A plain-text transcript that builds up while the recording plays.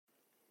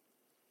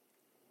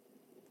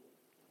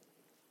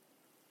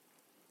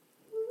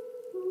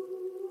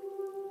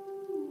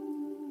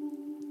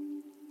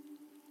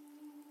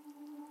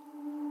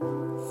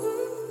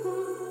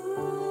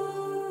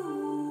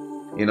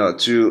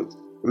to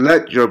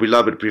let your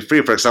beloved be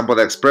free. For example,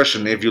 the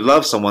expression, if you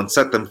love someone,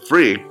 set them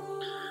free.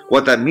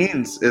 What that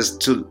means is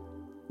to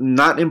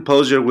not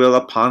impose your will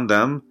upon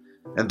them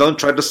and don't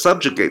try to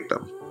subjugate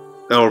them.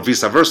 Or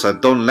vice versa,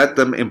 don't let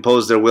them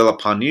impose their will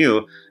upon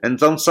you and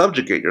don't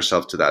subjugate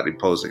yourself to that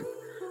imposing.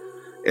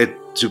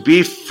 To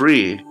be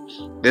free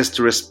is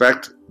to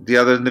respect the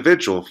other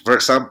individual. For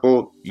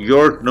example,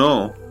 your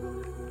no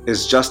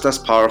is just as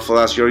powerful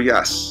as your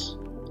yes.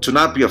 To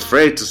not be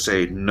afraid to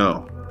say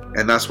no.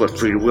 And that's what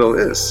free will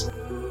is.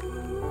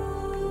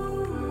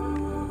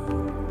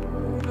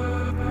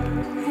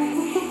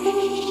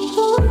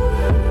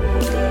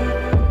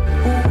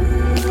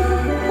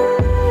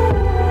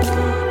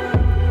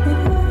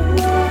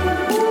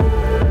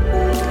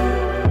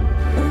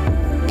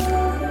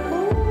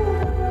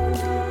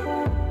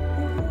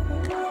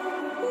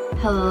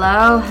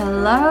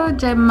 Hello,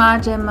 Gemma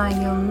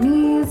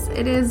Yomis.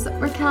 It is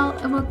Raquel,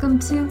 and welcome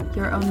to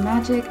Your Own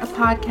Magic, a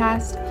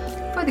podcast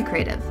for the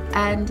creative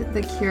and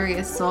the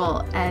curious soul.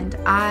 And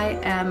I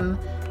am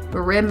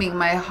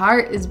my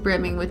heart is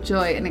brimming with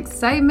joy and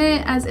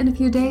excitement, as in a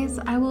few days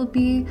I will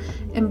be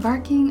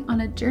embarking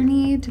on a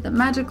journey to the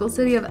magical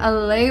city of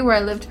LA, where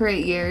I lived for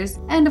 8 years,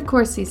 and of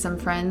course see some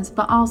friends,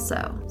 but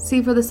also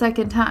see for the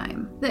second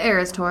time the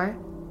Eras Tour,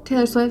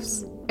 Taylor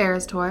Swift's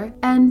Eras Tour.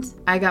 And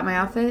I got my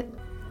outfit.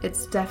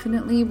 It's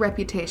definitely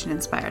Reputation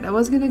inspired. I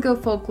was going to go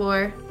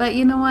folklore, but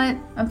you know what?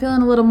 I'm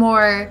feeling a little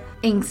more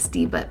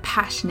angsty but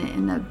passionate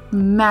in a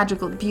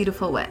magical,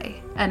 beautiful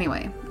way.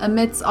 Anyway,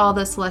 amidst all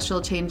the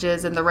celestial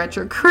changes and the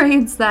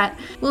retrogrades that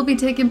will be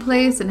taking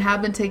place and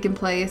have been taking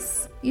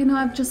place,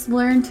 I've just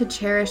learned to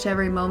cherish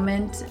every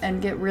moment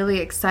and get really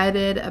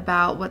excited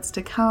about what's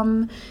to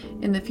come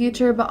in the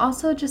future, but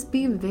also just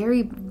be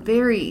very,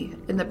 very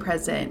in the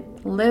present.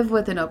 Live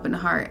with an open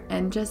heart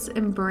and just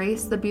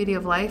embrace the beauty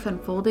of life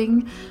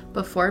unfolding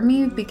before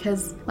me,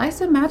 because life's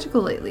been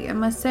magical lately, I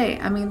must say.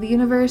 The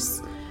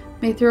universe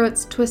may throw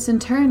its twists and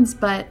turns,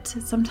 but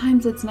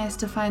sometimes it's nice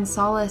to find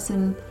solace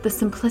in the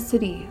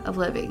simplicity of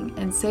living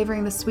and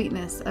savoring the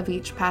sweetness of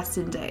each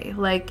passing day.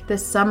 Like,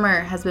 this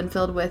summer has been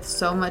filled with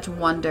so much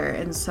wonder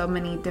and so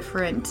many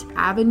different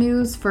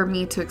avenues for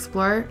me to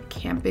explore.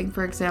 Camping,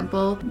 for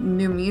example,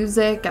 new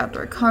music,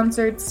 outdoor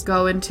concerts,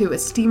 go into a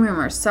steam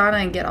room or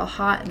sauna and get all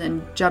hot and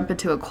then jump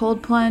into a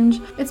cold plunge.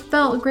 It's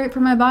felt great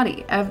for my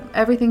body.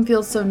 Everything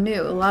feels so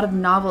new, a lot of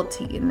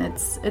novelty, and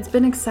it's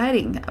been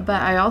exciting.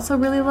 But I also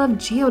really love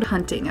geode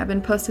hunting. I've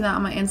been posting that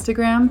on my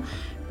Instagram,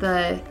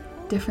 the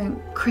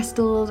different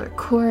crystals or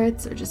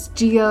quartz or just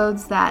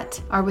geodes that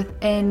are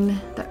within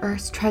the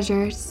Earth's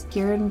treasures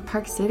here in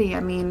Park City.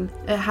 It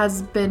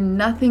has been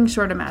nothing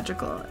short of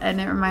magical,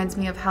 and it reminds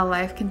me of how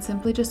life can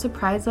simply just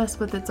surprise us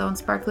with its own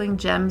sparkling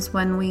gems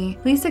when we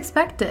least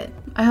expect it.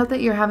 I hope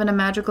that you're having a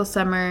magical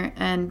summer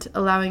and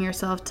allowing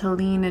yourself to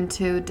lean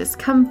into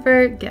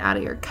discomfort, get out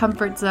of your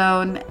comfort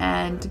zone,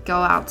 and go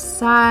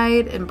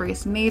outside,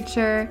 embrace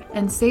nature,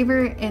 and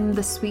savor in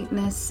the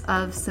sweetness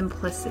of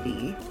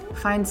simplicity.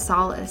 Find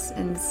solace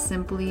in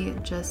simply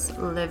just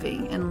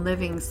living and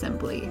living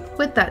simply.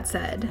 With that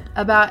said,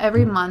 almost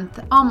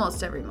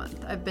every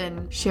month, I've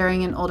been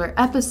sharing an older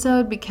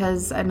episode,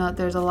 because I know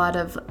there's a lot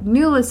of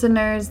new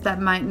listeners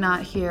that might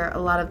not hear a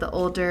lot of the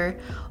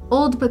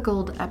old but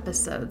gold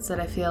episodes that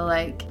I feel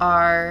like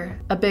are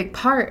a big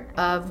part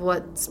of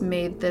what's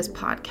made this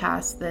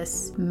podcast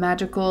this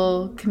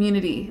magical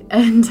community.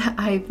 And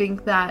I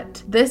think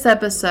that this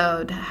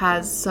episode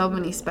has so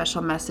many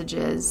special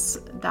messages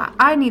that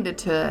I needed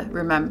to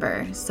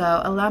remember.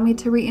 So allow me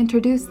to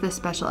reintroduce this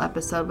special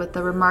episode with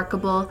the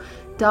remarkable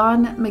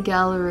Don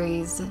Miguel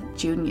Ruiz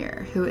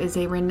Jr., who is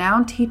a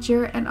renowned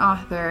teacher and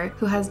author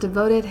who has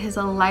devoted his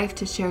life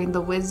to sharing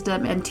the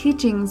wisdom and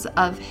teachings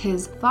of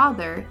his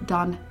father,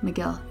 Don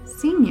Miguel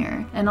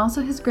Sr., and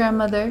also his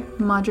grandmother,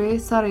 Madre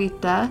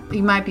Sarita.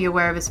 You might be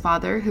aware of his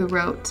father, who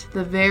wrote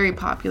the very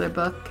popular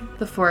book,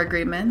 The Four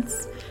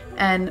Agreements.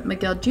 And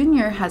Miguel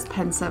Jr. has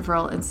penned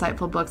several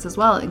insightful books as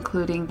well,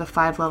 including The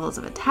 5 Levels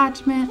of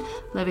Attachment,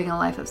 Living a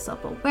Life of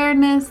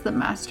Self-Awareness, The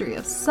Mastery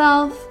of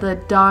Self, the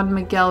Don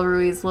Miguel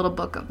Ruiz Little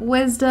Book of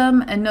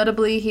Wisdom, and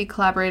notably he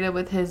collaborated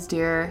with his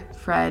dear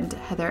friend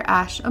Heather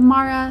Ash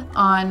Amara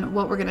on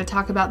what we're going to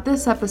talk about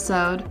this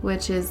episode,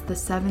 which is the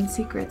 7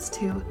 secrets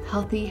to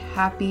healthy,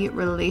 happy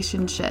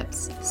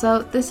relationships.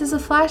 So this is a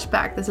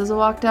flashback, this is a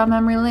walk down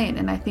memory lane,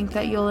 and I think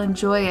that you'll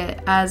enjoy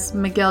it as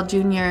Miguel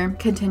Jr.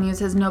 continues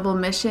his noble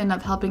mission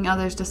of helping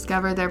others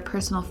discover their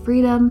personal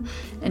freedom,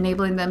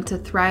 enabling them to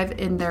thrive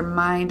in their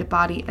mind,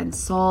 body, and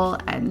soul.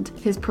 And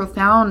his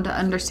profound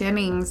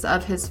understandings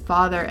of his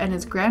father and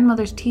his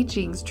grandmother's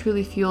teachings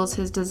truly fuels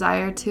his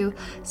desire to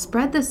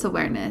spread this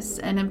awareness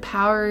and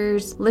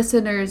empowers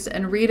listeners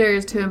and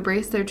readers to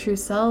embrace their true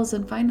selves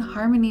and find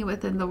harmony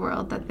within the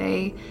world that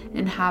they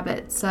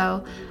inhabit.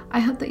 So I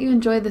hope that you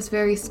enjoyed this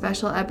very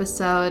special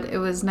episode. It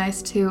was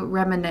nice to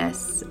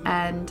reminisce,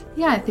 and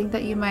I think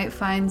that you might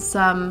find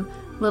some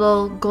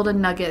little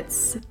golden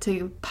nuggets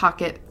to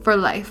pocket for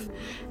life.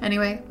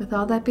 Anyway, with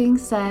all that being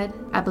said,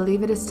 I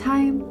believe it is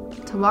time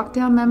to walk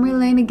down memory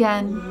lane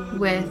again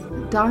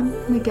with Don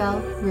Miguel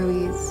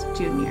Ruiz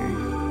Jr.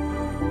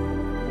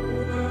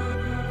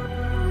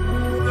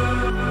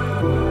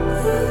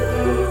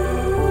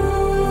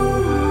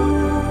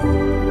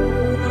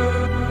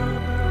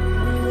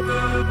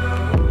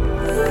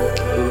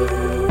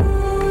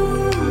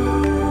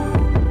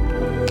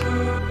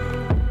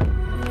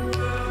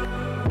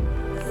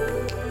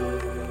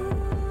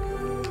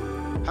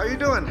 How you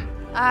doing?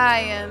 I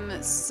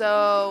am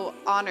so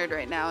honored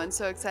right now and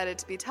so excited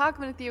to be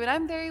talking with you, and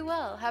I'm very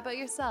well. How about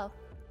yourself?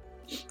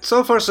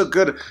 So far, so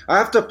good. I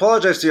have to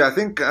apologize to you. I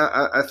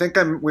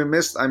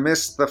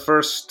missed the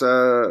first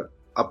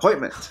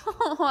appointment.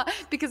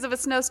 Because of a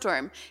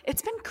snowstorm.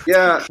 It's been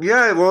Yeah,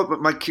 yeah. Well,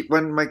 but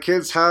when my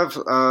kids have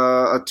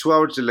a 2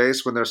 hour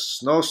delays when there's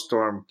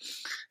snowstorm,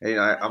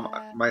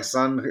 my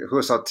son who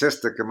is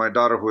autistic and my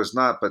daughter who is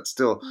not, but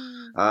still,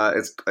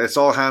 it's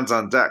all hands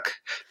on deck.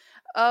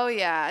 Oh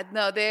yeah,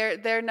 no,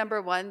 they're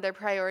number one, their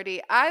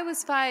priority. I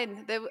was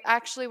fine. They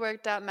actually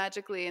worked out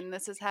magically, and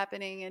this is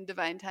happening in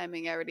divine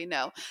timing. I already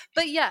know.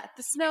 But yeah,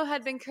 the snow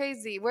had been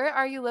crazy. Where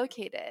are you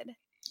located?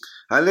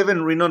 I live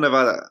in Reno,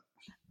 Nevada.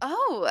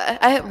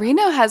 Oh,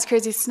 Reno has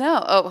crazy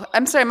snow. Oh,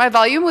 I'm sorry, my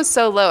volume was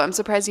so low. I'm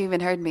surprised you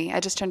even heard me. I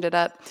just turned it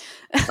up.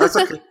 That's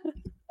okay.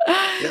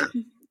 Yeah.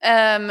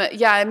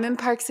 Yeah, I'm in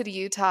Park City,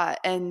 Utah,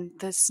 and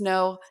the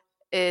snow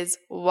is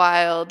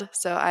wild.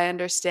 So I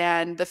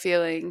understand the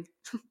feeling.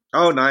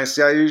 Oh, nice.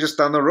 Yeah, you're just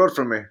down the road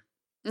from me.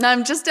 No,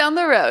 I'm just down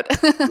the road.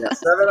 Yeah,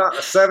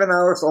 7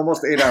 hours,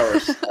 almost 8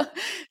 hours.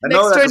 I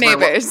know Next that door 'cause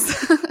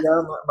neighbors.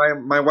 yeah,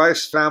 my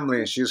wife's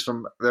family.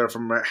 They're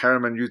from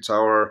Harriman, Utah,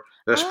 or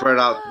they're spread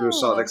out through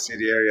Salt Lake Oh,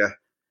 City area.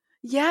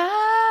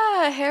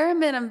 yeah,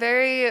 Harriman. I'm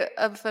very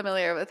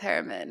familiar with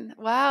Harriman.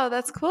 Wow,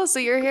 that's cool. So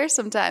you're here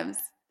sometimes.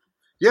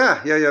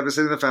 Yeah, yeah, yeah.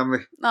 Visiting the family.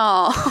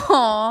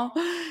 Oh,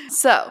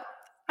 so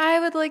I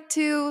would like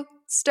to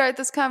start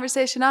this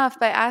conversation off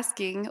by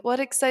asking what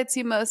excites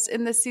you most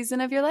in this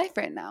season of your life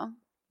right now?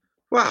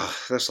 Wow,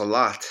 there's a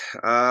lot.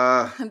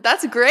 Uh,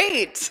 That's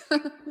great.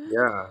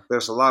 yeah,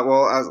 there's a lot.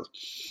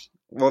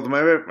 Like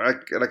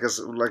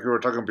we were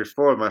talking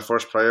before, my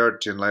first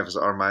priority in life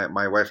are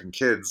my wife and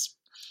kids.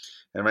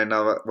 And right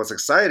now, what's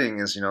exciting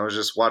is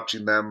just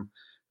watching them.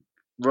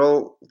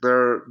 Well,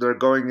 they're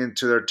going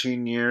into their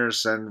teen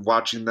years and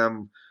watching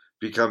them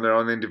become their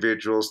own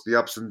individuals. The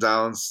ups and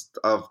downs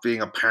of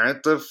being a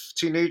parent of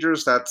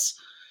teenagers. That's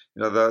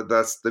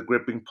the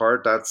gripping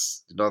part.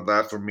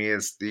 That for me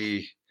is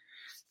the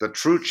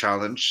true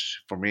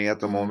challenge for me at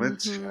the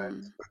moment.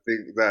 And Hmm. I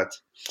think that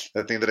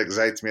the thing that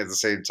excites me at the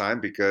same time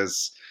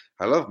because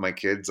I love my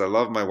kids, I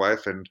love my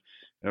wife, and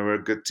we're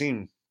a good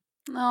team.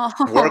 Work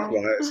Oh.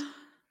 wise,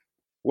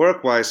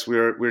 work wise,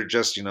 we're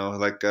just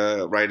like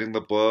writing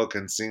the book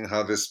and seeing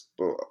how this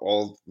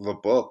all the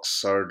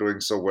books are doing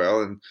so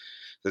well and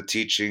the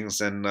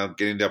teachings and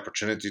getting the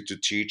opportunity to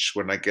teach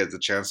when I get the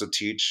chance to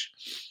teach.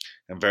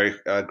 I'm very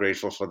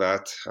grateful for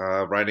that.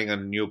 Writing a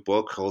new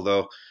book,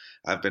 although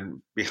I've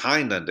been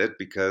behind on it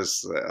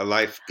because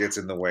life gets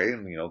in the way,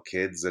 and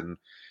kids and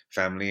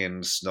family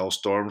and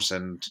snowstorms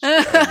and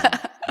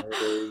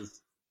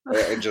holidays,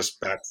 it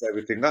just backs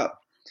everything up.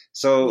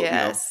 So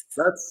Yes.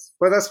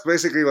 that's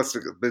basically what's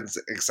been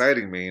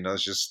exciting me.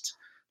 It's just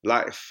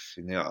life.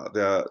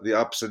 The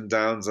ups and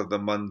downs of the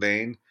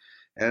mundane,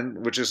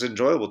 and which is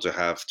enjoyable to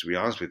have. To be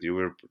honest with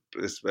you,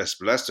 it's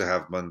blessed to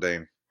have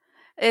mundane.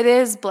 It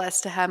is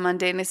blessed to have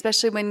mundane,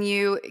 especially when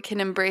you can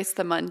embrace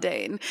the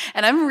mundane.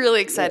 And I'm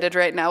really excited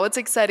right now. What's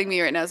exciting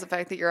me right now is the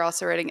fact that you're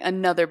also writing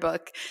another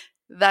book.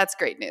 That's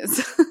great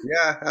news.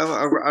 Yeah,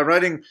 I'm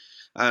writing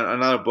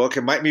another book.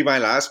 It might be my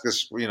last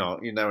because you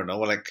never know.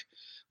 When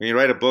you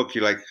write a book,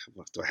 you're like,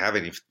 "Well, do I have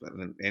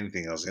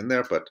anything else in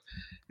there?" But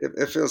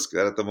it feels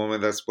good at the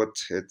moment. That's what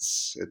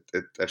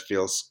it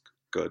feels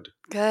good.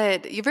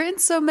 Good. You've written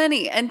so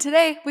many. And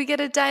today we get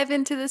to dive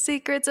into the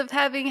secrets of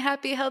having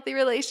happy, healthy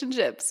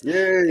relationships.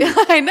 Yay!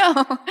 I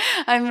know.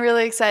 I'm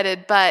really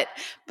excited. But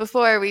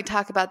before we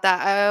talk about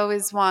that,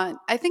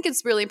 I think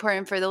it's really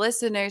important for the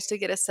listeners to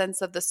get a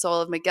sense of the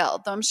soul of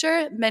Miguel, though I'm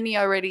sure many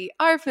already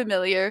are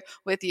familiar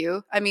with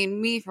you. I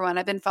mean, me, for one,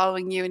 I've been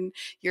following you and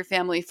your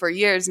family for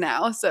years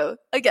now. So,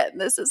 again,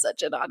 this is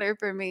such an honor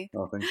for me.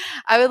 Oh, thank you.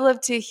 I would love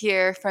to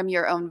hear from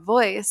your own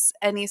voice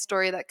any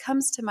story that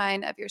comes to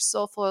mind of your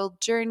soulful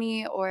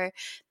journey or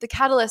the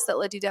catalyst that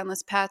led you down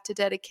this path to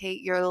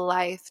dedicate your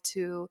life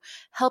to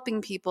helping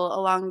people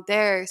along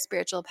their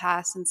spiritual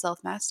paths and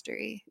self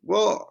mastery.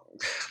 Well,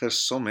 there's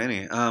so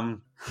many.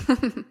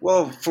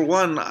 Well, for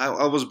one,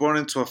 I was born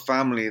into a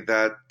family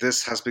that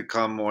this has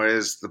become or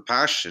is the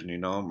passion.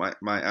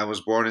 I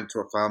was born into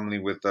a family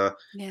with a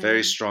very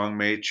Yeah. strong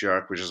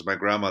matriarch, which is my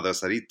grandmother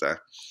Sarita.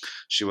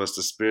 She was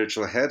the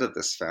spiritual head of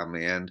this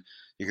family, and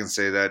you can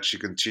say that she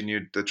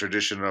continued the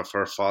tradition of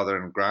her father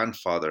and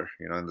grandfather.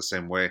 In the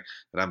same way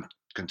that I'm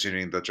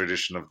continuing the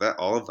tradition of that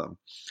all of them.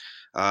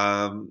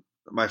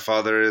 My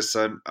father is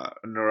a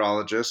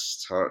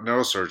neurologist,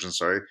 neurosurgeon,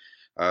 sorry,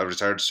 a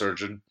retired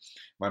surgeon.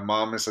 My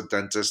mom is a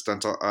dentist,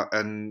 dental,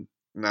 and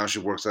now she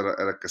works at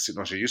a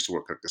casino. She used to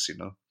work at a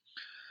casino.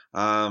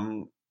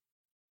 Um,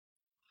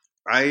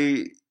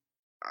 I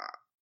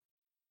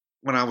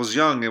when I was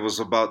young, it was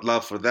about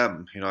love for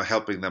them,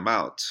 helping them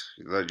out.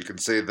 That you can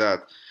say that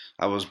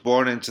I was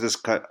born into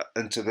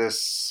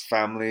this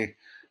family.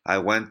 I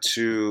went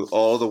to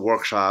all the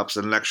workshops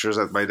and lectures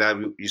that my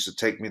dad used to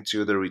take me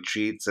to, the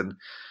retreats, and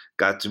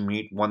got to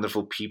meet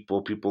wonderful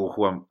people, people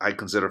who I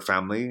consider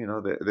family.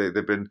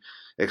 They've been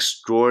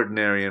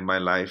extraordinary in my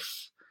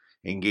life,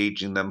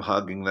 engaging them,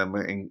 hugging them,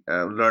 and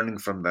learning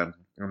from them.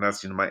 And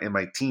that's in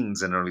my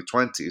teens and early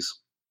 20s.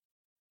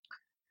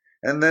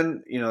 And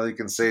then, you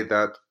can say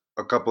that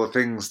a couple of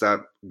things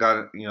that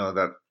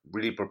that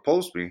really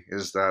proposed me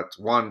is that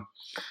one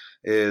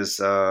is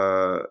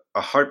a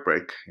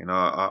heartbreak,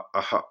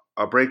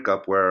 a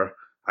breakup where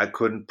I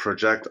couldn't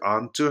project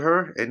onto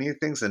her any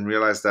things and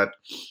realize that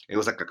it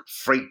was like a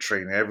freight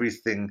train.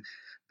 Everything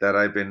that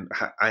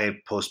I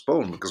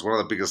postponed, because one of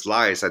the biggest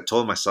lies I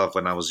told myself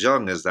when I was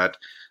young is that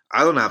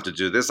I don't have to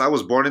do this. I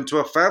was born into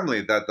a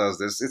family that does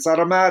this. It's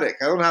automatic.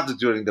 I don't have to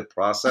do it in the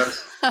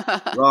process.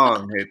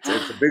 Wrong. It's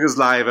the biggest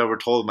lie I've ever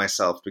told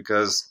myself,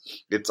 because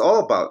it's all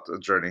about the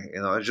journey.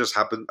 It just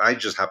happened. I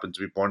just happened to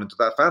be born into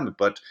that family,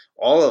 but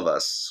all of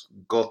us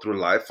go through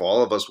life.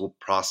 All of us will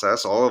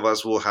process. All of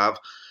us will have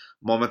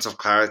moments of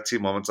clarity,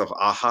 moments of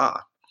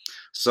aha.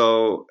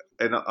 So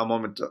in a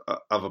moment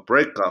of a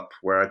breakup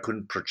where I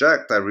couldn't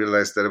project, I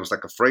realized that it was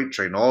like a freight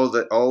train.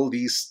 All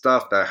these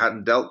stuff that I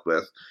hadn't dealt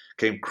with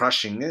came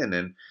crushing in,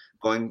 and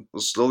going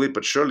slowly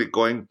but surely,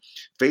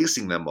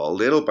 facing them all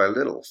little by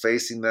little,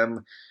 facing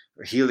them,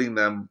 healing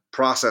them,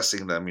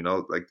 processing them.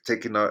 Like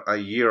taking a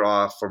year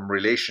off from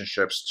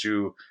relationships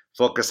to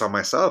focus on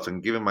myself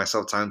and giving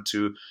myself time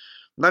to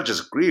not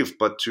just grieve,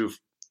 but to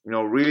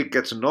really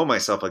get to know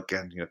myself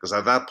again. Because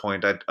at that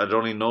point, I'd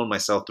only known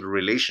myself through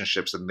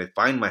relationships and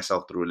defined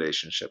myself through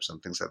relationships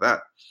and things like that.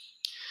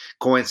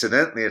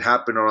 Coincidentally, it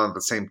happened around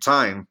the same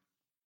time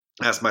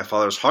as my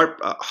father's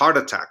heart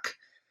attack,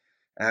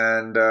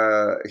 and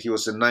he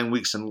was in 9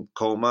 weeks in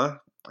coma.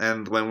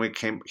 And when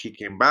he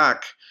came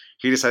back,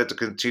 he decided to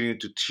continue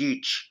to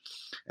teach,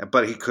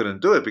 but he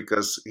couldn't do it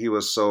because he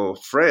was so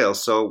frail.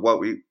 So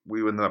what we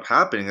ended up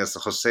happening is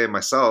Jose,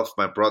 myself,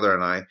 my brother,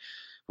 and I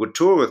would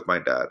tour with my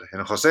dad.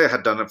 And Jose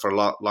had done it for a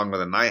lot longer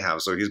than I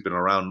have, so he's been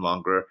around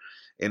longer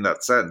in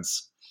that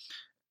sense.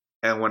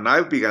 And when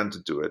I began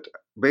to do it,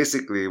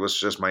 basically it was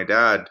just my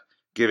dad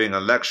giving a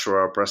lecture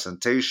or a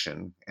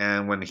presentation.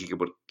 And when he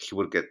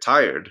would get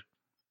tired,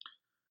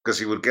 because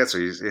he would get, so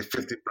he's at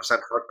 50%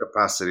 heart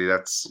capacity.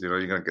 That's,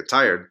 you're gonna get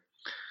tired.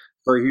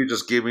 So he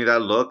just gave me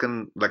that look,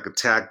 and like a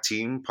tag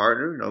team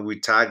partner, we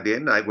tagged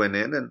in. I went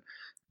in and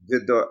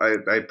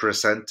I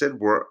presented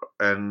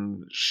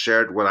and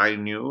shared what I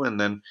knew, and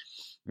then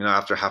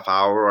after half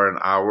hour or an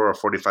hour or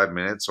 45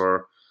 minutes,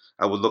 or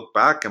I would look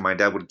back and my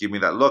dad would give me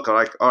that look,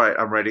 like, all right,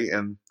 I'm ready,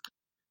 and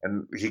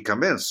he'd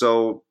come in.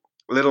 So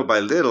little by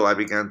little, I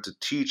began to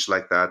teach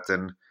like that,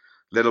 and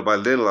little by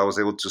little, I was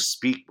able to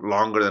speak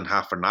longer than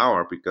half an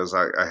hour because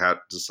I had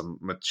some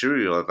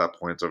material at that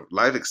point of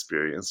life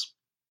experience,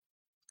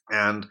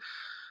 and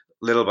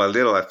little by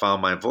little, I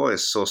found my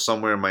voice. So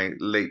somewhere in my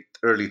in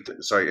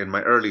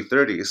my early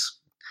 30s,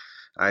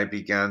 I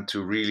began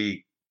to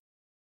really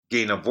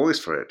gain a voice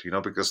for it,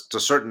 because to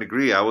a certain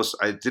degree,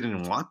 I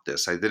didn't want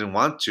this. I didn't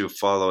want to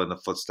follow in the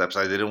footsteps.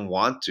 I didn't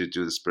want to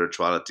do the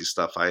spirituality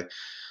stuff. I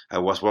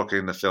was working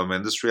in the film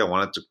industry. I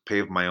wanted to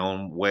pave my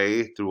own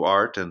way through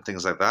art and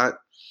things like that.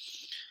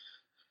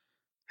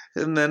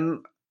 And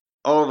then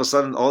all of a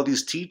sudden, all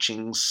these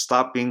teachings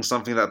stopped being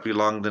something that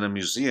belonged in a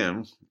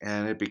museum,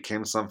 and it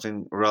became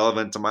something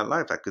relevant to my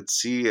life. I could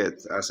see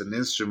it as an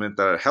instrument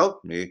that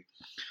helped me.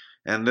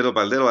 And little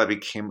by little, I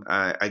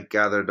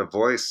gathered a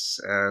voice,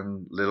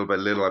 and little by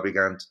little, I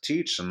began to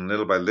teach, and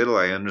little by little,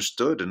 I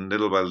understood, and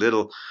little by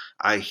little,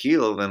 I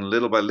healed, and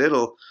little by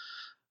little,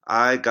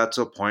 I got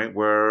to a point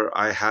where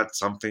I had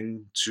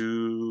something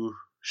to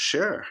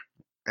share.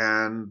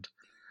 And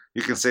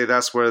you can say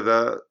that's where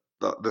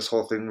this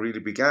whole thing really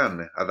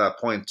began. At that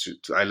point,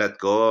 I let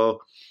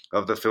go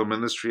of the film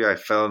industry. I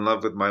fell in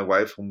love with my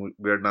wife, whom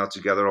we are now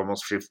together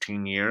almost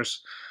 15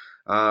 years.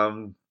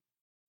 I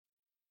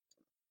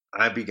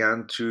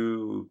began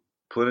to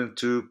put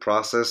into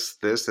process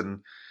this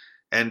and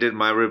ended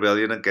my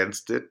rebellion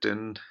against it,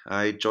 and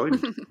I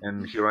joined,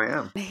 and here I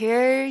am.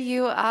 Here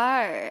you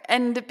are.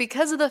 And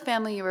because of the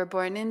family you were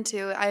born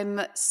into,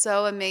 I'm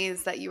so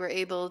amazed that you were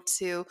able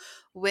to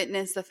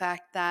witness the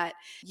fact that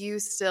you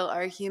still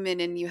are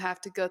human and you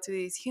have to go through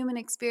these human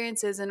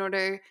experiences in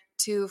order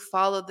to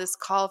follow this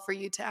call for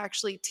you to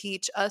actually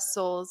teach us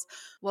souls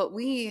what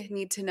we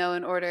need to know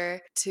in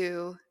order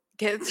to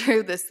get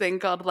through this thing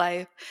called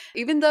life.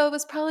 Even though it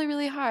was probably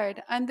really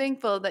hard, I'm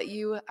thankful that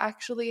you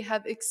actually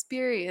have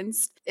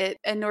experienced it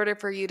in order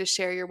for you to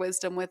share your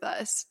wisdom with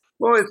us.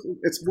 Well,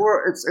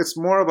 it's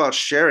more about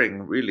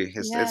sharing, really.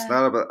 It's Yeah.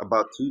 not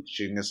about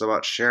teaching. It's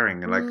about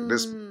sharing. And like Mm.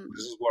 this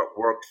is what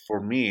worked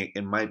for me.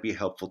 It might be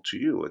helpful to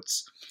you.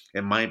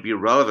 It might be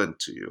relevant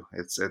to you.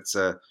 It's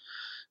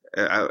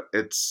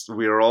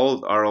we are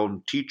all our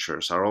own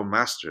teachers, our own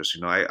masters.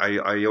 I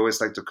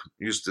always like to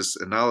use this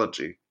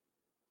analogy.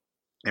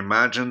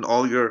 Imagine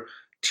all your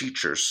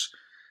teachers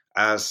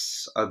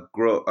as a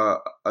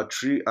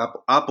tree,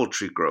 apple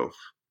tree grove.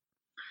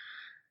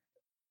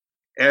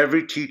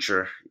 Every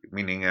teacher,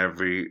 meaning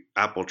every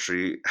apple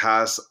tree,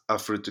 has a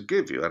fruit to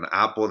give you. An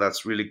apple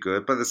that's really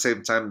good, but at the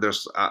same time,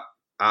 there's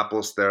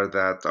apples there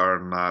that are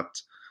not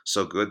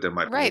so good. They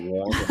might be Right.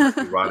 warm, they might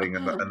be rotting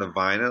in the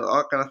vine, and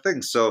all kind of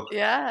things. So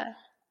Yeah.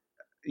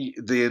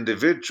 the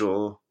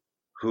individual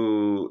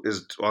who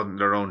is on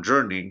their own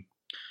journey,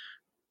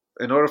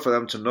 in order for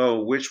them to know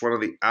which one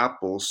of the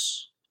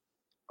apples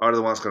are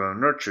the ones going to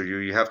nurture you,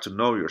 you have to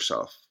know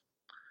yourself.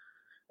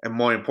 And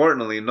more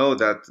importantly, know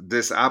that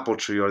this apple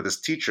tree or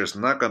this teacher is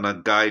not going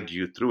to guide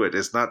you through it.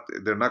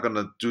 They're not going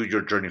to do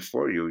your journey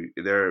for you.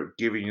 They're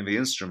giving you the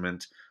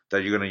instrument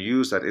that you're going to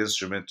use that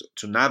instrument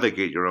to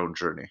navigate your own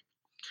journey.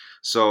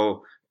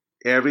 So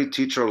every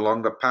teacher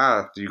along the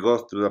path, you go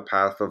through the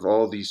path of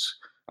all these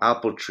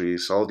apple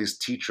trees, all these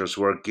teachers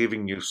who are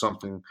giving you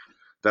something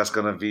that's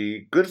going to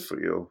be good for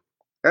you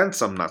and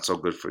some not so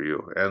good for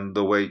you. And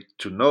the way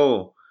to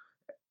know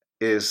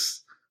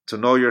is to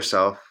know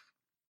yourself.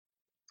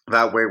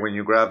 That way, when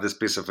you grab this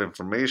piece of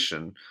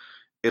information,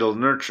 it'll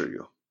nurture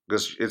you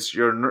because it's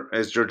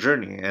your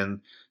journey,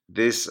 and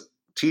these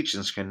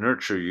teachings can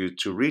nurture you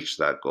to reach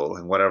that goal,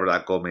 and whatever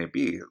that goal may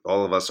be.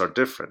 All of us are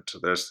different.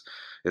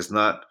 It's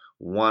not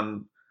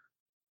one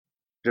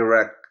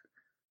direct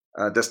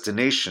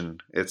destination.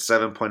 It's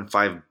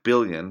 7.5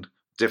 billion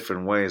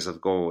different ways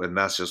of goal, and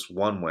that's just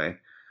one way.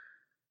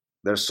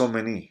 There's so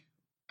many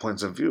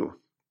points of view.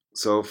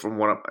 So for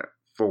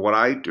what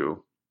I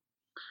do,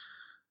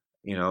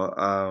 you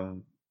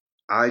know,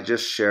 I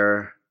just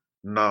share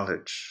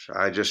knowledge.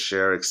 I just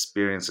share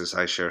experiences.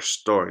 I share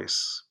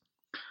stories.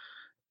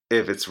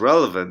 If it's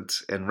relevant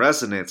and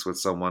resonates with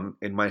someone,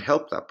 it might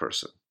help that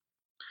person.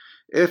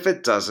 If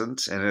it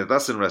doesn't and it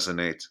doesn't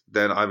resonate,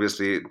 then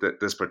obviously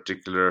this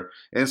particular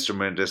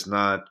instrument is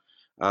not,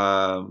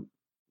 um,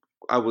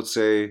 I would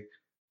say,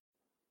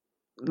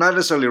 not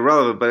necessarily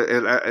relevant, but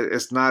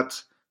it's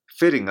not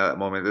fitting at that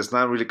moment. It's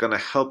not really going to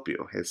help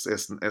you. It's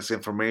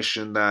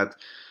information that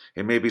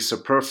it may be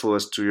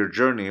superfluous to your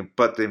journey,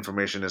 but the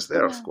information is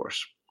there, of Yeah.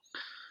 course.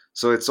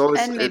 So it's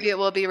always And maybe it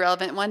will be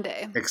relevant one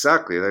day.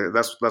 exactly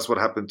that's what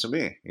happened to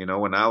me.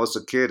 When I was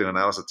a kid and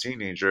when I was a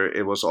teenager,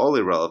 it was all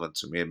irrelevant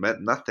to me. It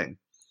meant nothing.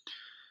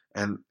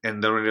 And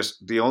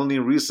the only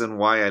reason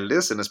why I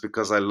listen is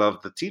because I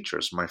love the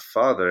teachers, my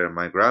father and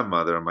my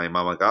grandmother and my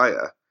mama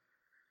Gaia.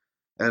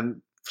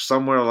 And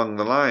somewhere along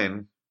the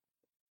line,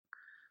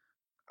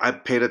 I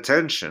paid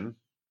attention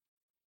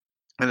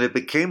and it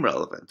became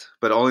relevant,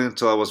 but only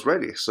until I was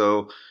ready.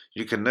 So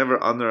you can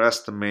never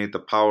underestimate the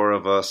power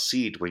of a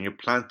seed when you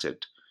plant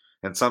it.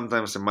 And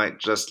sometimes it might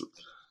just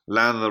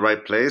land in the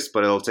right place,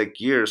 but it'll take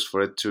years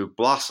for it to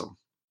blossom.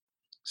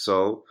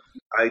 So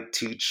I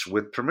teach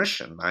with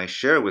permission, I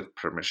share with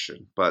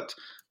permission, but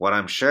what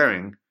I'm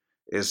sharing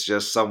is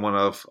just someone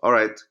of, all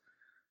right,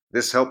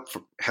 this helped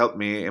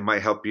me, it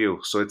might help you.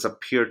 So it's a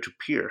peer to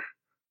peer.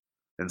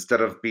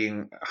 Instead of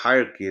being a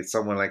hierarchy, it's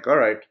someone like, all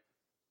right,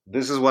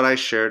 this is what I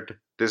shared.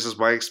 This is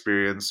my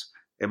experience.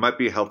 It might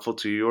be helpful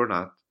to you or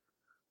not,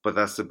 but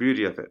that's the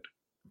beauty of it.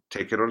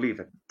 Take it or leave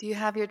it. Do you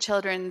have your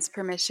children's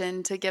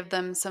permission to give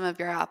them some of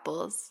your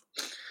apples?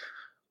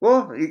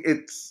 Well,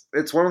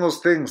 it's one of those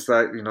things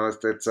that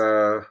it's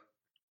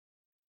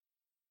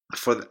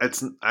for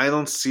it's I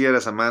don't see it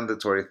as a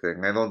mandatory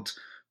thing. I don't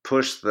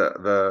push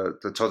the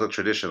Toltec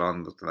tradition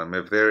on them.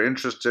 If they're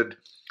interested,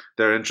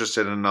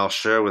 and I'll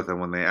share with them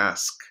when they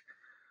ask.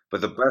 But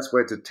the best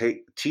way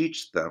to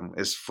teach them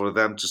is for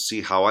them to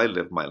see how I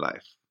live my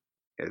life.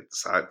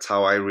 It's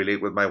how I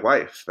relate with my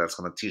wife. That's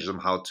going to teach them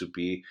how to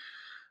be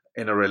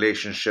in a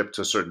relationship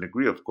to a certain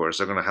degree. Of course,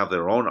 they're going to have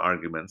their own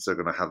arguments. They're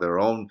going to have their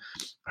own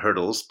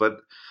hurdles,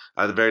 but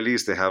at the very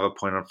least, they have a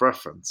point of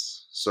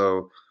reference.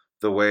 So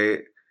the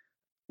way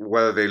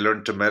whether they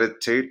learn to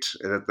meditate,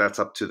 that's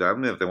up to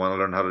them. If they want to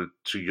learn how to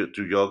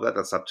do yoga,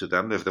 that's up to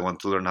them. If they want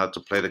to learn how to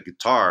play the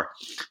guitar,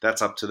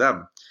 that's up to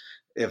them.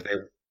 If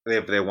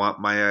they want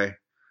my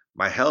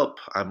help,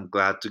 I'm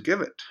glad to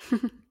give it.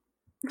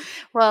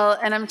 Well,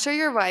 and I'm sure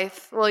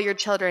your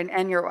children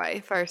and your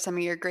wife are some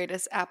of your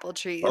greatest apple Oh,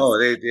 trees.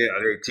 they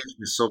teach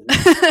me so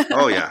much.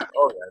 Oh yeah,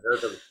 oh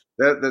yeah.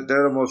 They're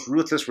the most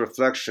ruthless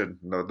reflection.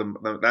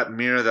 That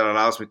mirror that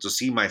allows me to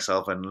see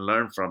myself and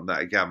learn from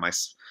that. Yeah,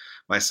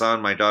 my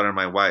son, my daughter,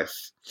 my wife,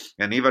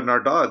 and even our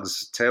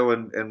dogs, Teo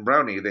and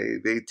Brownie.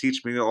 They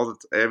teach me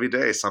every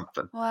day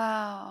something.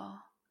 Wow.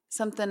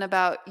 Something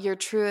about your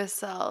truest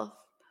self.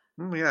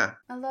 Yeah.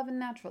 I love a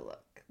natural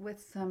look.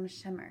 with some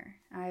shimmer.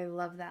 I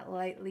love that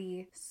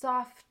lightly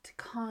soft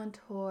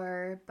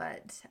contour,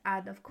 but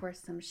add, of course,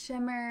 some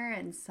shimmer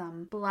and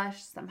some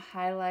blush, some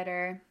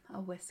highlighter,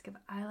 a whisk of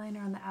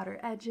eyeliner on the outer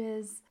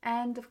edges,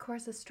 and, of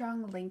course, a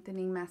strong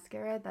lengthening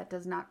mascara that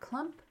does not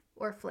clump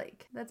or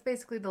flake. That's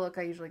basically the look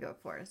I usually go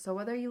for. So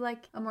whether you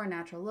like a more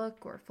natural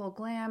look or full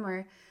glam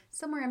or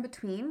somewhere in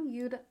between,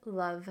 you'd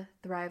love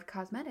Thrive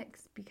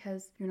Causemetics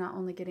because you're not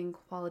only getting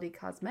quality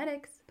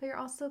cosmetics, but you're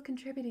also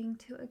contributing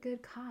to a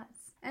good cause.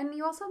 And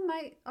you also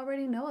might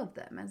already know of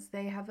them as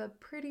they have a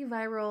pretty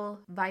viral,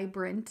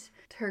 vibrant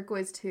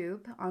turquoise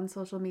tube on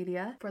social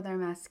media for their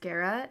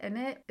mascara, and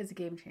it is a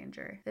game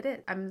changer. It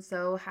is. I'm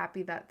so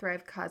happy that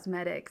Thrive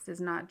Causemetics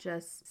is not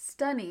just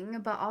stunning,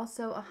 but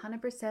also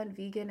 100%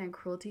 vegan and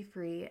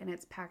cruelty-free, and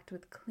it's packed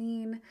with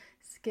clean,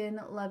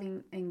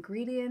 skin-loving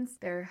ingredients.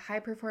 Their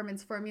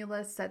high-performance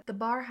formulas set the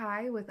bar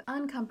high with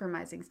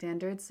uncompromising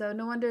standards, so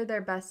no wonder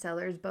their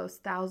bestsellers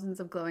boast thousands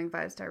of glowing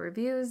 5-star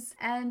reviews.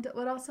 And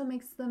what also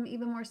makes them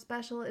even more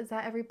special is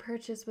that every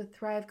purchase with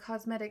Thrive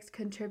Causemetics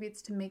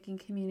contributes to making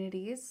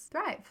communities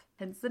thrive.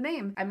 Hence the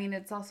name. I mean,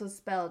 it's also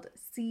spelled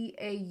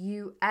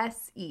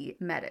C-A-U-S-E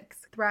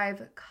Medics.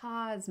 Thrive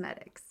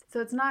Causemetics. So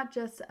it's not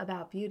just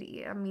about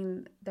beauty. I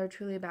mean, they're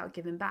truly about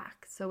giving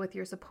back. So with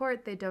your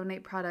support, they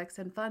donate products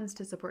and funds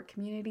to support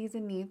communities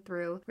in need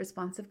through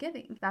responsive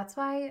giving. That's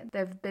why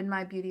they've been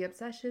my beauty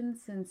obsession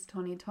since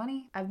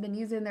 2020. I've been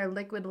using their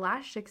liquid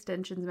lash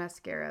extensions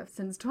mascara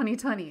since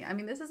 2020. I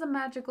mean, this is a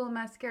magical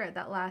mascara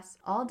that lasts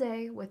all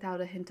day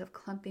without a hint of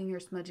clumping or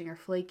smudging or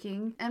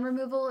flaking. And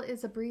removal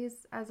is a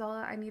breeze, as all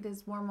I need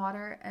is warm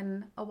water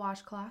and a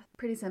washcloth.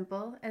 Pretty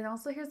simple. And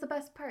also here's the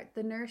best part.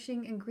 The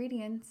nourishing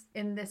ingredients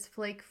in this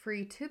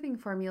flake-free tubing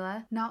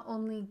formula not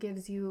only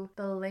gives you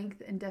the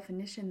length and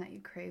definition that you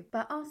crave,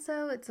 but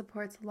also it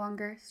supports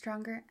longer,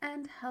 stronger,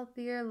 and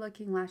healthier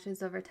looking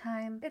lashes over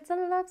time. It's a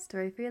love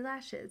story for your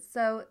lashes.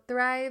 So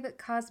Thrive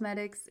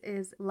Causemetics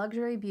is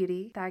luxury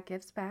beauty that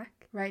gives back.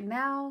 Right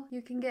now,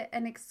 you can get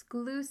an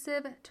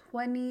exclusive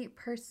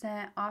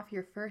 20% off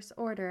your first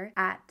order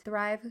at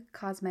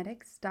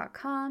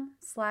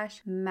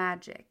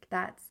thrivecausemetics.com/magic.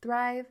 That's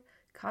Thrive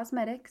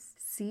Causemetics,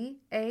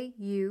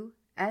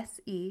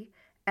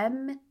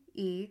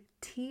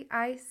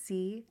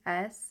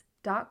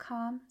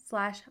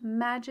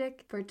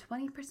 CAUSEMETICS.com/magic for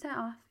 20%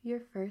 off your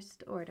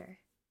first order.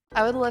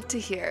 I would love to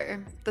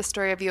hear the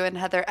story of you and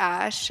Heather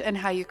Ash and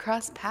how you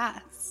crossed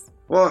paths.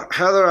 Well,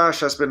 Heather Ash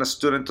has been a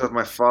student of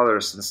my father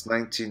since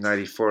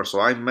 1994.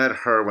 So I met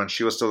her when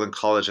she was still in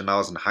college and I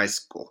was in high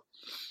school.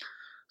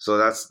 So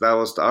that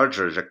was our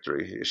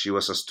trajectory. She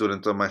was a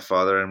student of my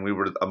father, and we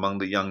were among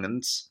the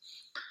youngins.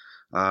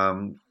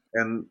 And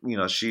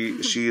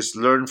she's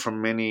learned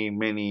from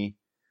many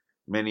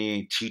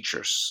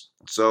teachers.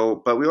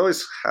 So, but we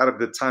always had a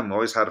good time. We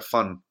always had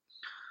fun.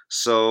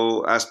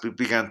 So as we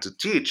began to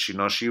teach,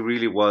 she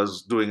really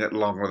was doing it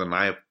longer than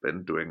I've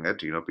been doing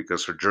it.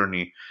 Because her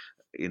journey,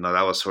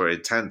 that was her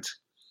intent.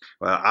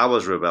 Well, I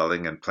was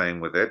rebelling and playing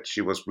with it.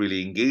 She was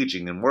really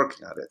engaging and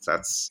working at it.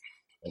 That's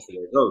the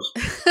way it goes.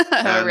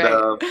 And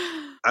Right.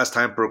 As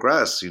time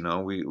progressed,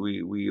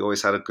 we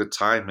always had a good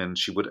time, and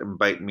she would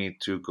invite me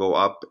to go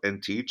up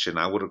and teach, and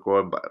I would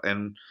go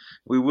and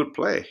we would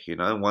play,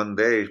 and one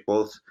day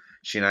both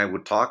she and I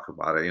would talk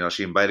about it.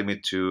 She invited me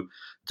to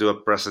do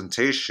a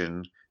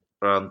presentation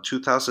from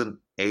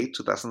 2008,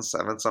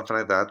 2007, something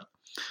like that,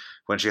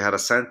 when she had a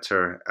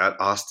center at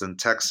Austin,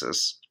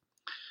 Texas,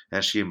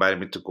 and she invited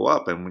me to go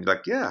up, and we're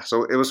like, yeah.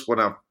 So it was when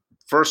I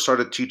first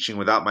started teaching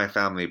without my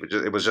family, but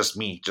it was just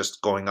me,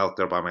 just going out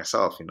there by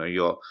myself.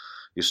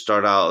 You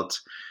start out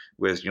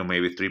with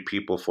maybe 3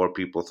 people, 4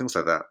 people, things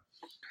like that.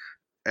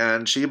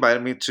 And she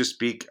invited me to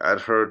speak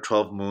at her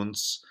 12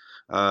 Moons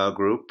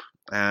group,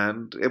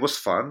 and it was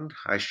fun.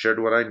 I shared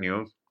what I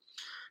knew,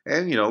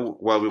 and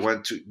while we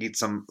went to eat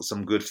some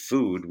good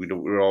food, we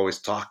were always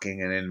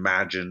talking and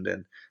imagined.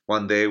 And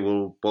one day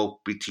we'll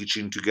both be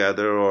teaching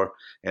together,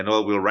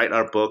 we'll write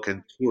our book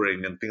and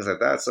touring and things like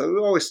that. So we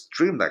always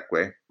dreamed that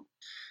way.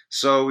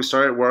 So we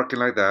started working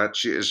like that.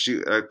 She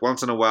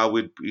once in a while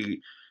we'd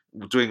be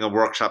doing a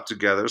workshop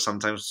together.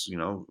 Sometimes,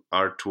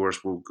 our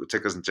tours will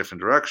take us in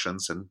different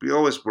directions, and we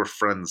always were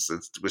friends,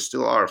 and we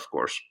still are, of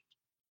course.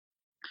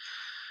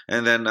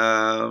 And then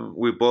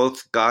we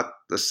both got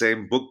the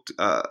same book.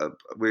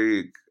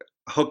 We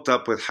hooked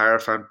up with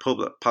Hierophant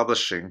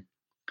Publishing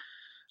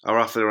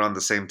roughly around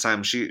the same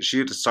time. She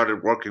had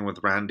started working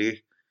with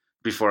Randy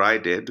before I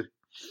did,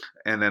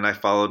 and then I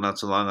followed not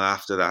too long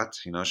after that.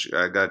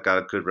 I got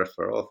a good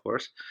referral, of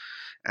course.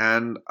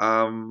 And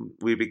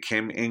we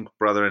became Ink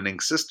Brother and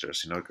Ink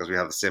Sisters, because we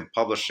have the same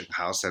publishing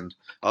house. And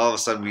all of a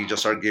sudden, we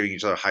just started giving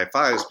each other high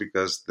fives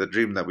because the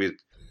dream that we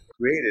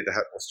created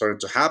was starting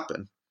to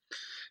happen.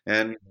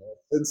 And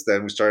since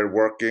then, we started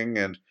working,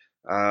 and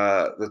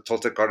the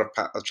Toltec Art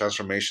of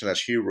Transformation that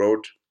she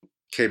wrote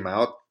came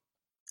out,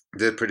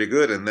 did pretty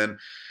good. And then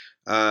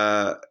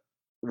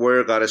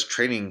Warrior Goddess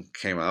Training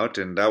came out,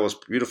 and that was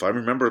beautiful. I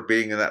remember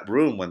being in that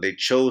room when they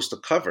chose the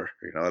cover.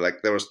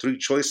 There was 3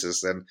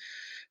 choices, and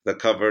the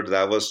cover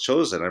that was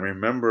chosen. I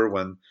remember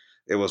when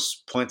it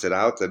was pointed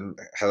out, and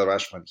Heather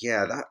Ash went,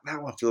 "Yeah,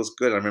 that one feels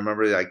good." I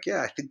remember like,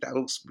 "Yeah, I think that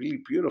looks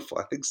really beautiful.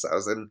 I think so,"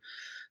 and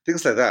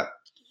things like that.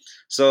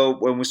 So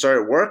when we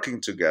started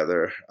working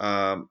together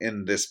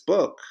in this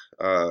book,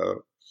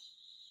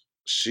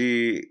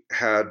 she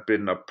had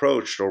been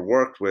approached or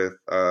worked with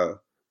a,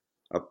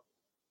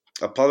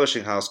 a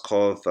publishing house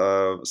called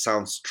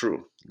Sounds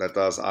True that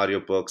does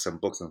audiobooks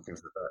and books and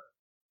things like that.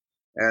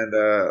 And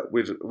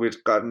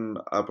we'd gotten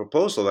a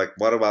proposal like,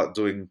 what about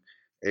doing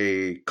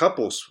a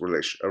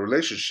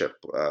relationship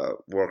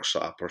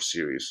workshop or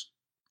series?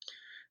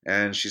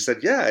 And she said,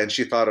 yeah. And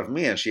she thought of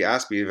me, and she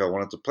asked me if I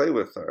wanted to play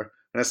with her.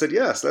 And I said,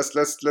 yes.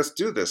 Let's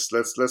do this.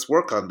 Let's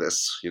work on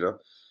this.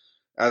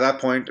 At that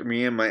point,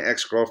 me and my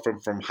ex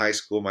girlfriend from high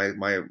school,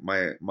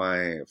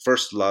 my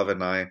first love,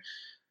 and I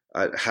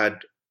had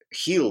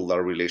healed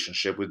our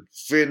relationship. We'd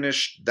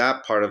finished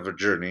that part of the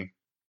journey,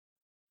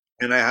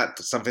 and I had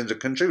something to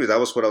contribute. That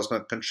was what I was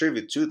going to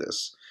contribute to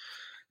this.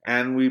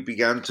 And we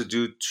began to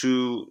do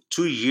two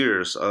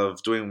years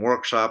of doing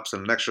workshops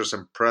and lectures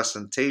and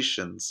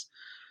presentations.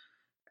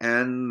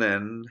 And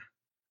then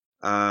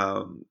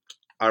um,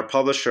 our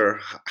publisher,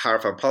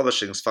 Hierophant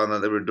Publishings, found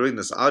that they were doing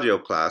this audio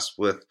class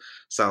with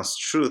Sounds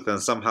Truth,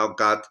 and somehow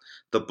got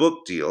the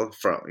book deal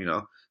from,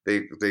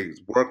 they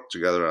worked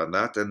together on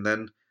that, and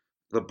then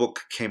the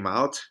book came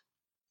out,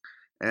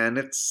 and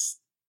it's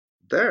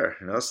there,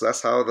 so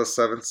that's how the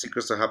 7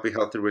 Secrets of Happy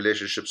Healthy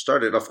Relationships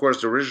started. Of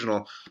course,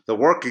 the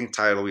working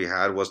title we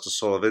had was The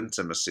Soul of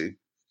Intimacy,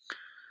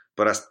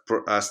 but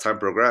as time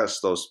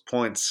progressed, those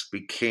points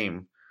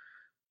became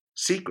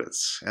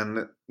secrets,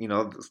 and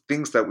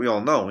things that we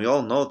all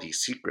know these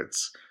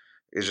secrets.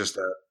 It's just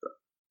that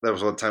there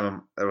was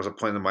a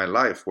point in my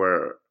life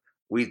where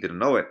we didn't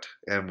know it,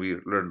 and we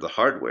learned the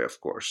hard way, of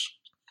course.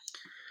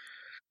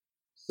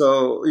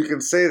 So you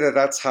can say that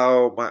that's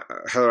how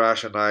Heather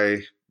Ash and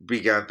I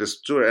began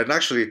this tour. And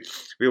actually,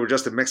 we were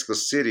just in Mexico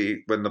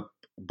City when the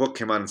book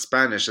came out in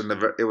Spanish, and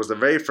it was the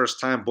very first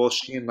time both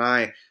she and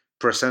I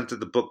presented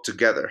the book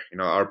together.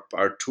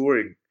 Our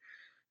touring,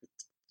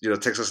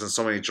 takes us in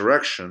so many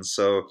directions.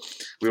 So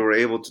we were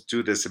able to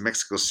do this in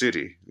Mexico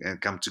City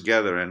and come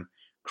together and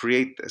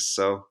create this.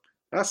 So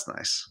that's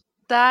nice.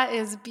 That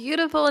is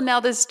beautiful. And now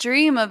this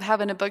dream of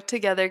having a book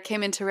together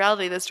came into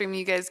reality, this dream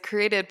you guys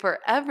created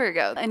forever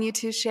ago. And you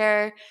two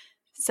share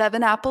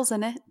 7 apples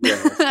in it,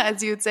 Yes.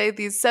 as you would say,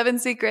 these 7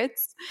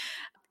 secrets: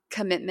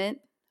 commitment,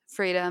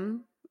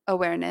 freedom,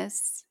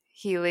 awareness,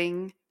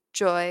 healing,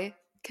 joy,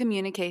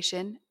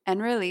 communication,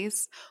 and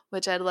release,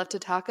 which I'd love to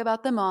talk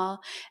about them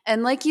all.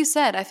 And like you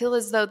said, I feel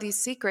as though these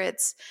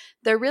secrets,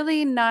 they're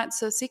really not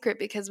so secret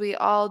because we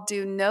all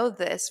do know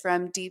this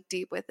from deep,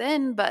 deep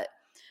within, but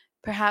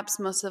perhaps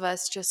most of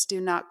us just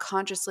do not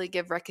consciously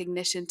give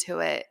recognition to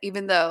it,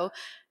 even though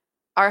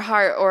our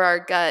heart or our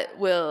gut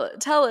will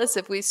tell us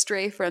if we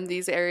stray from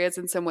these areas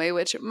in some way,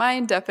 which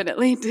mine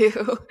definitely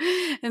do.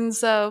 And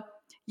so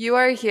you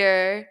are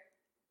here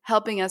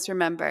helping us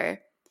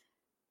remember.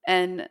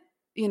 And,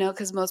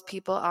 because most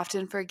people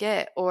often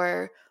forget,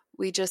 or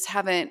we just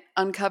haven't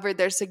uncovered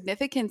their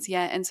significance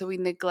yet. And so we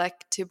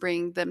neglect to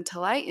bring them to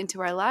light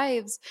into our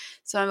lives.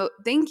 So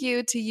thank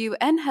you to you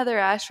and Heather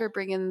Ash for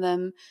bringing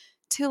them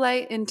to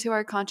light into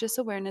our conscious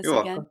awareness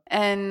You're again. welcome.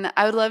 And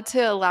I would love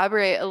to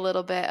elaborate a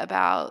little bit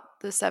about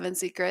the 7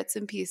 secrets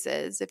and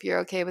pieces, if you're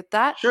okay with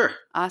that. Sure.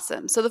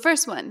 Awesome. So the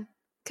first one,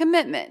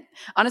 commitment.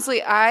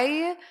 Honestly,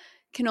 I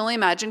can only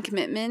imagine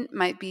commitment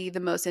might be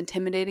the most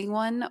intimidating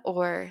one,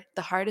 or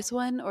the hardest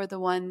one, or the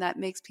one that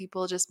makes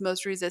people just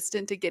most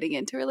resistant to getting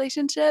into a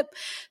relationship.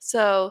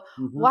 So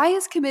why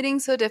is committing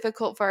so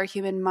difficult for our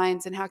human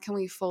minds, and how can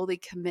we fully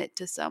commit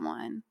to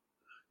someone?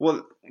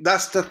 Well,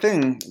 that's the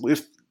thing.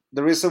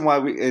 The reason why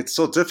it's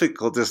so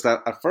difficult is that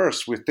at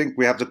first we think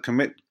we have to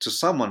commit to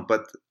someone,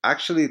 but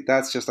actually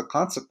that's just a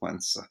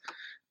consequence.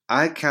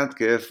 I can't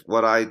give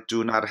what I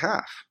do not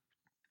have.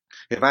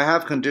 If I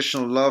have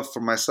conditional love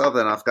for myself,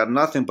 then I've got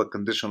nothing but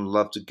conditional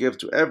love to give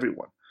to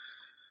everyone,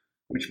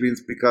 which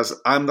means because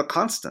I'm the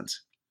constant.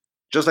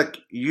 Just like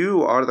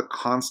you are the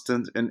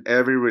constant in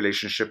every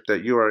relationship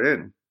that you are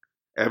in.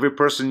 Every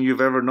person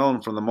you've ever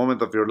known, from the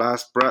moment of your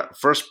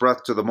first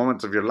breath to the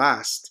moment of your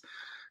last,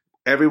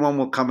 everyone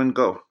will come and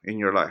go in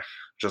your life,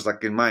 just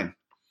like in mine.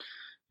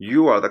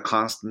 You are the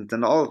constant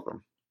in all of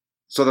them.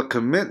 So the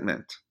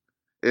commitment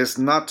is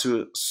not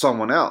to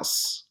someone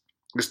else,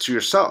 it's to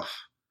yourself.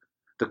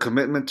 The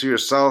commitment to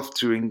yourself,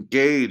 to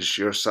engage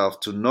yourself,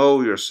 to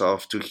know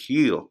yourself, to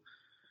heal.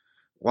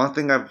 One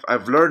thing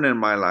I've learned in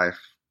my life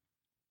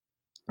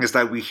is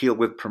that we heal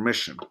with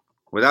permission.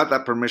 Without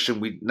that permission,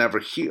 we never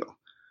heal.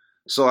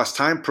 So as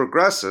time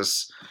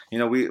progresses,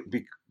 we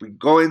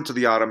go into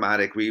the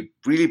automatic. We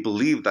really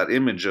believe that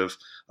image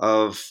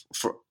of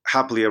for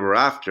happily ever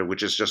after,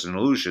 which is just an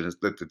illusion.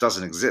 That it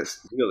doesn't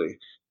exist, really.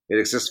 It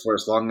exists for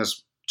as long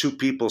as 2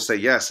 people say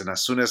yes, and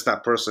as soon as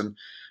that person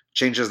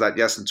changes that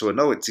yes into a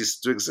no, it ceases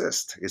to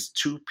exist. It's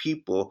 2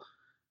 people.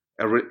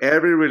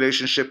 Every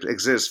relationship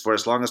exists for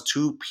as long as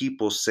 2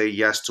 people say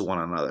yes to one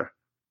another.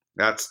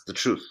 That's the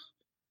truth.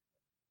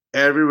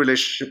 Every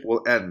relationship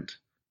will end.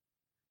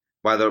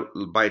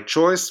 by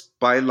choice,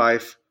 by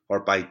life, or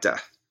by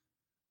death.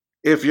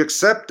 If you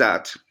accept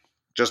that,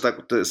 just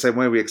like the same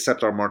way we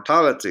accept our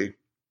mortality,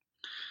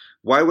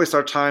 why waste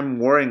our time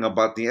worrying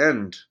about the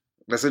end?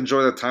 Let's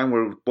enjoy the time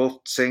where we're both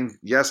saying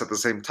yes at the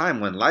same time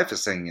when life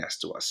is saying yes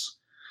to us.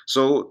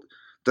 So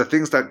the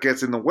things that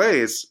gets in the way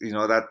is,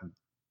 that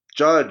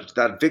judge,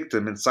 that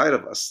victim inside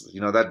of us,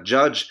 that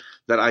judge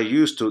that I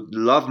use to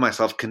love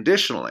myself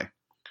conditionally.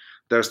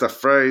 There's the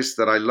phrase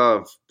that I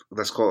love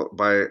that's called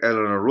by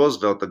Eleanor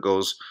Roosevelt that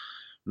goes,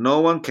 "No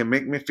one can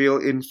make me feel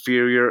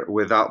inferior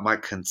without my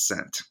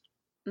consent."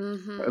 I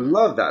Mm-hmm.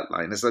 love that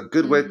line. It's a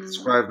good way to Mm-hmm.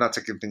 describe not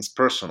taking things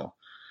personal.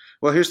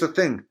 Well, here's the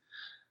thing.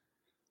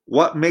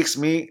 What makes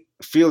me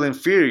feel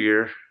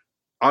inferior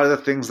are the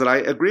things that I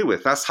agree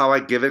with. That's how I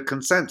give it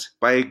consent,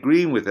 by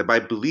agreeing with it, by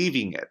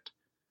believing it.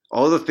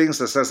 All the things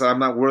that says that I'm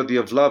not worthy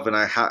of love, and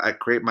I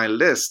create my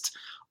list.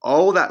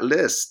 All that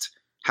list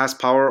has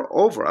power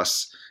over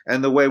us,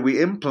 and the way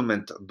we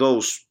implement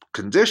those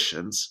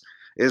conditions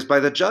is by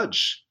the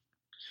judge.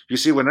 You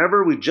see,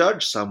 whenever we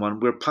judge someone,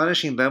 we're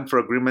punishing them for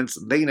agreements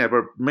they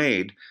never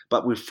made,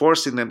 but we're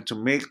forcing them to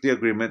make the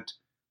agreement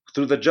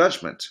through the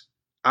judgment.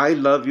 I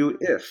love you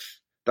if.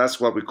 That's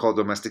what we call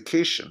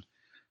domestication,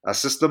 a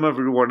system of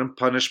reward and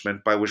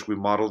punishment by which we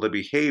model the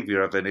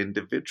behavior of an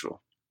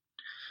individual.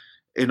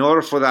 In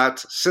order for that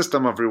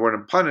system of reward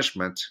and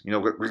punishment,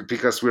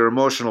 because we're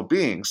emotional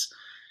beings,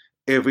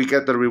 if we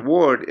get the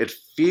reward, it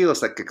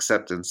feels like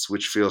acceptance,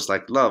 which feels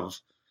like love,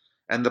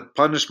 and the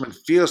punishment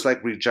feels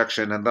like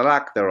rejection and the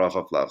lack thereof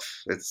of love.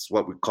 It's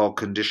what we call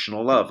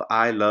conditional love.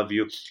 I love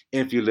you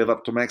if you live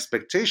up to my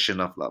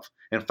expectation of love.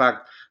 In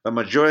fact, the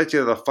majority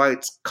of the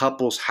fights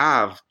couples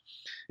have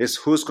is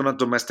who's going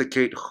to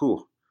domesticate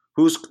who.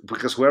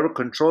 Because whoever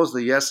controls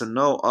the yes and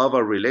no of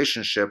a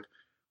relationship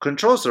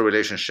controls the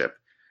relationship.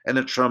 And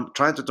they're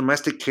trying to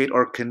domesticate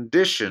or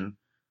condition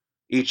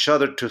each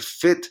other to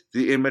fit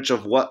the image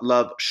of what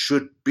love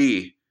should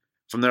be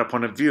from their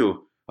point of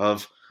view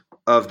of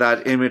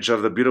that image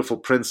of the beautiful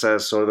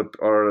princess or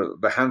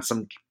the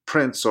handsome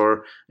prince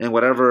or in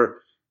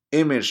whatever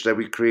image that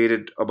we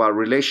created about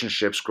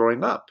relationships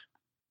growing up.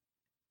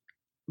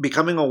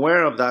 Becoming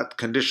aware of that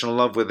conditional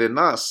love within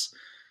us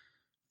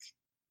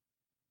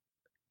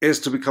is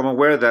to become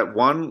aware that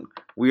one,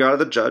 we are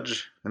the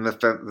judge in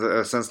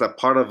the sense that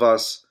part of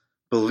us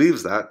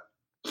believes that,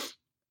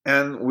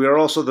 and we are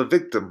also the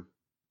victim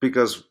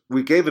because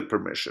we gave it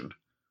permission.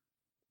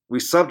 We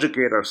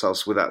subjugate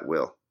ourselves with that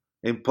will,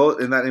 in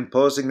that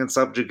imposing and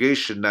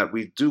subjugation that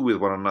we do with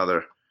one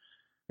another.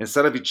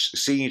 Instead of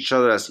seeing each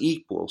other as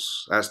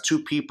equals, as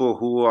two people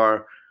who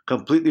are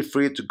completely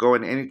free to go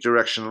in any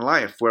direction in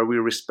life, where we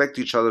respect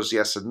each other's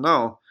yes and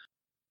no,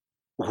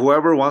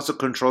 whoever wants to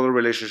control the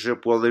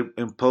relationship will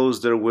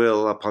impose their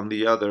will upon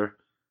the other,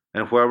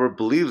 and whoever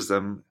believes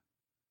them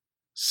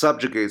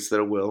subjugates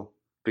their will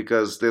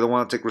because they don't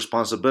want to take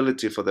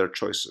responsibility for their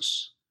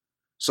choices.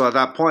 So at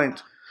that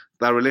point,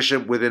 that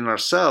relationship within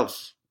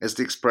ourselves is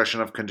the expression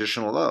of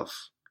conditional love.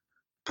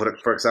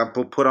 For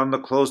example, put on the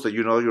clothes that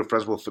you know your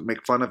friends will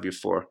make fun of you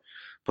for.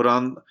 Put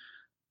on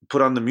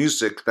put on the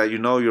music that you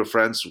know your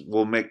friends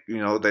will make.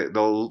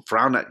 They'll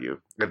frown at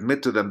you.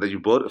 Admit to them that you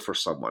voted for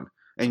someone,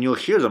 and you'll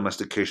hear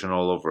domestication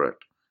all over it.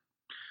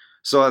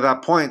 So at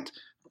that point,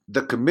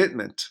 the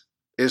commitment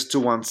is to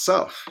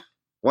oneself.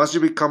 Once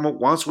we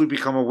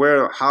become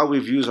aware of how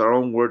we've used our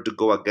own word to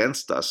go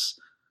against us,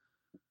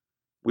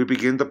 we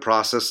begin the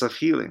process of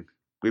healing.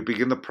 We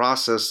begin the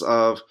process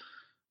of,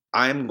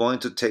 I'm going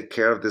to take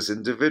care of this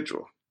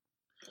individual.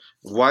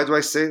 Why do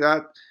I say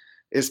that?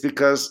 It's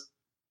because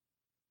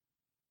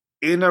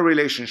in a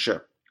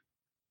relationship,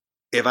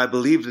 if I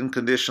believed in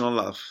conditional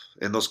love,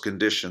 in those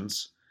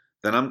conditions,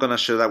 then I'm going to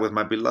share that with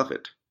my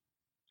beloved.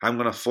 I'm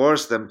going to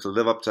force them to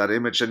live up to that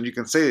image. And you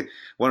can say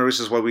one of the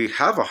reasons why we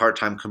have a hard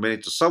time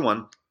committing to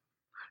someone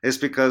is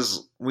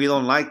because we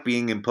don't like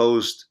being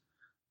imposed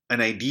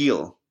an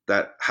ideal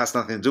that has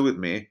nothing to do with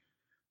me,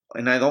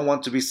 and I don't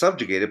want to be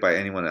subjugated by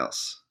anyone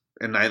else.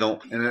 And I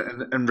don't,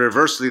 and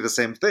reversely the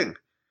same thing.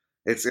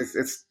 It's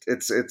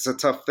a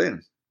tough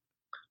thing.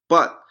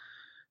 But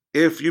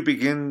if you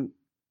begin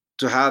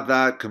to have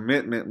that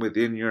commitment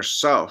within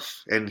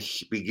yourself and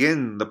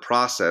begin the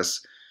process,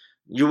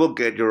 you will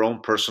get your own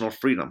personal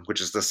freedom, which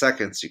is the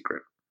second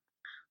secret.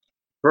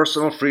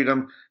 Personal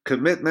freedom,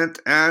 commitment,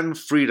 and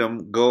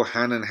freedom go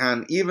hand in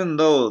hand. Even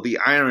though the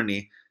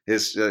irony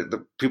is,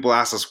 the people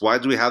ask us, why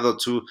do we have the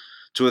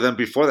two of them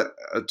before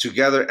that,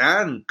 together,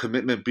 and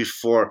commitment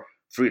before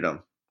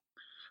freedom?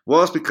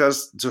 Well, it's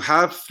because to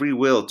have free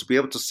will, to be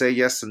able to say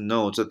yes and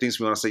no to the things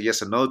we want to say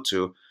yes and no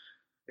to,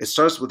 it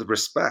starts with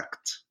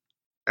respect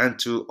and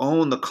to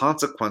own the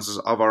consequences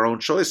of our own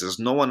choices.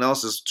 No one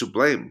else is to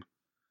blame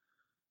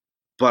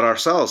but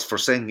ourselves for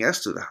saying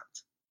yes to that.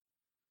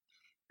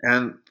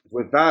 And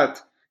with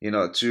that,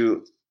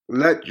 to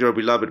let your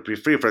beloved be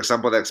free, for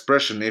example, the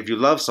expression, if you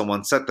love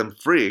someone, set them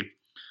free,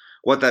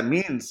 what that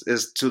means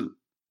is to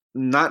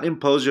not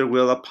impose your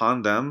will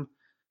upon them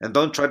and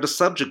don't try to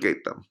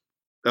subjugate them.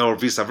 or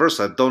vice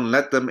versa. Don't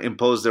let them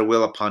impose their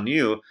will upon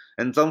you,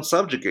 and don't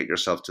subjugate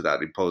yourself to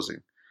that imposing.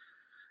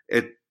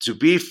 To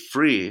be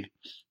free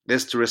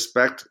is to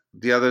respect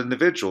the other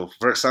individual.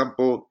 For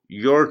example,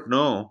 your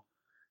no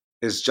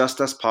is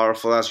just as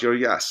powerful as your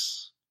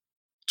yes.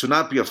 To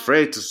not be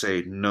afraid to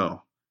say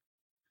no.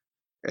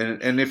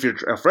 And if you're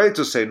afraid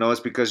to say no, it's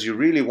because you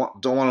really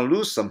don't want to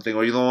lose something,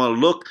 or you don't want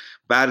to look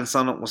bad in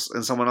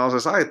someone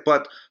else's eyes.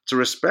 But to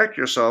respect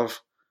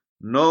yourself,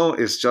 no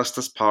is just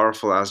as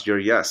powerful as your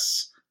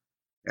yes.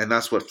 And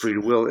that's what free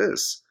will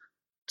is.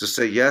 To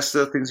say yes to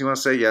the things you want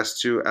to say yes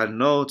to, and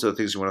no to the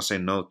things you want to say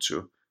no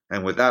to.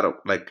 And with that,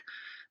 like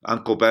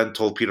Uncle Ben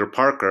told Peter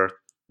Parker,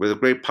 with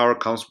great power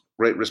comes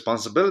great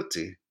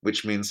responsibility,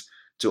 which means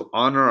to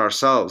honor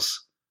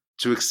ourselves,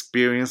 to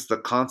experience the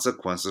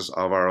consequences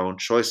of our own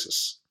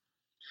choices.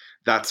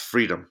 That's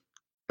freedom.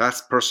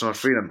 That's personal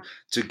freedom.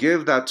 To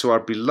give that to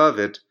our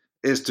beloved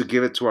is to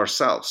give it to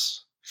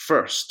ourselves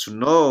first, to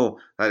know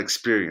that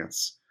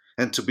experience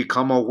and to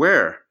become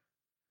aware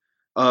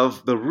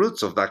of the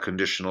roots of that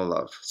conditional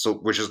love. So,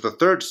 which is the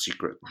third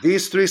secret.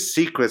 These three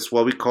secrets,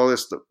 what we call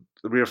is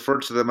we refer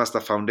to them as the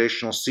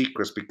foundational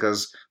secrets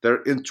because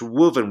they're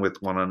interwoven with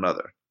one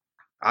another.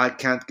 I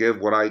can't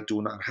give what I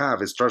do not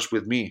have. It starts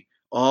with me.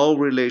 All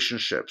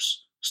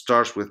relationships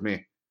starts with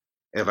me.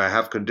 If I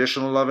have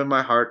conditional love in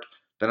my heart,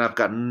 then I've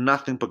got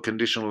nothing but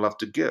conditional love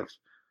to give.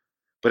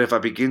 But if I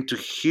begin to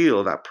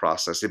heal that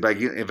process, if I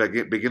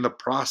begin the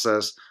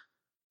process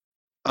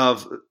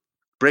of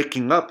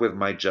breaking up with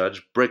my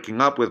judge,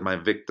 breaking up with my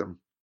victim,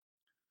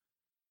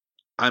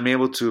 I'm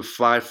able to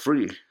fly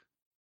free.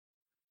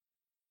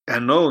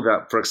 And know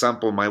that, for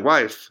example, my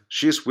wife,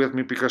 she's with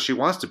me because she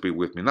wants to be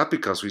with me, not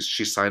because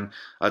she signed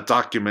a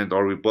document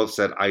or we both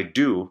said, I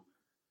do.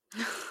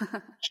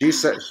 She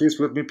said she's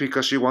with me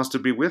because she wants to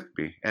be with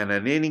me. And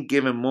at any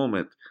given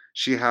moment,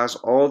 she has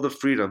all the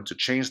freedom to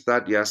change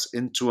that yes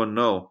into a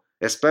no,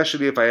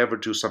 especially if I ever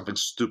do something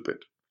stupid.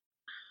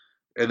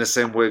 In the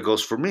same way it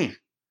goes for me.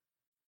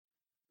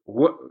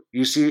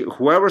 You see,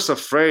 whoever's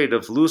afraid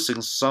of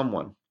losing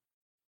someone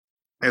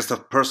is the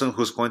person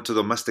who's going to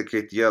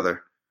domesticate the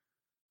other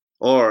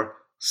or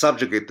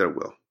subjugate their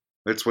will.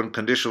 It's when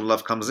conditional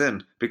love comes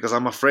in because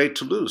I'm afraid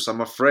to lose.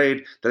 I'm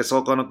afraid that it's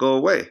all going to go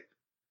away.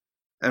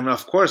 And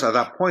of course, at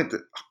that point,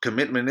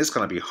 commitment is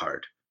going to be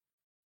hard.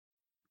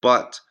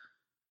 But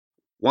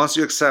once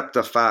you accept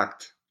the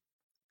fact,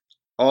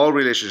 all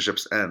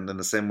relationships end in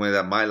the same way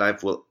that my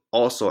life will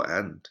also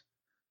end.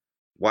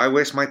 Why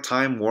waste my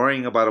time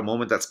worrying about a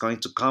moment that's going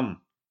to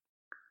come?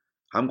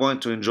 I'm going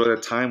to enjoy the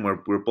time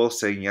where we're both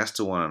saying yes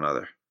to one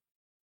another.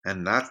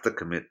 And that's the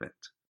commitment.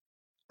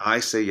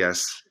 I say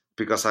yes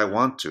because I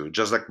want to,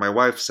 just like my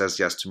wife says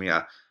yes to me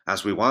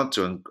as we want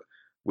to. And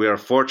we are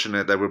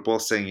fortunate that we're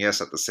both saying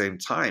yes at the same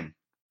time.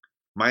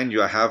 Mind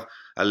you, I have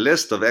a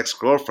list of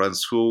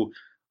ex-girlfriends who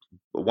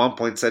at one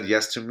point said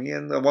yes to me,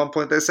 and at one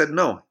point they said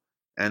no.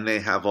 And they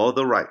have all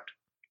the right.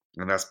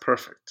 And that's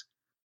perfect.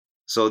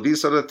 So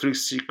these are the three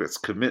secrets: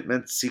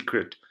 commitment,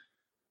 secret,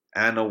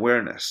 and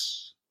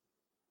awareness.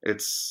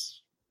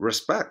 It's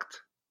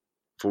respect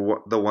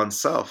for the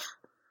oneself,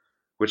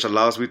 which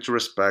allows me to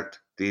respect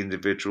the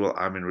individual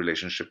I'm in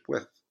relationship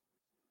with.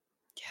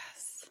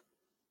 Yes.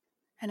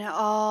 And it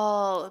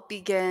all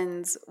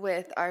begins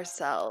with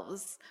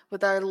ourselves,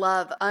 with our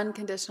love,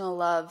 unconditional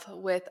love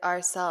with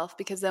ourselves,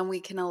 because then we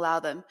can allow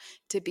them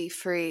to be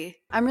free.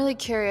 I'm really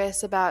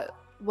curious about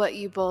what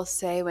you both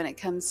say when it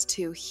comes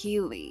to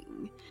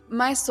healing.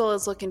 My soul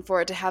is looking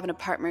forward to having a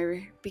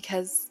partner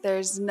because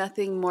there's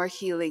nothing more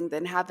healing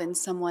than having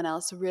someone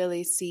else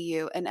really see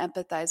you and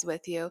empathize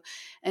with you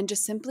and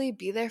just simply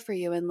be there for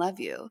you and love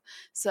you.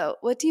 So,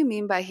 what do you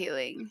mean by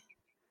healing?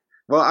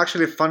 Well,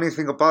 actually, funny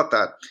thing about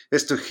that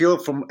is to heal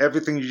from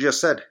everything you just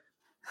said.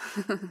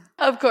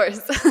 Of course.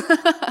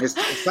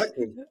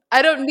 Exactly.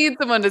 I don't need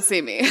someone to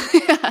see me.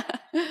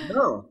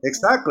 No,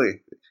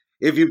 exactly.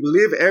 If you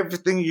believe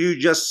everything you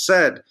just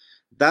said,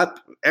 that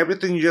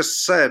everything you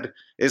just said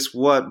is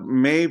what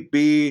may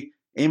be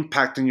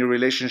impacting your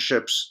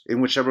relationships in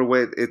whichever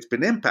way it's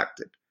been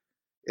impacted.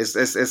 It's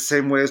the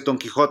same way as Don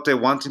Quixote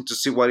wanting to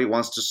see what he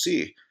wants to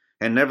see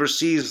and never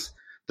sees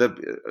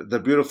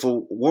the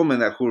beautiful woman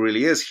that who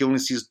really is. He only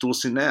sees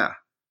Dulcinea.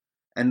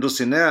 And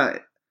Dulcinea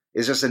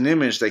is just an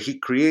image that he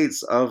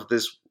creates of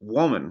this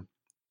woman,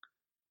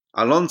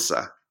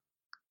 Alonza.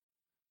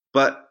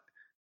 But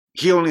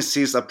he only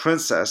sees a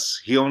princess.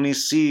 He only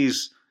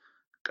sees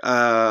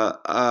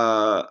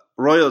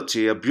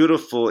royalty, a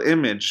beautiful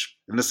image.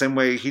 In the same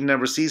way, he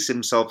never sees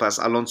himself as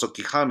Alonso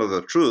Quijano,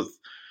 the truth.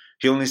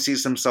 He only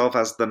sees himself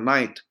as the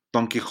knight,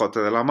 Don Quixote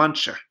de la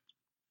Mancha.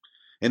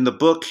 In the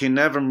book, he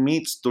never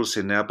meets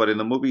Dulcinea, but in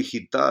the movie,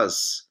 he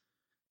does.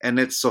 And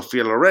it's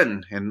Sofia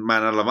Loren in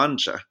Man a la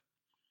Mancha.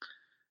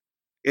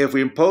 If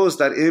we impose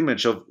that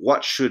image of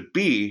what should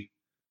be,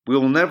 we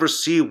will never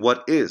see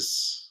what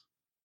is.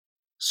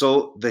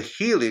 So the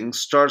healing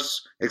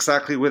starts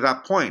exactly with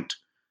that point.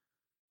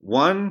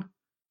 One,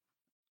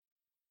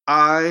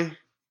 I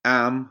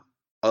am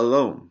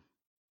alone.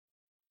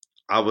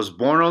 I was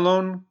born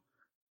alone.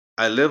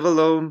 I live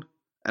alone.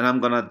 and I'm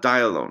going to die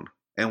alone.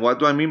 And what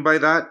do I mean by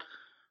that?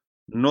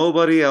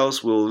 Nobody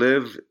else will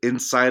live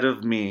inside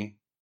of me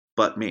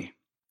but me.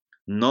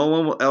 No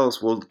one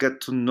else will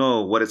get to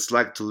know what it's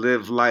like to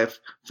live life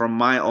from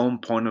my own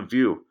point of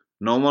view.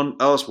 No one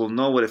else will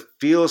know what it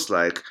feels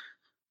like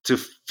to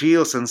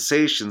feel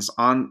sensations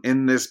on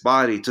in this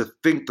body, to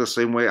think the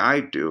same way I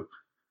do,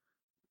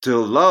 to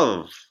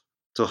love,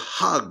 to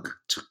hug,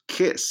 to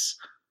kiss.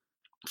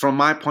 From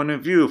my point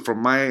of view,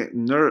 from my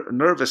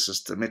nervous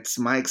system, it's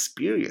my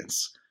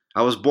experience.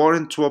 I was born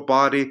into a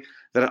body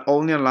that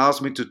only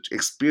allows me to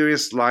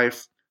experience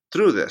life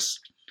through this.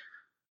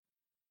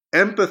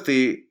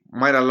 Empathy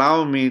might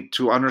allow me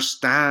to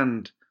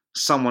understand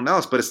someone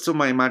else, but it's still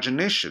my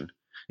imagination.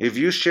 If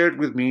you shared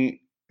with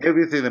me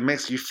everything that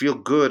makes you feel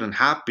good and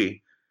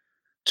happy,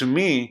 to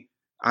me,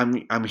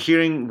 I'm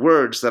hearing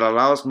words that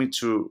allows me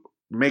to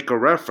make a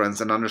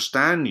reference and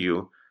understand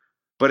you,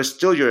 but it's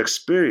still your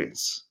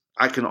experience.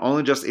 I can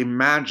only just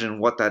imagine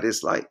what that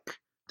is like.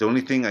 The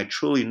only thing I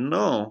truly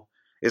know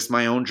is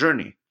my own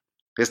journey.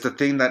 It's the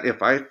thing that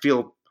if I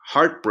feel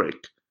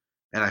heartbreak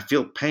and I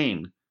feel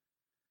pain,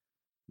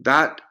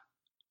 that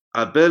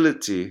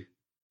ability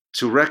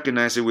to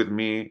recognize it with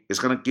me is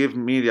going to give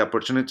me the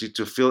opportunity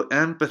to feel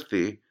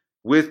empathy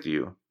with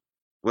you.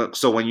 Well,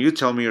 so when you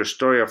tell me your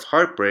story of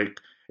heartbreak,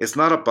 it's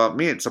not about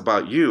me, it's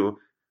about you.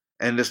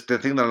 And it's the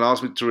thing that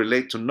allows me to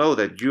relate, to know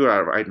that you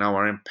are right now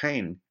are in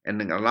pain.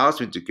 And it allows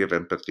me to give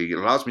empathy, it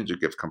allows me to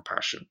give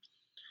compassion.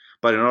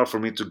 But in order for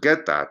me to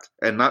get that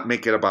and not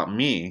make it about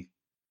me,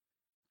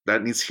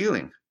 that needs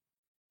healing.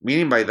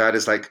 Meaning by that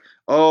is like,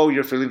 oh,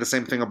 you're feeling the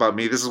same thing about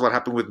me. This is what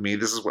happened with me.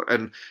 This is what,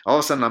 and all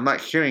of a sudden I'm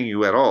not hearing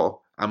you at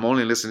all. I'm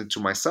only listening to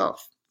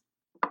myself,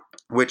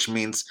 which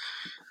means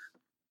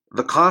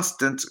the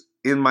constant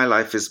in my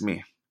life is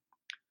me.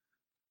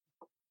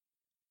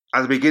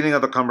 At the beginning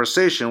of the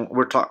conversation,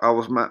 I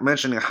was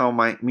mentioning how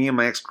me and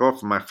my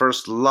ex-girlfriend, my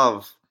first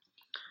love,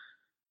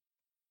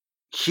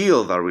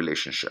 healed our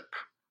relationship.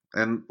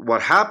 And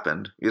what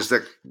happened is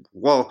that,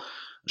 well,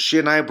 she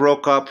and I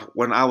broke up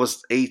when I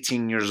was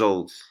 18 years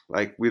old.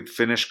 Like we'd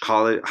finished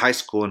college, high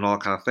school, and all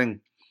that kind of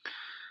thing.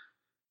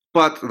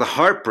 But the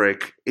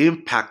heartbreak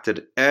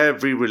impacted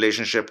every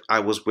relationship I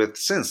was with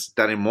since.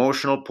 That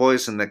emotional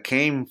poison that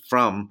came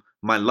from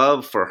my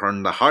love for her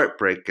and the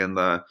heartbreak and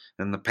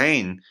the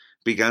pain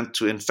began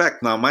to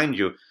infect. Now, mind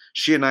you,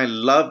 she and I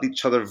loved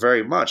each other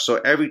very much. So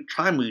every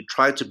time we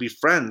tried to be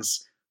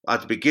friends,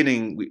 at the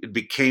beginning, it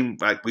became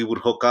like we would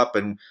hook up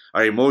and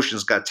our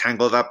emotions got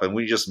tangled up and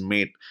we just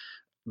made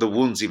the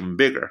wounds even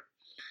bigger.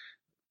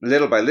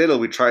 Little by little,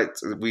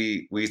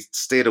 we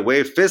stayed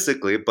away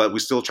physically, but we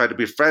still tried to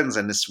be friends,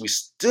 and we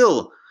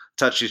still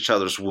touched each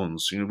other's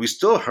wounds. We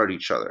still hurt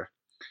each other,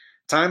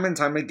 time and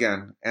time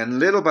again. And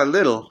little by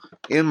little,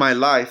 in my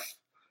life,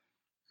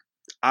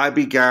 I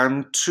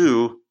began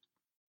to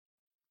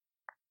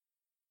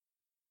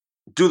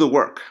do the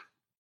work,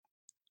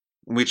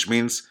 which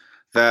means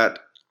that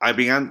I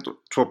began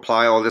to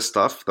apply all this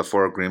stuff, the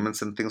 4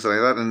 agreements and things like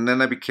that, and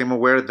then I became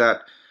aware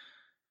that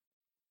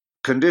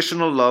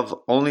conditional love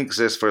only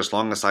exists for as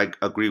long as I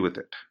agree with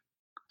it.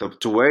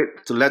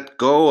 To let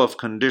go of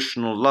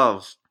conditional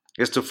love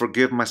is to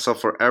forgive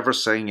myself for ever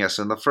saying yes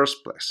in the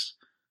first place.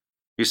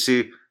 You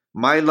see,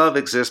 my love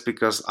exists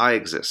because I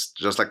exist,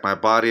 just like my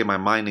body and my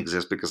mind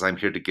exist because I'm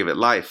here to give it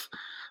life.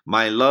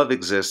 My love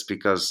exists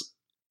because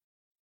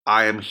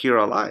I am here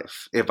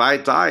alive. If I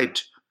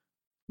died,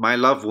 my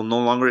love will no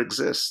longer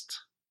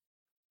exist,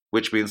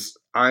 which means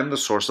I'm the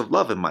source of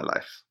love in my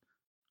life.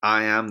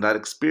 I am that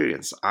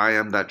experience. I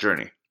am that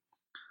journey.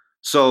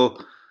 So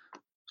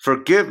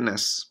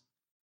forgiveness,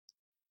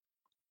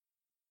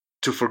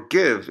 to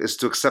forgive is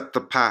to accept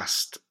the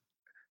past,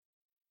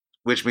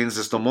 which means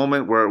it's the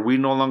moment where we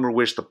no longer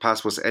wish the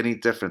past was any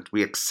different.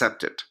 We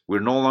accept it. We're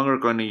no longer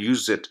going to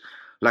use it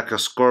like a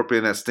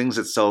scorpion that stings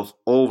itself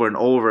over and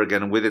over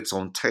again with its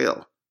own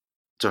tail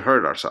to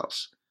hurt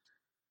ourselves.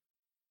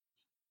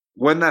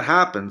 When that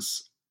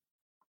happens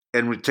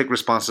and we take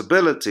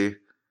responsibility,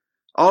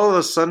 all of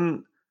a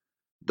sudden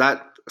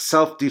that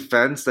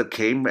self-defense that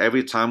came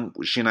every time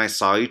she and I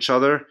saw each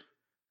other,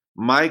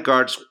 my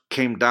guards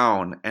came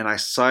down and I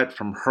saw it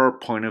from her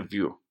point of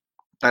view.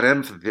 That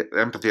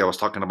empathy I was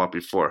talking about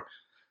before.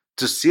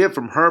 To see it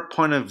from her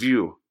point of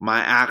view, my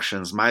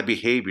actions, my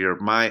behavior,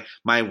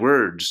 my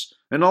words,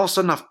 and all of a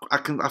sudden,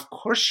 of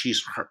course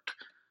she's hurt.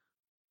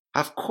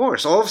 Of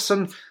course, all of a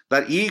sudden,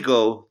 that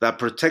ego that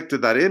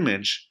protected that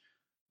image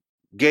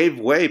gave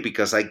way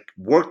because I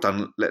worked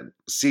on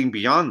seeing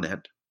beyond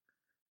it.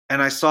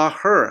 And I saw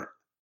her.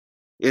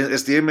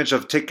 It's the image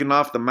of taking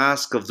off the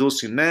mask of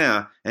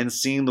Dulcinea and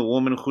seeing the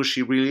woman who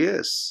she really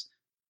is.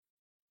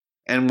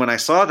 And when I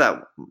saw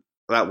that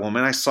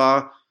woman, I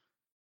saw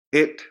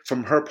it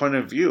from her point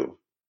of view.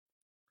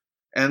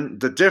 And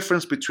the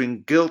difference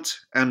between guilt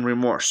and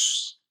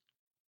remorse.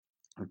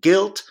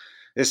 Guilt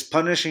is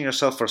punishing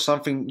yourself for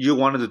something you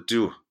wanted to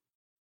do.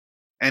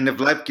 And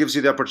if life gives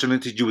you the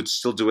opportunity, you would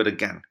still do it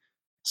again.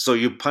 So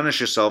you punish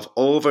yourself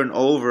over and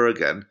over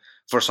again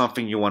for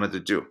something you wanted to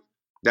do.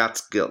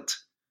 That's guilt.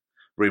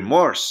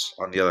 Remorse,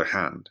 on the other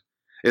hand,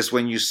 is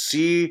when you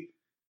see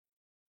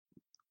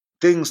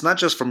things not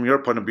just from your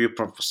point of view,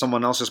 from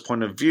someone else's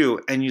point of view,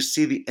 and you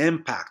see the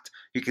impact.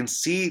 You can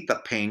see the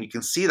pain, you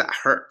can see that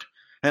hurt.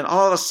 And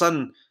all of a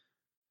sudden,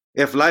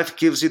 if life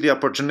gives you the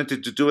opportunity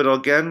to do it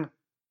again,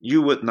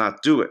 you would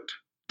not do it.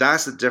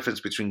 That's the difference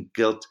between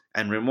guilt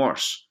and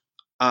remorse.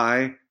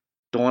 I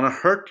don't want to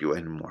hurt you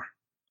anymore.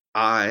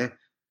 I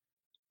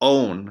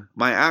own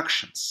my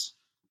actions.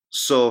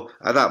 So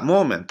at that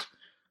moment,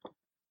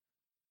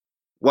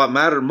 what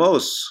mattered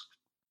most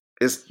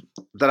is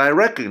that I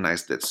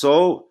recognized it.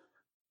 So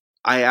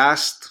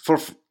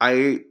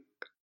I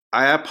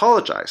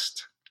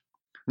apologized.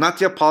 Not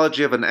the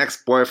apology of an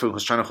ex-boyfriend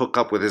who's trying to hook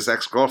up with his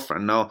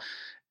ex-girlfriend. No,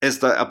 it's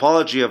the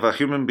apology of a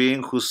human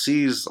being who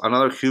sees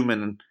another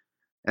human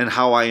and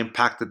how I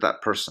impacted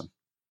that person.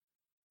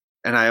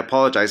 And I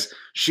apologize.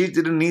 She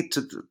didn't need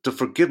to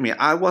forgive me.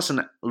 I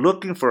wasn't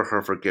looking for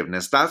her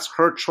forgiveness. That's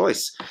her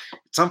choice.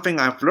 Something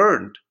I've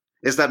learned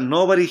is that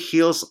nobody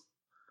heals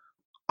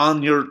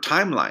on your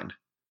timeline.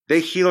 They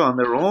heal on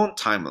their own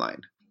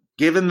timeline.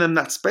 Giving them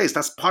that space.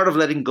 That's part of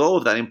letting go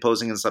of that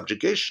imposing and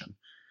subjugation.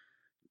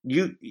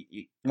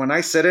 When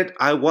I said it,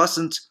 I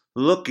wasn't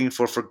looking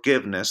for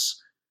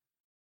forgiveness.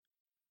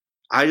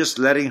 I just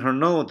letting her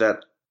know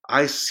that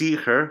I see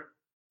her.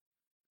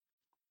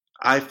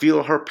 I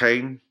feel her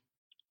pain.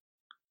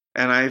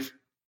 And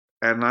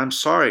I'm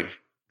sorry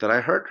that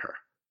I hurt her.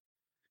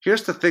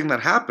 Here's the thing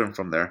that happened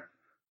from there.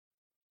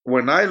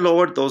 When I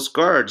lowered those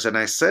guards and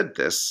I said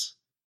this,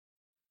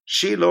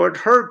 she lowered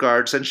her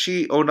guards and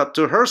she owned up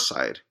to her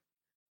side.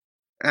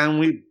 And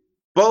we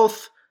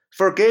both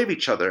forgave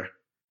each other.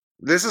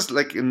 This is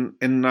like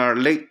in our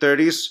late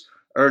 30s,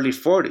 early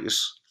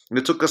 40s.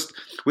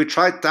 We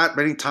tried that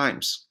many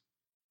times.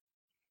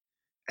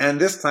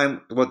 And this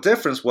time, what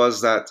difference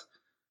was that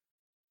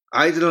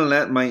I didn't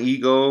let my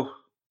ego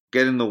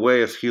get in the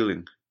way of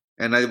healing.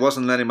 And I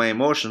wasn't letting my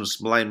emotions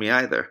blind me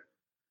either.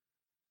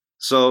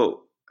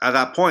 So at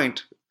that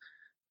point,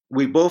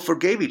 we both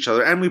forgave each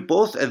other and we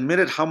both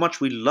admitted how much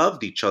we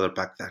loved each other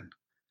back then.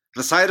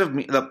 The side of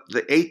me, the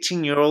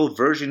 18-year-old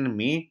version of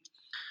me,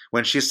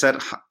 when she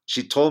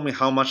told me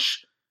how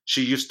much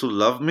she used to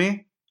love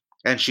me,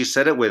 and she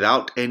said it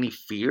without any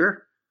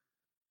fear,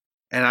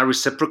 and I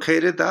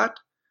reciprocated that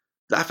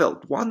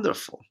felt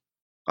wonderful.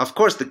 Of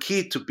course, the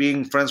key to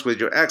being friends with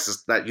your ex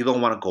is that you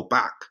don't want to go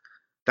back.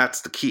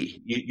 That's the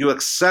key. You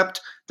accept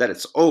that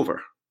it's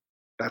over.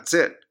 That's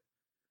it.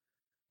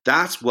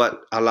 That's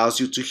what allows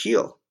you to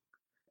heal.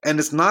 And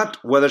it's not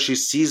whether she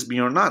sees me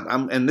or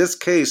not. In this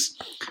case,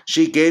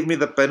 she gave me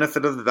the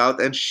benefit of the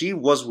doubt and she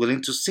was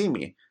willing to see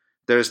me.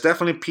 There's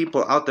definitely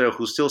people out there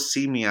who still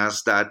see me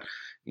as that,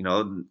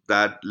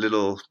 that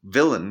little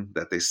villain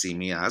that they see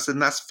me as,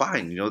 and that's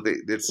fine.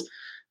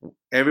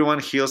 Everyone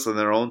heals in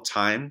their own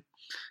time,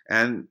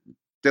 and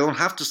they don't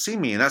have to see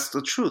me, and that's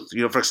the truth.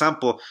 For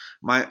example,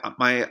 my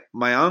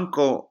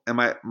uncle and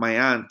my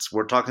aunt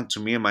were talking to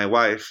me and my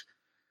wife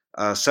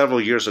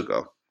several years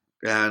ago,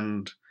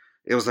 and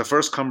it was the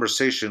first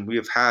conversation we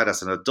have had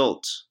as an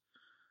adult.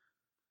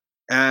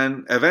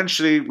 And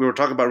eventually we were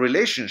talking about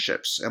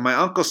relationships. And my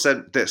uncle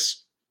said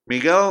this,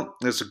 Miguel,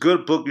 there's a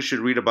good book you should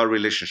read about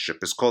relationship.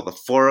 It's called The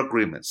Four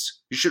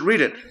Agreements. You should read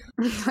it.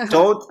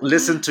 Don't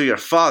listen to your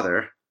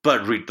father,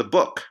 but read the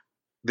book.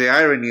 The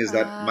irony is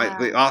that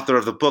the author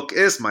of the book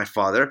is my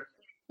father.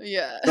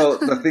 Yeah. So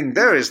the thing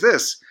there is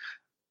this.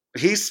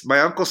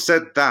 My uncle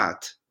said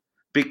that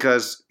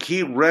because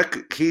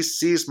he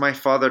sees my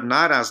father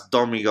not as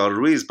Don Miguel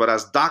Ruiz, but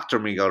as Dr.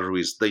 Miguel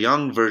Ruiz, the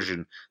young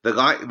version, the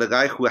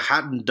guy who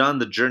hadn't done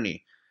the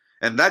journey.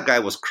 And that guy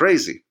was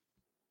crazy.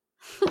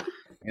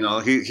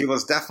 He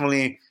was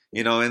definitely,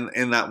 in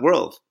that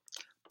world.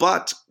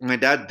 But my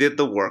dad did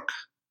the work.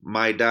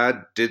 My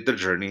dad did the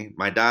journey.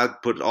 My dad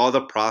put all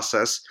the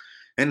process,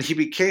 and he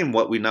became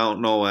what we now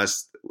know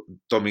as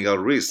Don Miguel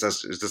Ruiz.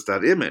 It's just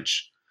that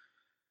image.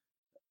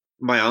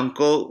 My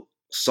uncle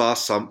saw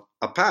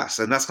a past,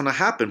 and that's going to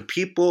happen.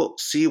 People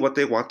see what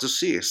they want to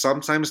see.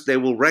 Sometimes they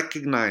will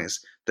recognize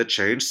the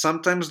change,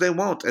 sometimes they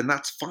won't, and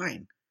that's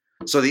fine.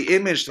 So the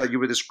image that you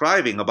were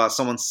describing about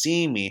someone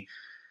seeing me,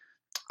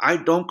 I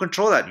don't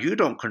control that. You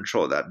don't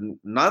control that.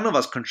 None of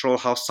us control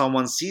how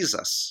someone sees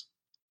us.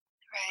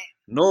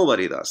 Right.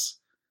 Nobody does.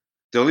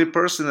 The only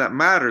person that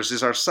matters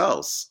is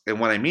ourselves.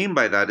 And what I mean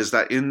by that is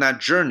that in that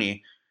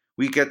journey,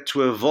 we get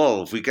to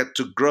evolve, we get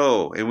to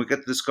grow, and we get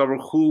to discover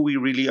who we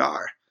really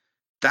are.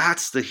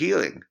 That's the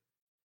healing.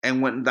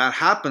 And when that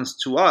happens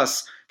to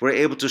us, we're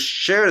able to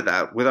share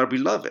that with our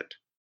beloved.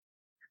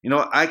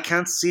 I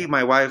can't see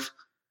my wife.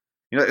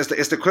 It's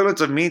the equivalent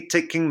of me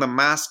taking the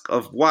mask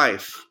of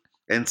wife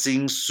and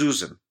seeing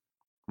Susan,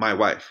 my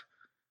wife,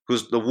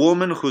 who's the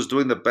woman who's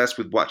doing the best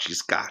with what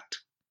she's got.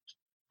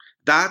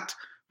 That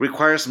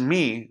requires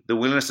me the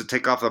willingness to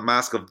take off the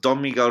mask of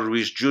Don Miguel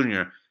Ruiz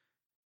Jr.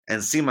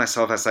 and see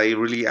myself as I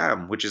really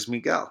am, which is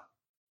Miguel,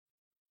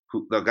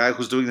 the guy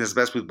who's doing his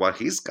best with what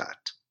he's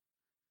got.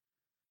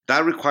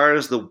 That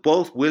requires the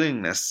both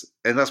willingness,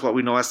 and that's what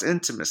we know as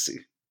intimacy.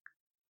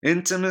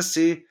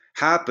 Intimacy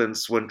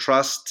happens when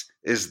trust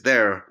is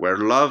there, where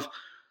love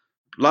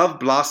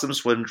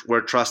blossoms when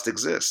where trust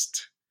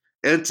exists.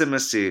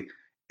 Intimacy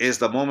is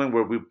the moment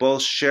where we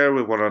both share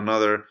with one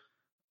another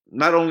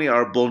not only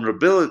our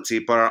vulnerability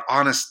but our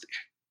honesty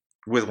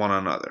with one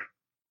another.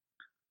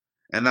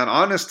 And that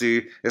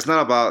honesty is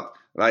not about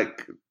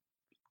like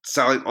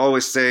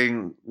always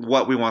saying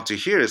what we want to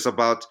hear. It's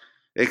about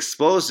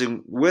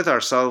exposing with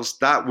ourselves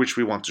that which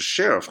we want to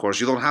share. Of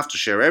course, you don't have to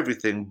share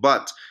everything,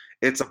 but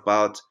it's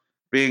about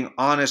being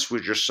honest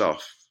with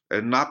yourself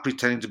and not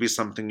pretending to be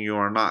something you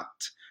are not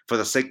for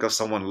the sake of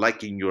someone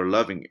liking you or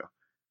loving you.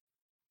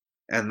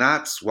 And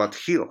that's what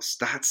heals.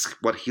 That's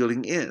what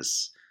healing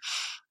is.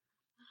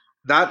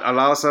 That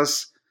allows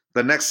us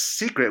the next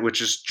secret, which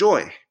is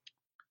joy,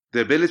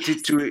 the ability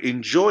to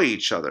enjoy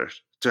each other,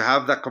 to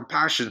have that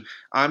compassion.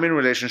 I'm in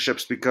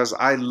relationships because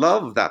I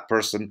love that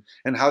person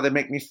and how they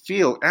make me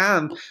feel,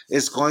 and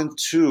it's going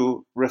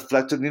to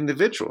reflect on the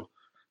individual.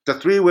 The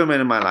three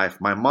women in my life,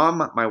 my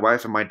mom, my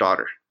wife, and my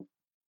daughter,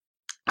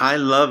 I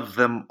love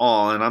them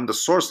all, and I'm the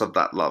source of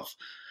that love.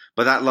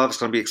 But that love is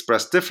going to be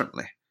expressed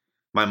differently.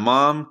 My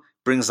mom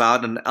brings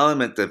out an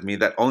element of me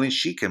that only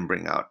she can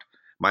bring out.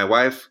 My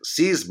wife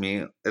sees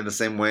me in the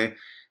same way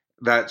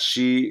that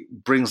she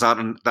brings out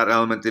that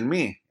element in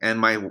me. And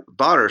my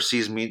daughter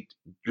sees me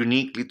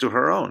uniquely to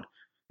her own.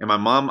 And my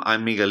mom,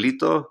 I'm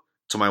Miguelito.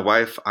 To my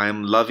wife,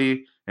 I'm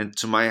Lovey. And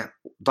to my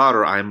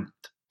daughter, I'm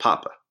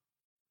Papa.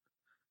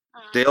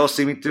 They all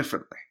see me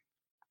differently.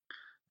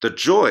 The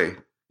joy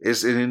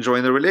is in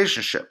enjoying the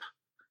relationship.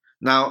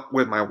 Now,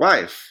 with my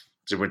wife,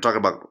 so we're talking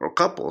about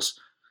couples,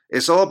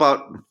 it's all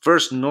about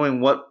first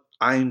knowing what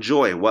I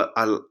enjoy, what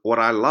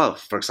I love.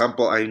 For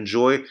example, I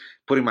enjoy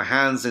putting my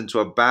hands into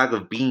a bag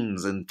of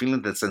beans and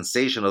feeling the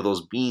sensation of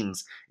those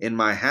beans in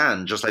my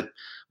hand, just like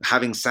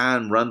having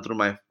sand run through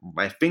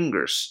my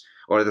fingers,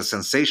 or the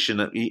sensation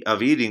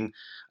of eating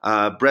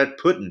bread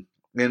pudding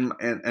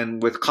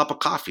and with a cup of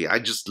coffee. I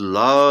just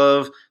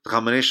love the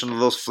combination of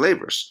those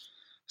flavors.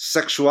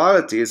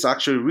 Sexuality is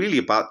actually really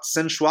about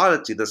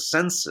sensuality, the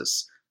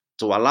senses,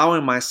 to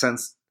allowing my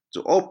sense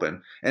to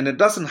open. And it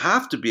doesn't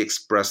have to be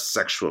expressed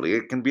sexually.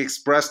 It can be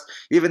expressed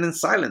even in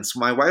silence.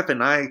 My wife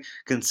and I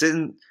can sit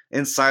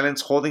in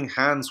silence, holding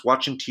hands,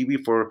 watching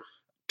TV for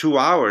 2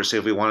 hours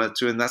if we wanted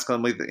to, and that's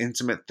going to be the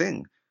intimate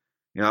thing.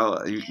 You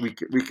know,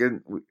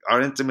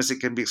 our intimacy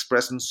can be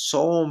expressed in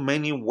so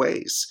many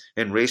ways,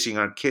 in raising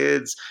our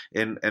kids,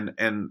 and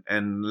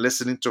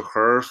listening to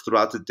her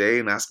throughout the day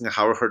and asking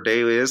how her day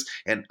is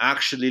and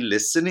actually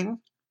listening.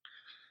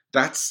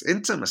 That's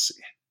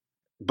intimacy.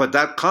 But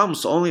that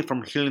comes only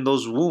from healing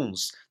those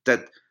wounds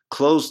that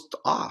closed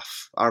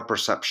off our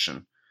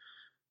perception,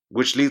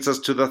 which leads us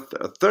to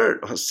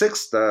the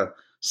sixth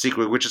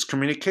secret, which is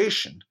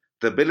communication.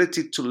 The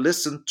ability to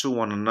listen to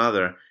one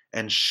another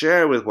and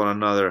share with one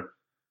another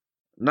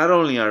not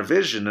only our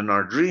vision and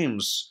our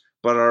dreams,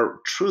 but our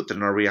truth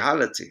and our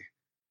reality.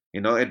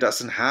 You know, it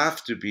doesn't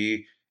have to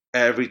be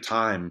every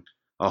time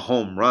a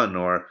home run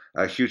or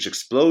a huge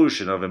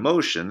explosion of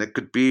emotion. It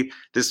could be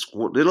this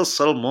little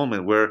subtle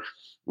moment where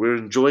we're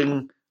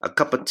enjoying a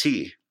cup of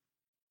tea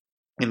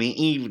in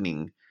the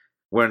evening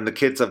when the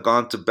kids have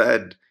gone to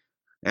bed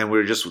and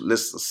we're just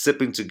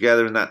sipping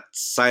together in that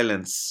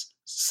silence,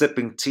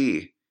 sipping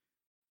tea,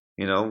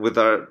 you know, with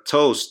our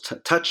toes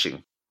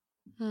touching.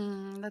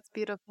 That's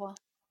beautiful.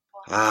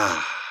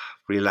 Ah,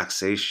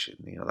 relaxation,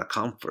 you know, the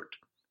comfort.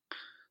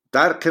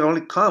 That can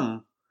only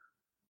come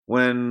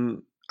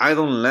when I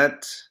don't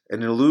let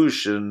an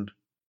illusion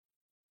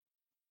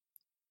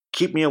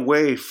keep me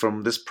away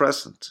from this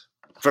present.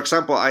 For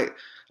example, I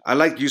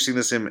like using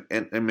this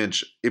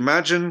image.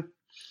 Imagine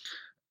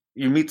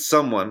you meet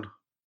someone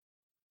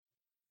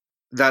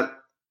that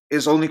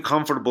is only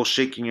comfortable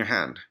shaking your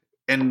hand,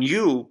 and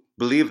you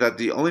believe that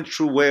the only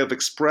true way of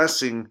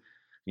expressing,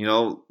 you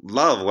know,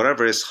 love,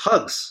 whatever, is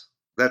hugs.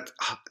 That,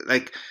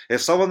 like,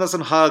 if someone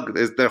doesn't hug,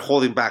 they're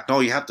holding back. No,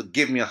 you have to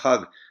give me a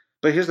hug.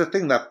 But here's the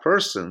thing: that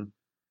person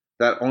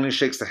that only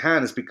shakes the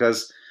hand is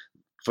because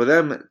for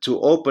them to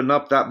open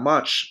up that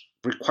much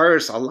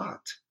requires a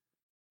lot.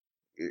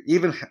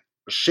 Even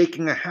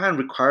shaking a hand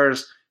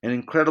requires an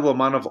incredible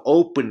amount of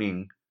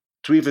opening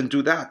to even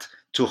do that.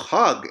 To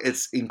hug,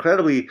 it's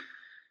incredibly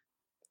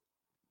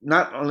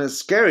not only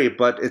scary,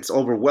 but it's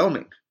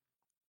overwhelming.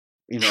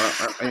 You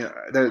know,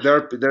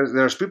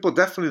 there's people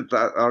definitely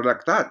that are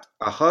like that.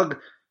 A hug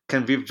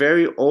can be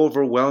very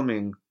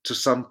overwhelming to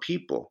some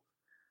people.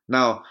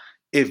 Now,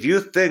 if you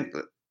think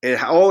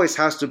it always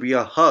has to be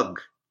a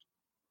hug,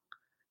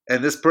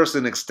 and this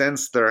person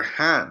extends their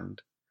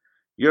hand,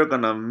 you're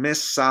gonna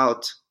miss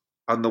out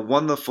on the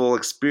wonderful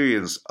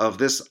experience of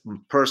this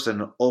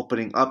person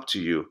opening up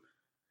to you.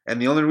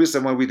 And the only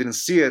reason why we didn't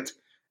see it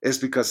is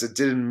because it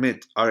didn't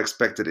meet our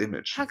expected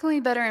image. How can we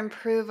better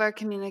improve our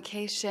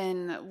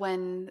communication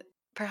when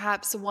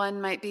perhaps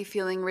one might be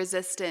feeling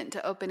resistant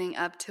to opening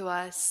up to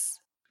us?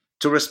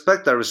 To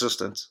respect that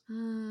resistance.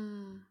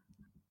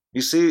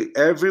 You see,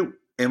 every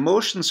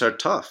emotions are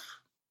tough.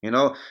 You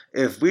know,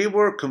 if we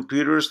were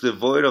computers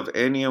devoid of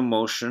any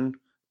emotion,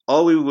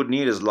 all we would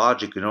need is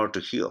logic in order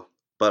to heal.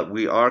 but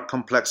we are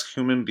complex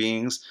human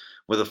beings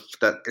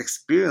that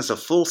experience a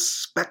full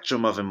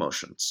spectrum of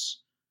emotions,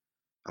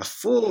 a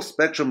full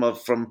spectrum of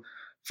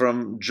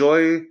from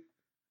joy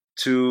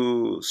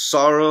to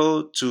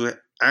sorrow to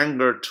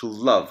anger to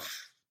love.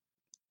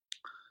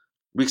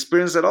 We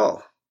experience it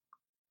all.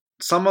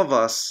 Some of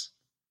us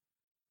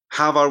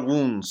have our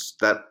wounds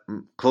that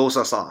close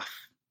us off.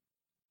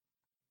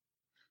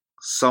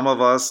 Some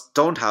of us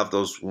don't have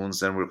those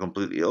wounds and we're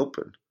completely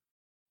open.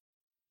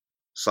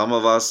 Some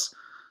of us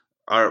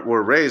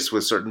were raised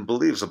with certain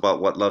beliefs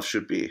about what love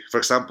should be. For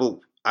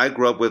example, I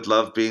grew up with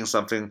love being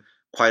something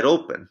quite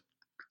open.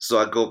 So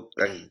I go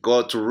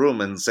out to a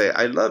room and say,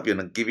 I love you,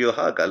 and I give you a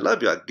hug. I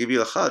love you, I give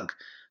you a hug.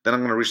 Then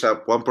I'm going to reach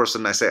out one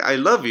person and I say, I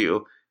love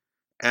you.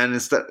 And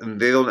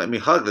they don't let me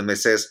hug them. They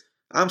says,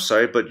 I'm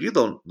sorry, but you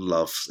don't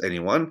love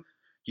anyone.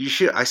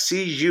 I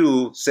see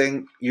you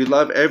saying you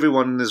love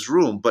everyone in this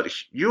room, but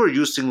you are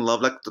using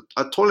love like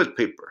a toilet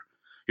paper.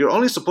 You're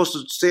only supposed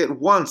to say it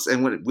once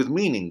and with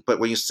meaning, but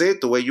when you say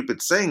it the way you've been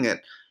saying it,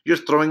 you're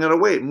throwing it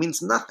away. It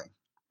means nothing.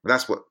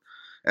 That's what.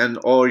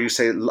 Or you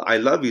say I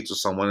love you to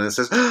someone and it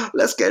says,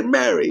 let's get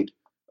married.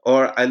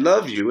 Or I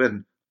love you,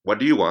 and what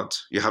do you want?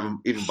 You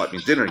haven't even bought me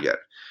dinner yet.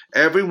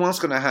 Everyone's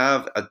going to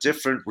have a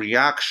different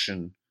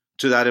reaction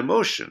to that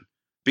emotion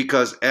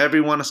because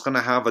everyone is going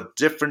to have a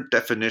different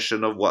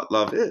definition of what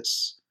love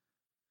is.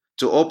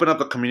 To open up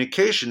the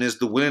communication is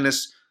the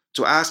willingness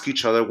to ask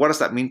each other, what does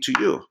that mean to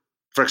you?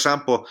 For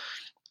example,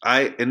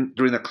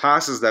 during the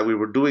classes that we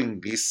were doing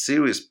these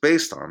series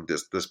based on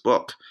this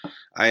book,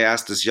 I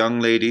asked this young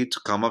lady to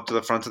come up to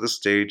the front of the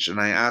stage and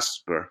I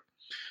asked her,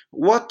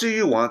 what do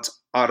you want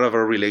out of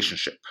a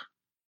relationship?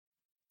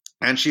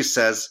 And she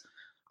says,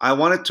 I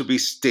want it to be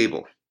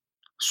stable.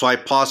 So I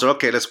paused her.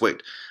 Okay, let's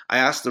wait. I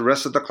asked the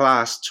rest of the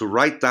class to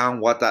write down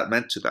what that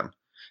meant to them.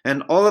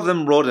 And all of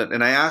them wrote it.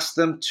 And I asked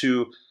them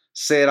to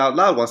say it out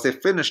loud once they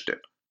finished it.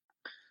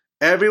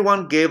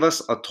 Everyone gave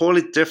us a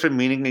totally different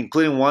meaning,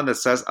 including one that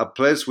says a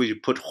place where you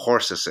put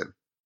horses in,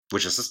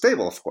 which is a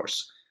stable, of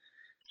course.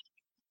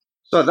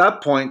 So at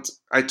that point,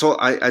 I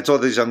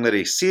told this young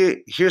lady,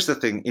 see, here's the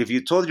thing. If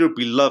you told your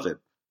beloved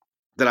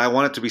that I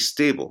want it to be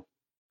stable,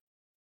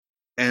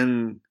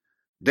 and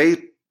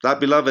that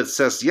beloved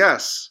says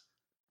yes,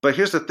 but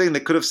here's the thing, they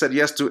could have said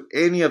yes to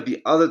any of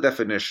the other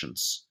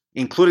definitions,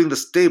 including the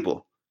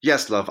stable.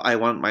 Yes, love, I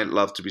want my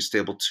love to be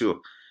stable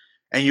too.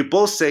 And you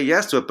both say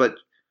yes to it, but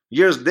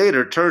years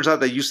later, it turns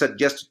out that you said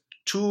yes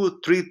to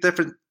 2, 3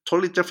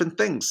 totally different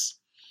things.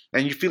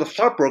 And you feel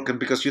heartbroken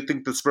because you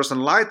think this person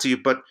lied to you,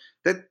 but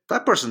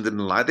that person didn't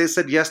lie. They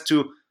said yes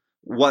to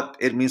what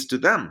it means to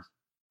them.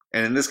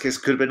 And in this case,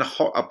 it could have been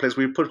a place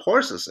where you put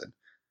horses in.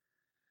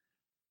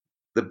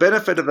 The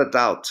benefit of the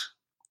doubt,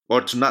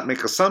 or to not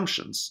make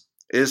assumptions,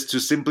 is to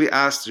simply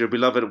ask your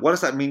beloved, what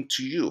does that mean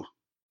to you?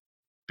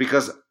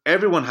 Because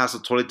everyone has a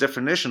totally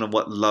definition of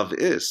what love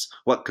is,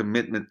 what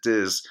commitment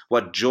is,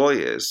 what joy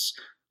is,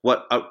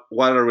 what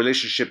a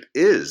relationship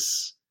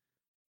is.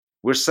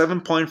 We're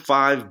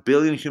 7.5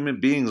 billion human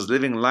beings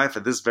living life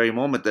at this very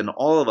moment, and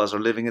all of us are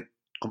living it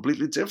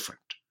completely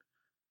different.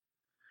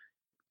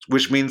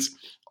 Which means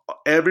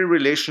every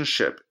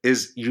relationship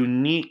is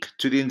unique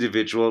to the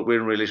individual we're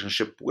in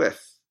relationship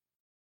with.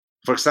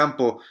 For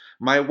example,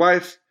 my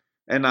wife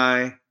and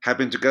I have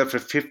been together for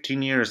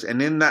 15 years,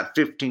 and in that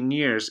 15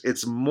 years,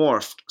 it's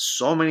morphed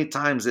so many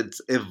times, it's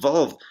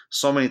evolved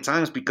so many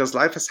times because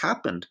life has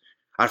happened.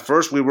 At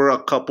first, we were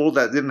a couple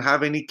that didn't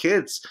have any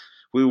kids.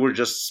 We were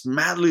just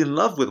madly in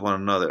love with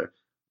one another.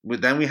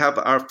 Then we have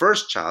our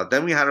first child.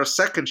 Then we had our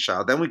second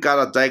child. Then we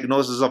got a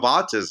diagnosis of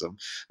autism.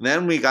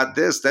 Then we got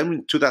this.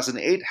 Then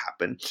 2008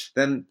 happened.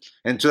 Then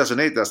in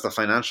 2008, that's the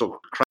financial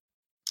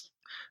crisis.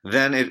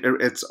 Then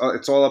it's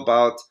all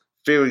about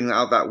figuring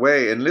out that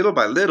way. And little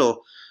by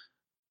little,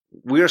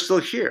 we are still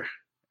here.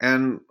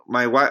 And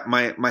my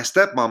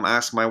stepmom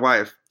asked my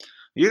wife,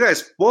 you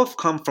guys both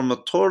come from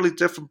a totally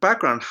different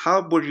background.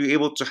 How were you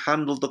able to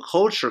handle the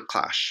culture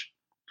clash?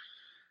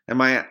 And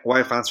my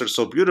wife answered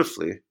so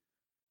beautifully,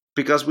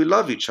 because we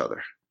love each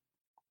other.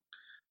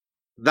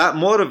 That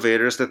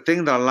motivator is the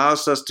thing that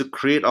allows us to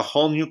create a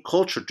whole new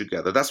culture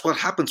together. That's what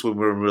happens when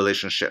we're in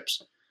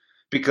relationships.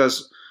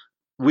 Because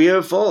we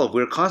evolve,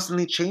 we're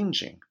constantly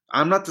changing.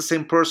 I'm not the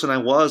same person I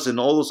was in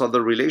all those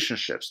other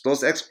relationships.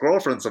 Those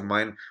ex-girlfriends of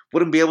mine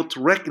wouldn't be able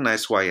to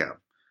recognize who I am.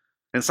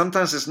 And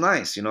sometimes it's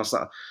nice,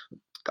 so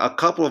a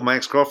couple of my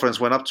ex-girlfriends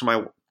went up to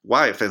my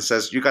wife and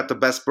says, you got the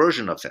best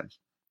version of him,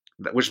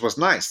 which was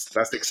nice.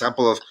 That's the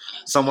example of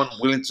someone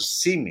willing to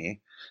see me.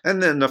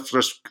 And then, of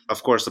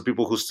course, the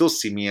people who still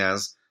see me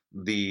as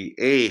the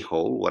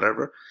a-hole,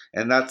 whatever.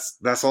 And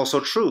that's also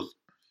truth.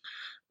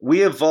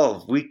 We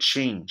evolve, we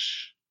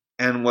change.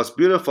 And what's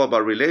beautiful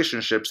about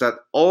relationships that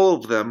all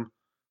of them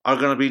are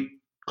going to be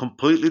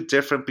completely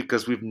different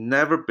because we've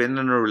never been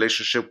in a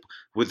relationship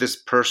with this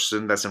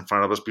person that's in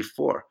front of us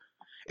before.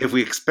 If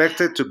we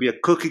expect it to be a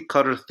cookie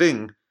cutter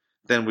thing,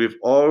 then we've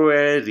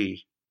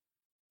already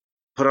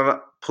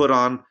put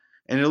on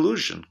an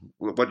illusion.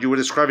 What you were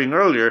describing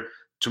earlier,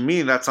 to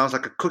me, that sounds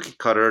like a cookie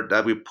cutter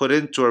that we put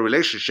into a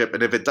relationship.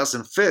 And if it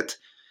doesn't fit,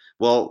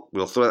 well,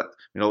 we'll throw that,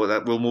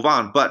 that we'll move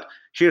on. But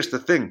here's the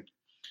thing.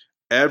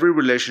 Every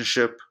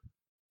relationship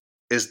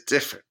is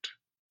different.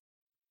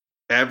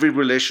 Every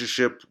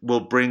relationship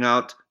will bring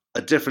out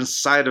a different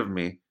side of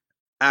me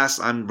as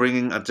I'm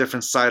bringing a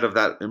different side of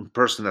that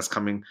person that's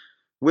coming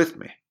with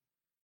me.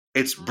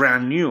 It's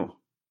brand new.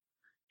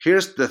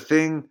 Here's the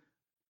thing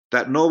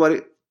that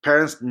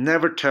parents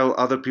never tell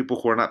other people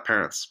who are not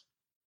parents.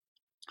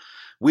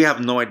 We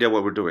have no idea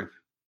what we're doing.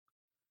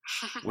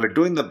 We're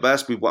doing the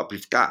best with what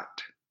we've got.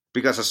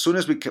 Because as soon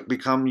as we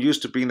become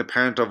used to being the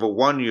parent of a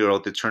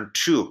 1-year-old, they turn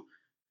 2,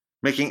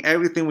 making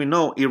everything we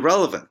know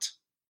irrelevant.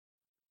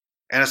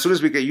 And as soon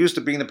as we get used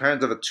to being the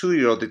parent of a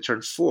 2-year-old, they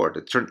turn 4,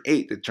 they turn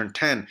 8, they turn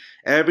 10.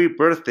 Every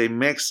birthday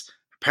makes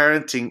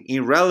parenting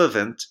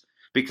irrelevant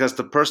because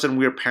the person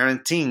we're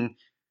parenting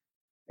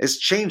is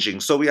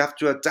changing. So we have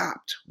to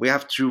adapt. We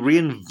have to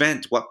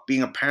reinvent what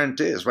being a parent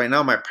is. Right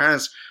now, my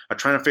parents are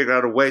trying to figure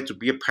out a way to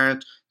be a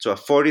parent to a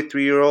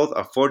 43-year-old,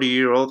 a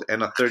 40-year-old,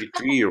 and a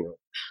 33-year-old.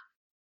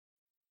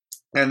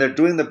 And they're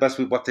doing the best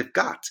with what they've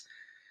got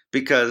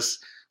because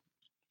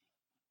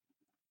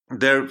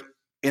they're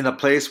in a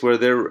place where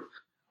they're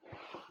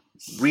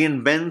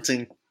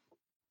reinventing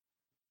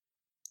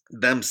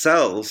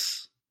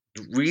themselves,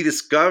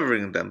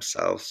 rediscovering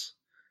themselves,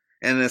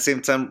 and at the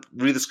same time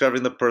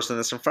rediscovering the person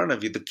that's in front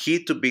of you. The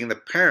key to being the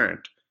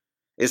parent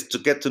is to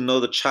get to know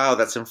the child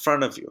that's in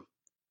front of you.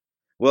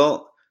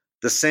 Well,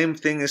 the same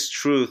thing is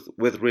true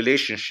with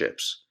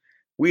relationships.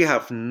 We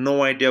have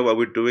no idea what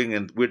we're doing,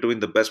 and we're doing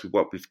the best with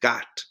what we've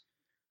got.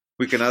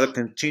 We can either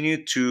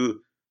continue to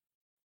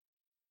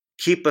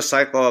keep a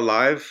cycle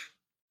alive,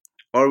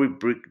 or we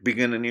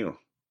begin anew,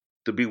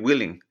 to be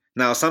willing.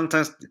 Now,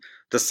 sometimes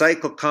the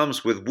cycle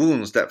comes with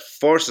wounds that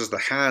forces the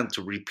hand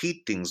to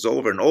repeat things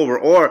over and over,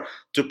 or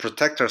to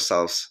protect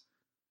ourselves.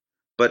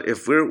 But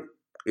if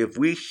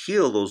we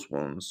heal those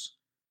wounds,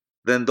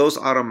 then those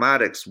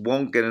automatics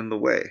won't get in the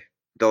way.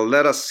 They'll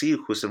let us see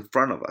who's in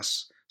front of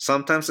us.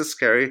 Sometimes it's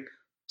scary,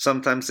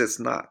 sometimes it's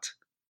not.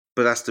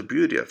 But that's the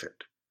beauty of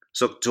it.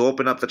 So to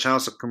open up the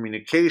channels of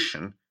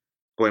communication,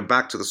 going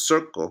back to the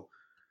circle,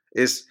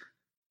 is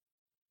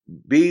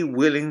be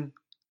willing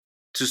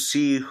to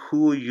see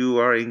who you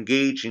are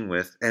engaging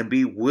with and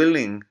be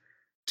willing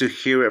to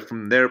hear it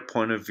from their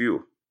point of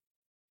view.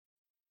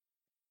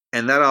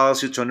 And that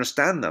allows you to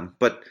understand them,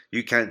 but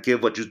you can't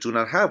give what you do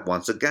not have,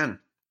 once again.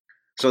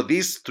 So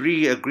these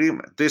 3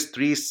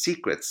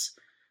 secrets,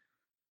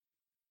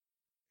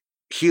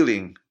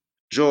 healing,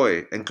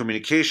 joy, and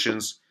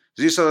communications,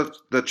 these are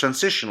the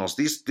transitionals.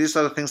 These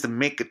are the things that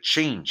make it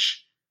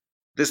change.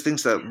 These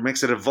things that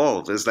makes it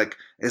evolve.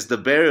 It's the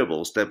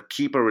variables that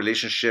keep a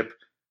relationship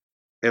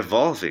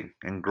evolving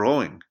and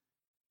growing.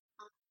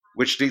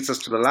 Which leads us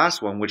to the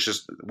last one, which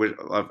is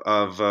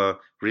of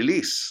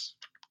release.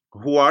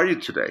 Who are you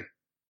today?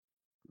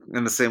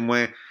 In the same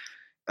way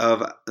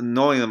of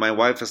knowing that my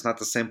wife is not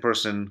the same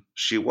person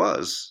she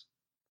was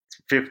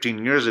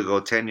 15 years ago,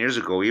 10 years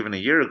ago, even a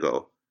year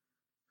ago,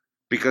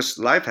 because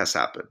life has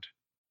happened.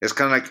 It's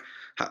kind of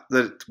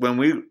like when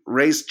we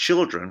raise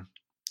children,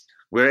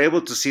 we're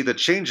able to see the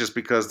changes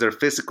because their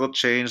physical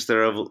change,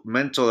 their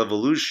mental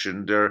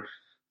evolution,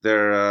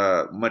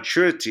 their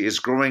maturity is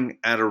growing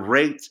at a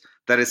rate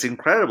that is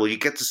incredible. You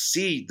get to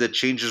see the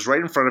changes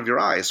right in front of your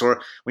eyes.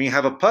 Or when you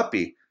have a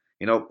puppy,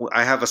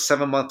 I have a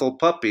 7-month-old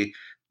puppy.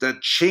 The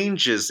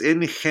changes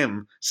in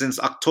him since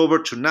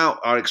October to now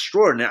are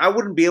extraordinary. I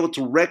wouldn't be able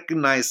to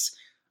recognize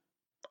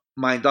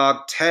my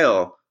dog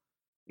Tail,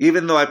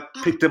 even though I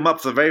picked him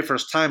up for the very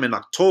first time in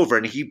October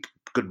and he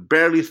could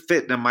barely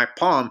fit in my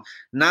palm.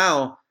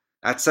 Now,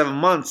 at 7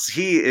 months,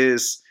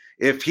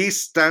 if he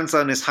stands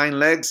on his hind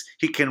legs,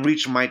 he can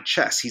reach my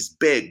chest. He's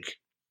big.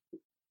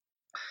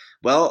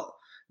 Well,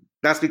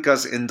 that's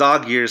because in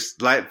dog years,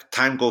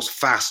 time goes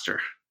faster.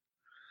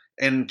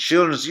 In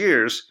children's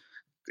years,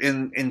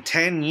 in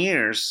 10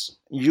 years,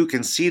 you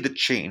can see the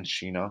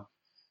change,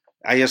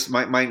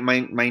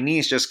 my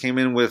niece just came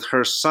in with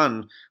her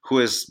son, who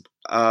is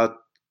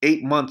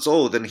 8 months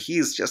old, and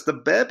he's just a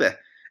baby.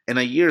 In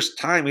a year's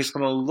time, he's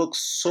going to look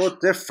so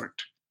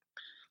different.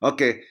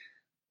 Okay,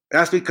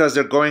 that's because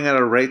they're going at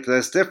a rate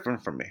that's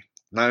different from me.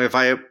 Now, if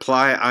I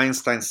apply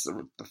Einstein's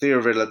theory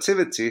of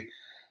relativity,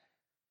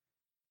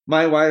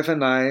 my wife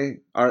and I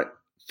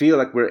feel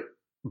like we're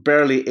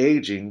barely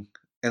aging,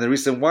 and the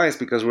reason why is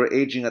because we're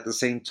aging at the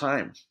same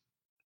time.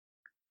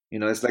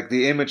 It's like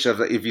the image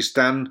of if you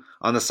stand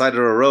on the side of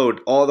a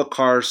road, all the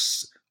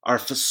cars are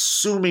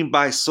zooming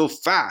by so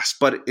fast,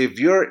 but if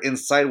you're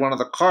inside one of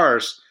the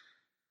cars,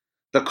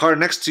 the car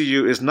next to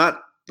you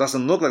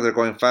doesn't look like they're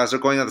going fast. They're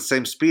going at the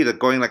same speed. They're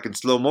going like in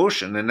slow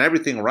motion, and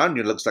everything around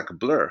you looks like a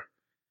blur.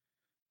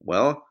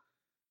 Well,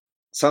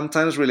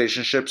 sometimes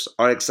relationships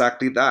are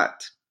exactly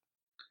that.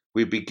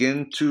 We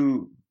begin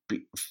to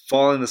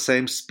fall in the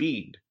same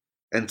speed,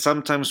 and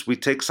sometimes we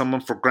take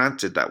someone for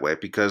granted that way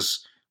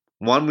because,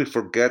 one, we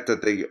forget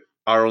that they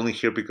are only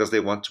here because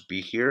they want to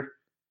be here,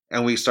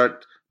 and we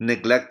start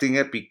neglecting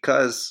it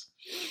because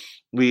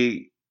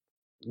we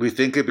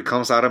think it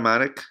becomes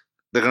automatic.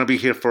 They're going to be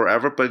here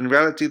forever, but in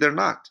reality, they're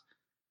not.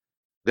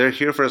 They're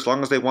here for as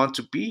long as they want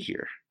to be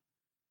here.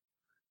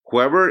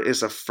 Whoever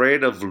is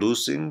afraid of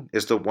losing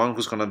is the one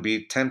who's going to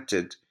be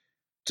tempted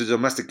to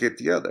domesticate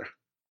the other.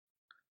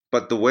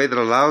 But the way that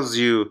allows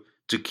you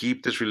to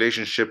keep this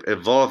relationship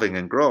evolving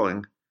and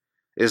growing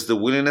is the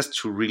willingness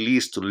to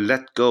release, to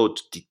let go,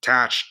 to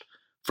detach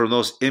from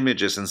those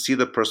images and see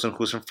the person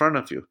who's in front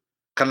of you.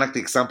 Kind of like the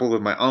example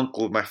with my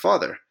uncle, with my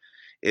father.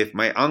 If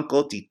my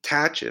uncle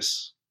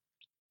detaches,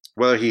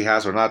 whether he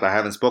has or not, I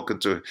haven't spoken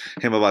to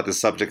him about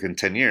this subject in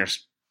 10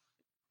 years.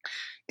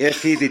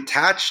 If he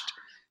detached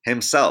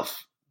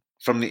himself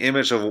from the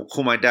image of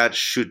who my dad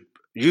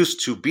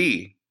used to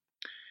be,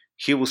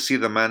 he will see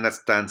the man that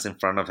stands in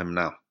front of him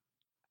now.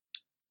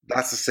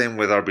 That's the same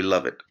with our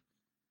beloved.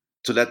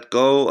 To let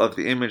go of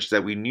the image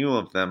that we knew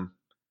of them,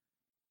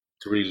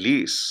 to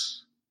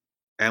release,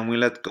 and we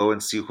let go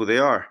and see who they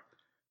are.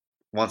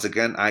 Once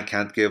again, I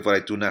can't give what I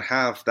do not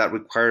have. That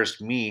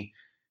requires me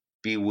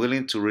be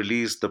willing to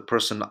release the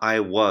person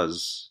I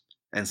was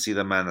and see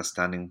the man that's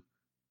standing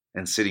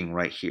and sitting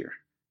right here.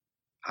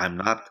 I'm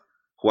not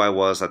who I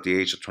was at the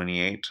age of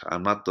 28.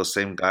 I'm not the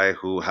same guy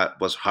who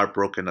was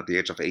heartbroken at the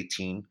age of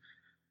 18.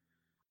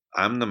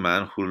 I'm the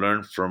man who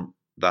learned from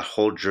that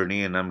whole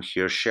journey and I'm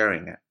here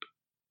sharing it.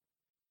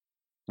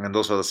 And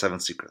those are the 7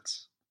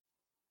 secrets.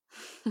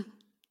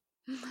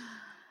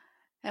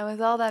 And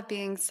with all that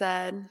being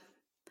said,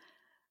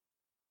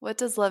 what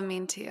does love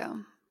mean to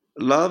you?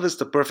 Love is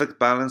the perfect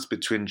balance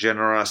between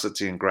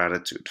generosity and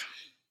gratitude,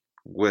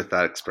 with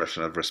that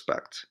expression of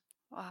respect.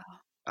 Wow.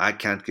 I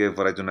can't give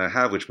what I do not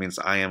have, which means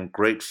I am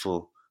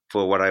grateful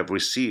for what I've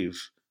received.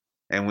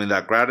 And with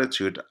that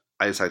gratitude,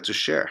 I decide to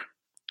share.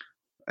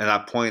 At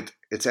that point,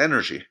 it's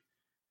energy.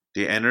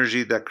 The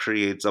energy that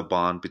creates a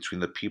bond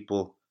between the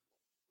people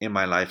in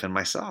my life and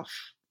myself.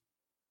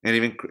 And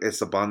even it's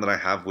the bond that I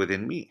have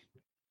within me.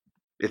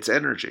 It's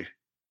energy.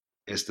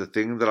 It's the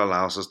thing that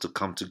allows us to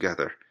come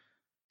together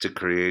to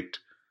create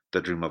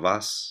the dream of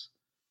us,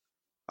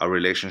 a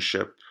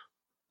relationship,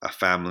 a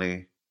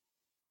family,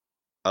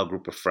 a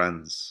group of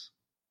friends,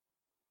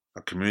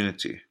 a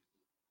community,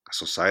 a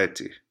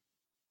society,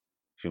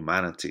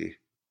 humanity,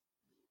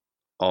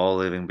 all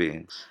living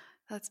beings.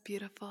 That's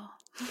beautiful.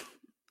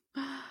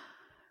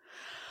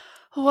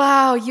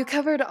 Wow, you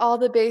covered all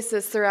the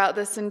bases throughout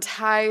this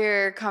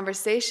entire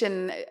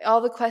conversation. All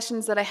the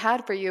questions that I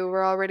had for you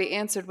were already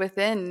answered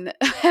within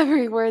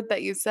every word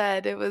that you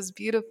said. It was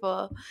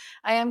beautiful.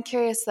 I am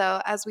curious,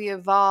 though, as we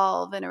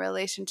evolve in a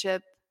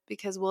relationship,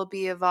 because we'll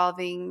be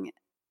evolving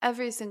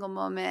every single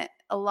moment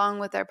along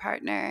with our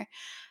partner,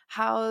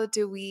 how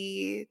do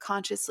we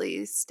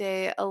consciously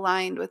stay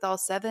aligned with all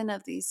 7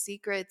 of these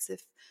secrets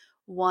if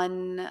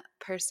one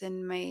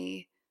person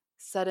may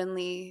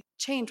suddenly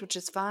change, which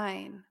is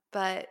fine,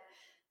 but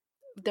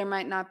there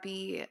might not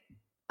be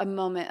a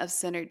moment of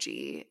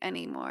synergy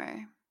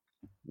anymore.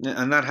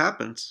 And that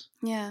happens.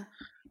 Yeah.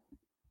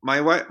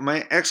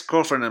 My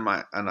ex-girlfriend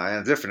and I,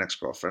 a different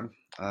ex-girlfriend,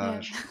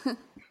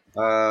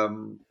 Yeah.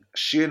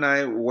 she and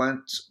I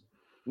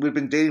we've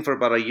been dating for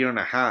about a year and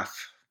a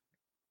half,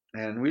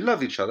 and we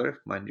loved each other,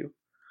 mind you.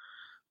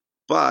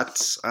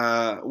 But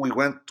we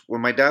went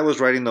when my dad was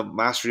writing the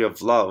Mastery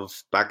of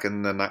Love back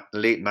in the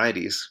late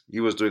 90s.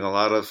 He was doing a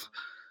lot of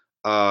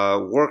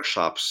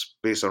workshops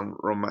based on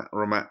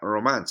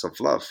romance of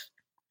love.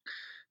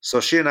 So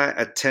she and I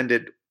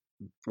attended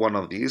one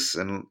of these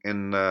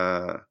in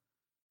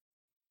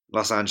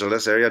Los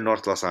Angeles area,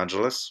 North Los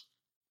Angeles.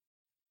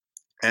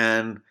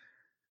 And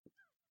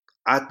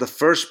at the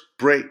first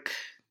break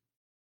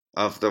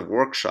of the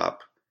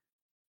workshop,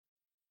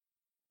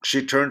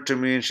 she turned to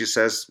me and she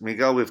says,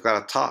 "Miguel, we've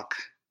got to talk."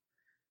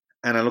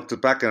 And I looked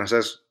back and I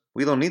says,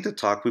 "We don't need to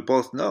talk. We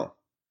both know."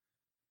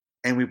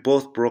 And we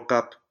both broke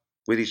up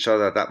with each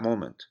other at that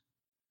moment.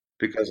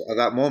 Because at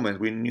that moment,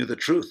 we knew the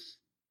truth.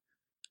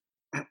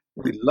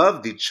 We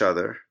loved each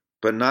other,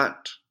 but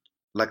not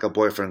like a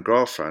boyfriend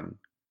girlfriend.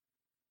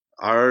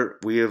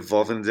 We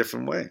evolved in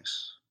different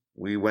ways.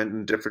 We went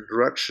in different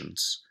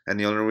directions, and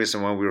the only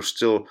reason why we were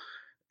still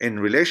in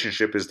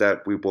relationship is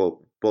that we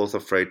both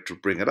afraid to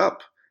bring it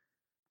up.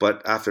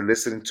 But after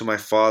listening to my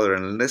father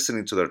and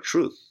listening to their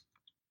truth,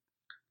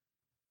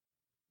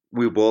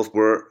 we both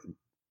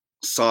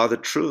saw the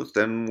truth,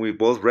 and we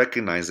both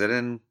recognized it,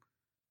 and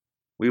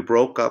we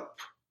broke up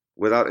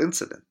without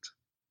incident.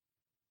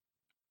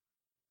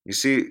 You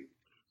see,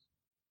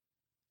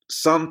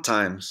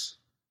 sometimes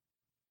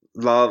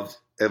love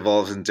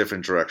evolves in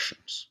different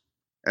directions.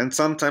 And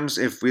sometimes,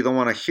 if we don't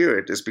want to hear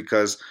it, it's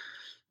because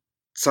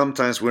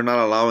sometimes we're not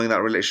allowing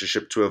that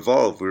relationship to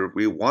evolve.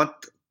 We want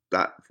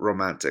that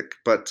romantic,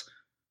 but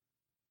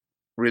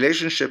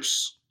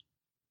relationships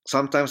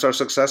sometimes are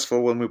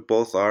successful when we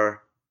both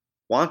are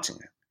wanting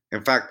it.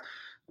 In fact,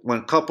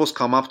 when couples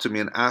come up to me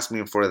and ask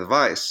me for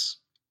advice,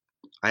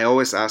 I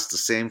always ask the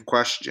same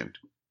question: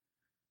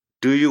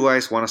 do you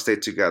guys want to stay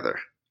together?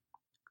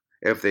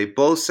 If they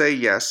both say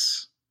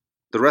yes,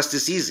 the rest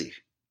is easy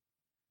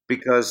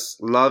because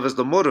love is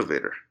the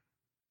motivator.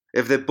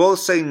 If they both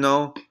say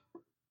no,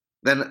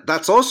 then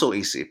that's also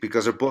easy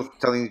because they're both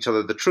telling each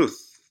other the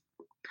truth.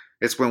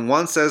 It's when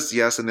one says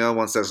yes and the other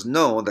one says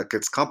no that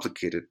gets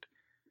complicated.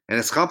 And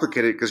it's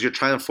complicated because you're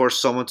trying to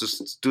force someone to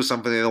do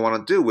something they don't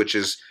want to do, which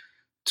is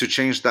to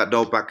change that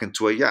no back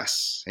into a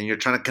yes. And you're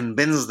trying to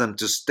convince them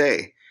to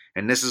stay.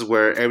 And this is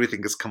where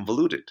everything gets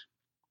convoluted.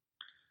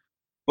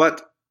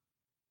 But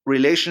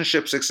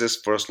relationships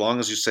exist for as long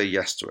as you say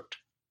yes to it.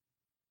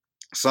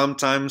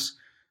 Sometimes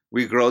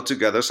we grow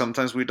together,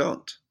 sometimes we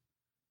don't.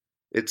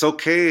 It's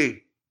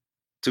okay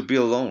to be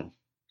alone.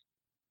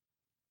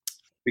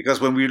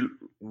 Because when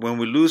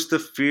we lose the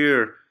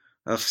fear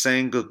of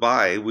saying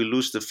goodbye, we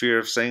lose the fear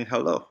of saying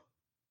hello.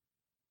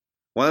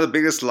 One of the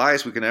biggest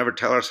lies we can ever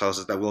tell ourselves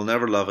is that we'll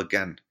never love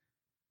again.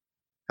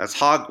 That's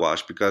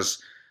hogwash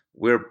because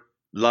we're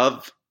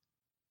love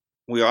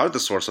we are the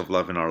source of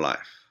love in our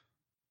life.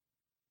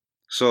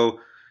 So,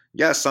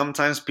 yes,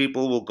 sometimes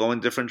people will go in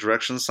different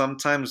directions.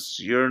 Sometimes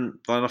you're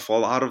going to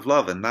fall out of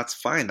love, and that's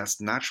fine. That's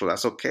natural.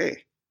 That's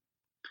okay.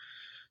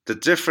 The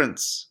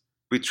difference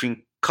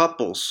between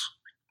couples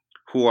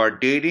who are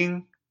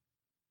dating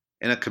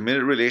in a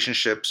committed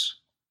relationships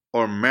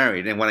or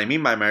married, and what I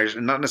mean by marriage,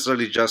 not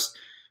necessarily just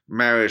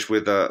marriage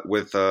with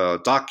a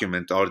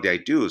document or the I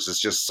do's. It's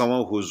just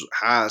someone who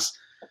has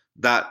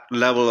that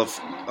level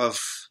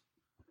of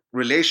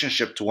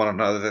relationship to one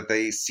another, that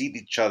they see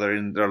each other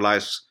in their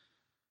lives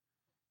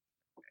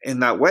in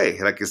that way,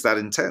 like it's that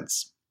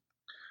intense.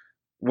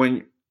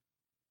 When,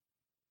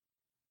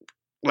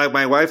 like,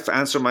 my wife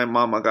answered my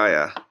mama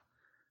Gaia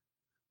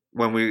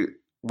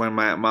when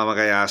my mama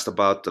Gaia asked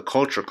about the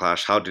culture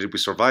clash, how did we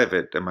survive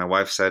it? And my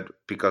wife said,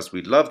 because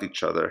we loved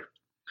each other.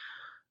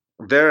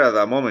 There at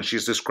that moment,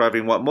 she's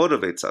describing what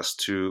motivates us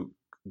to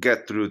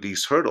get through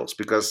these hurdles,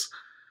 because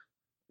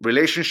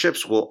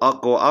relationships will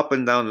go up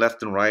and down,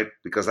 left and right,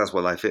 because that's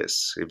what life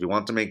is. If you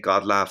want to make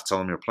God laugh,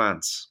 tell him your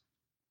plans.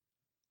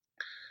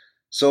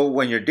 So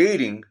when you're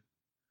dating,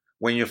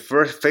 when you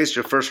first face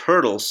your first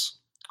hurdles,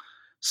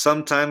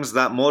 sometimes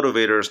that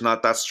motivator is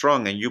not that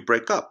strong and you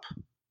break up.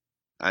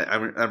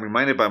 I'm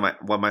reminded by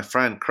what my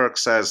friend Kirk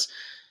says,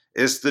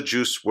 is the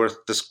juice worth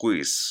the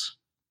squeeze?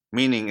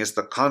 Meaning, is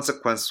the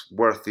consequence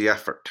worth the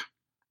effort?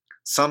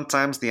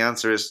 Sometimes the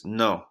answer is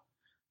no.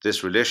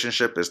 This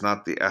relationship is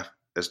not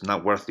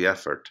worth the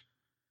effort.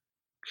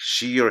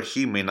 She or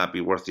he may not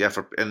be worth the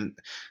effort. And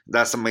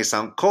that may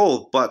sound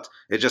cold, but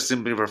it just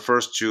simply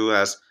refers to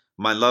as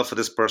my love for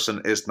this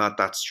person is not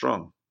that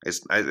strong.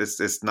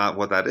 It's not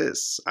what that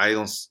is. I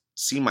don't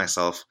see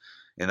myself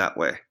in that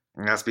way.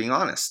 And that's being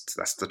honest.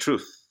 That's the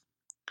truth.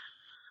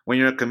 When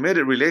you're in a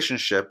committed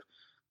relationship,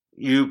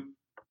 you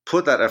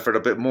put that effort a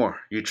bit more.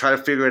 You try to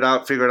figure it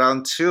out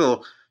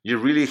until you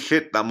really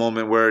hit that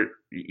moment where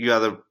you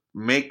either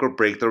make or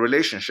break the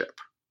relationship.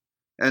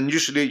 And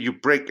usually you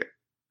break it.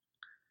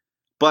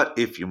 But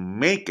if you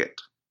make it,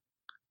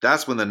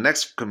 that's when the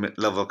next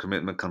level of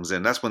commitment comes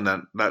in. That's when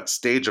that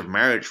stage of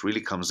marriage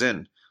really comes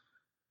in.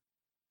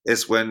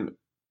 It's when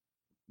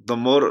the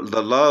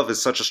love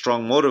is such a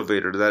strong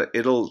motivator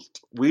that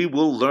we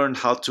will learn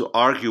how to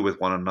argue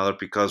with one another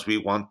because we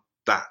want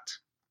that.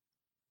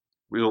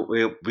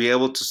 We'll be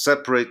able to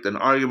separate an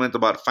argument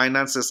about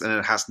finances, and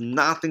it has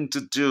nothing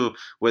to do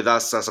with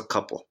us as a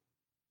couple.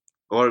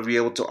 Or be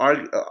able to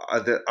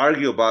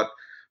argue about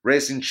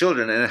raising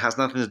children, and it has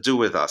nothing to do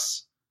with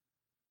us.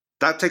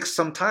 That takes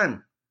some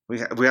time. We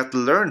have to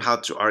learn how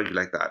to argue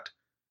like that.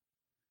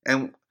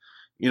 And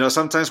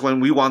sometimes when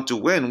we want to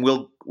win,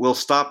 we'll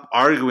stop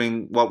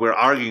arguing what we're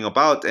arguing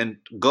about and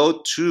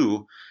go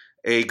to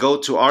a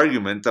go-to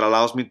argument that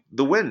allows me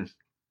the win.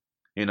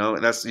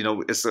 That's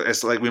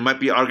it's like we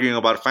might be arguing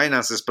about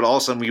finances, but all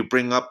of a sudden you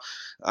bring up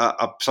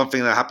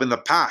something that happened in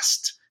the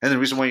past, and the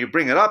reason why you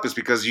bring it up is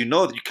because you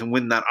know that you can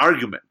win that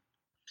argument.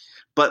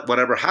 But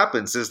whatever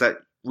happens is that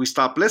we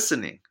stop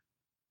listening,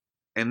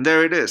 and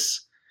there it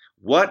is.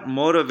 What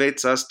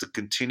motivates us to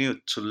continue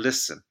to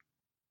listen?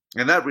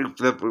 And that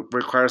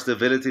requires the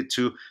ability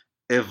to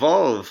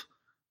evolve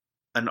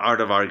an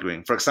art of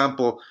arguing. For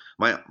example,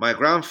 my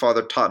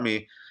grandfather taught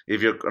me,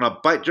 if you're going to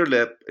bite your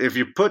lip, if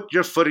you put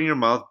your foot in your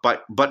mouth,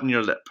 button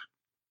your lip.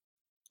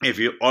 If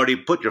you already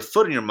put your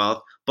foot in your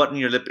mouth, button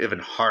your lip even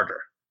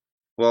harder.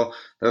 Well,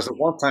 there's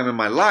one time in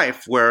my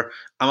life where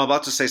I'm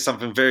about to say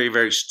something very,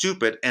 very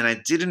stupid, and I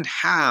didn't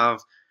have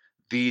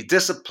the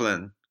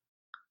discipline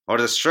or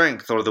the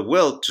strength or the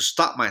will to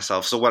stop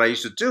myself. So what I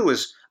used to do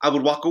is I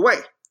would walk away.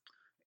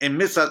 And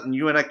midst that,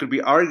 you and I could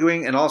be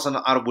arguing, and all of a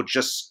sudden I would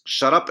just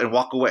shut up and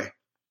walk away.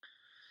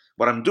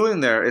 What I'm doing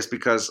there is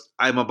because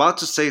I'm about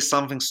to say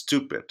something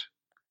stupid.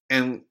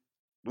 And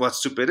what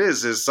stupid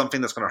is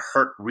something that's going to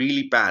hurt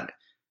really bad.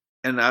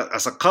 And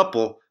as a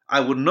couple,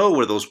 I would know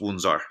where those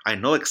wounds are. I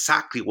know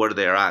exactly where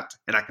they're at,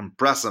 and I can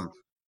press them.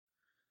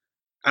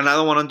 And I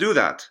don't want to do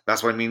that.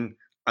 That's what I mean.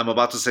 I'm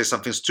about to say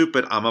something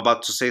stupid. I'm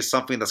about to say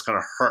something that's going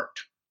to hurt.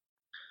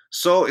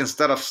 So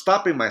instead of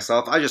stopping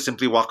myself, I just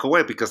simply walk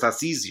away because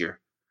that's easier.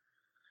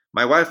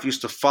 My wife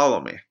used to follow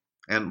me,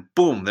 and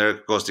boom,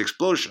 there goes the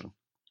explosion.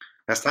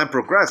 As time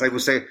progressed, I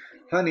would say,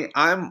 honey,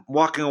 I'm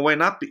walking away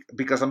not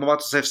because I'm about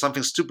to say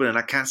something stupid and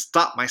I can't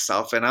stop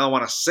myself and I don't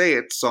want to say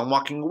it, so I'm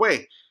walking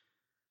away.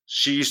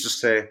 She used to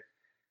say,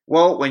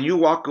 Well, when you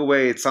walk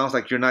away, it sounds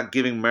like you're not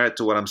giving merit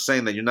to what I'm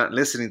saying, that you're not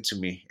listening to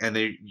me, and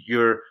that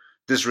you're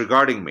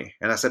disregarding me.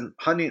 And I said,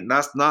 honey,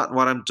 that's not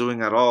what I'm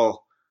doing at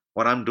all.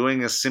 What I'm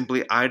doing is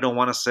simply, I don't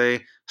want to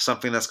say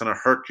something that's going to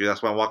hurt you.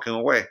 That's why I'm walking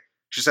away.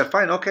 She said,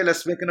 fine, okay,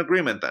 let's make an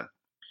agreement then.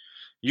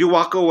 You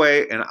walk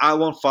away, and I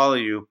won't follow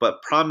you,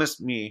 but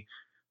promise me,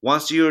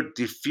 once you're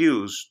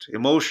diffused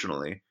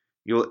emotionally,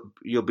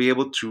 you'll be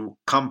able to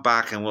come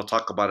back and we'll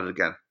talk about it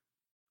again.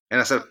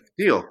 And I said,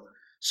 deal.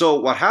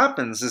 So what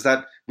happens is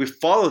that we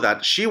follow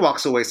that. She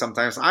walks away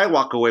sometimes, I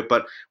walk away,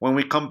 but when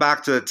we come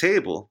back to the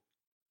table,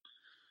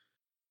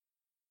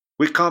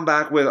 we come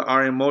back with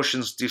our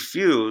emotions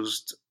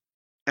diffused,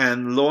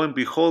 and lo and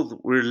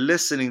behold, we're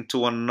listening to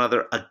one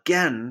another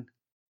again,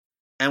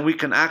 and we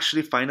can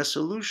actually find a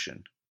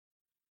solution.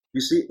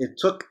 You see, it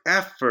took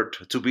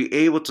effort to be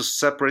able to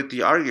separate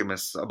the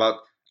arguments about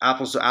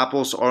apples to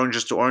apples,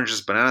 oranges to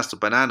oranges, bananas to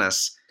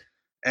bananas,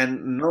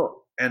 and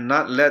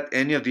not let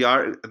any of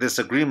the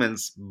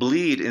disagreements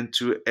bleed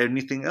into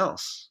anything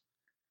else.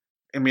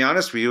 And be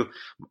honest with you,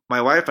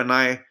 my wife and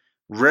I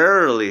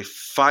rarely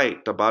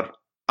fight about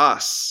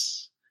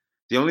us.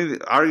 The only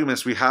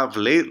arguments we have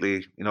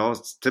lately,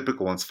 it's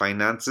typical ones: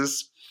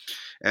 finances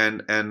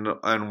and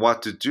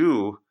what to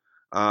do.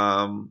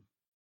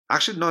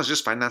 Actually, no, it's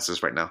just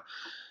finances right now,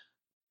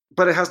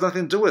 but it has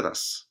nothing to do with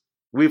us.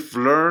 We've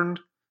learned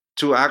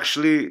to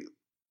actually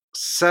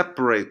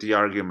separate the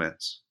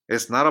arguments.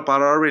 It's not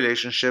about our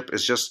relationship.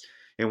 It's just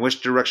in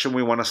which direction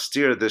we want to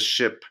steer this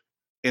ship,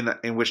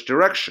 in which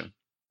direction.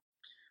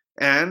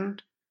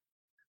 And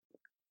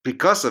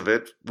because of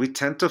it, we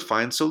tend to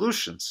find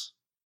solutions.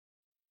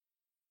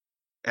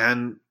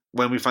 And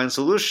when we find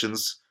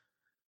solutions,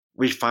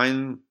 we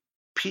find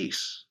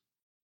peace.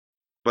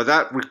 But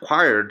that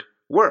required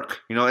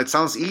work. It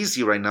sounds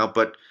easy right now,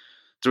 but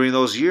during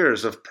those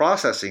years of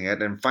processing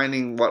it and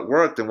finding what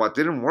worked and what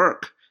didn't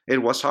work,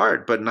 it was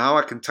hard. But now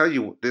I can tell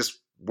you this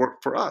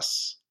worked for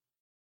us.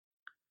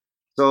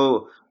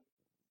 So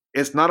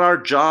it's not our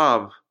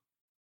job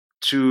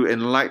to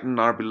enlighten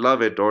our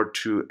beloved or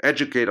to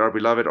educate our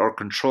beloved or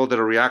control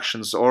their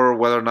reactions or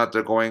whether or not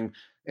they're going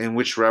in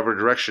whichever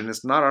direction.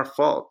 It's not our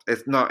fault.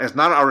 It's not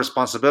our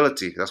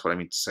responsibility. That's what I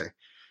mean to say.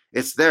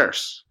 It's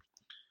theirs.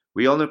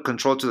 We only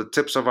control to the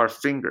tips of our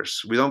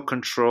fingers. We don't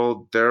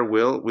control their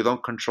will. We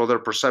don't control their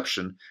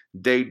perception.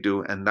 They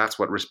do, and that's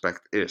what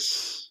respect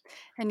is.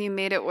 And you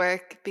made it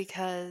work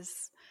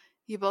because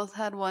you both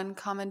had one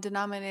common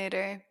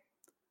denominator: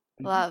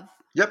 love.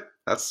 Yep,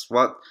 that's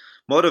what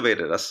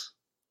motivated us.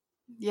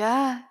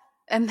 Yeah.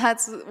 And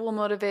that's will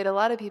motivate a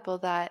lot of people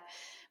that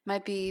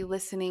might be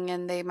listening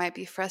and they might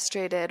be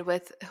frustrated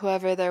with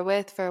whoever they're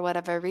with for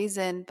whatever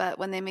reason. But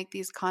when they make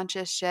these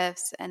conscious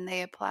shifts and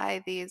they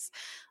apply these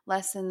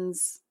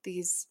lessons,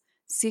 these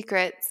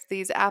secrets,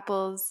 these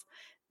apples,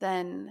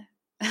 then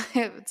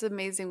it's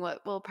amazing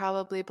what will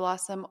probably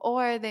blossom.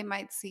 Or they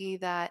might see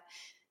that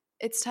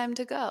it's time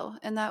to go,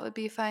 and that would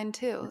be fine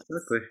too.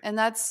 Exactly. And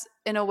that's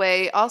in a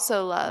way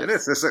also love. It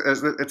is.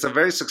 It's a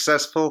very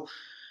successful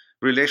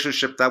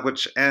relationship that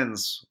which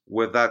ends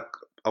with that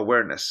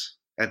awareness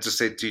and to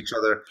say to each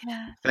other,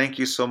 Yeah. thank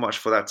you so much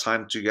for that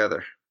time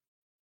together.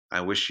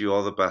 I wish you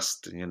all the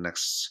best in your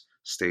next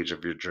stage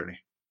of your journey.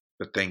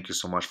 But thank you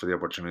so much for the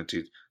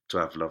opportunity to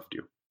have loved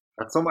you.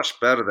 That's so much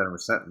better than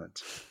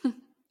resentment.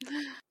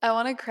 I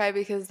want to cry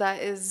because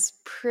that is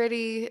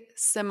pretty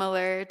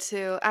similar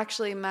to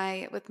actually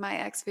with my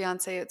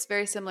ex-fiance. It's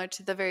very similar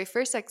to the very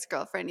first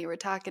ex-girlfriend you were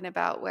talking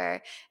about,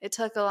 where it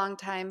took a long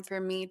time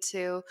for me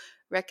to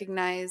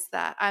recognize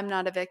that I'm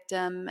not a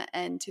victim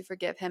and to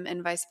forgive him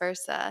and vice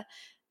versa.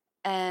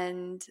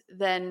 And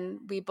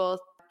then we both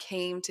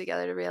came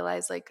together to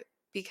realize, like,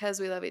 because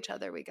we love each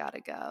other, we got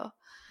to go.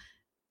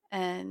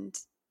 And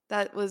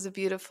that was a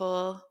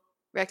beautiful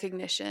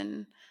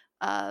recognition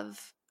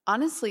of,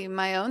 honestly,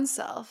 my own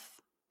self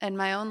and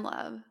my own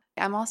love.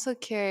 I'm also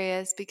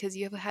curious because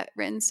you have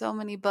written so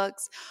many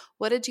books.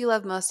 What did you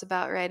love most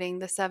about writing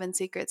The 7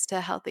 Secrets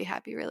to Healthy,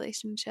 Happy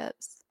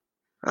Relationships?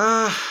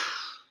 Uh,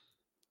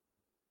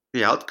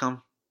 the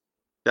outcome.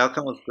 The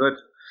outcome was good.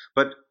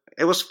 But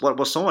it was what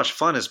was so much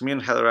fun is me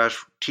and Heather Ash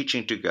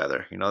teaching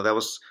together. That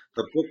was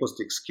the book was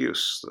the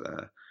excuse.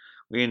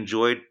 We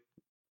enjoyed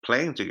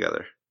playing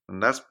together,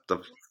 and that's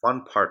the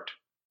fun part.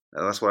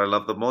 And that's what I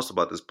love the most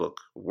about this book: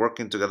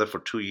 working together for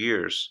 2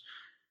 years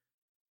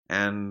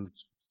and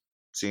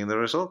seeing the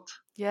result.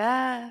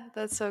 Yeah,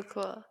 that's so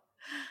cool.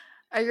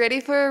 Are you ready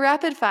for a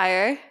rapid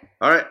fire?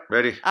 All right,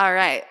 ready. All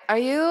right. Are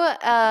you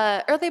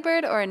a early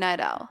bird or a night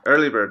owl?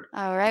 Early bird.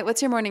 All right.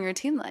 What's your morning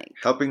routine like?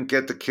 Helping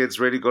get the kids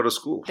ready to go to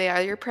school. They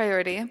are your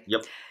priority.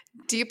 Yep.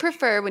 Do you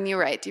prefer when you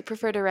write? Do you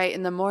prefer to write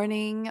in the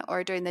morning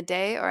or during the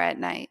day or at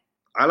night?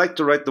 I like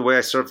to write the way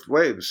I surf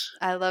waves.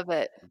 I love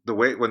it. The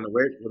way when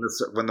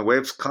the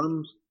waves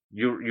come,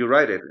 you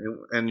write it,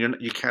 and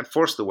you can't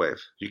force the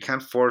wave. You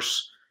can't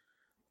force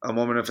a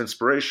moment of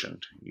inspiration.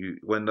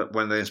 When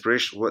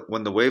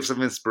the waves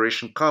of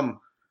inspiration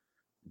come,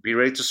 be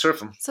ready to surf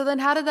them. So then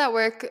how did that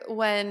work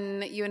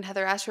when you and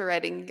Heather Ash were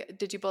writing?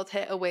 Did you both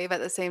hit a wave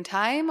at the same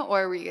time,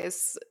 or were you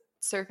guys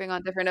surfing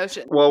on different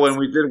oceans. Well, when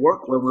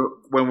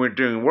we're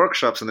doing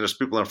workshops and there's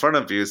people in front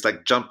of you, it's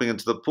like jumping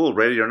into the pool,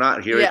 ready or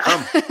not, here you Yeah.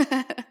 come.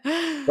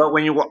 But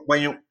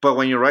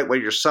when you write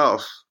with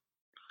yourself,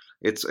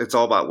 it's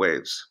all about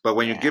waves. But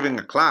when you're giving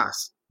a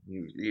class,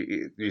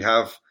 you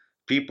have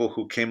people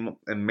who came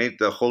and made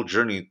the whole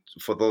journey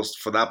for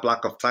that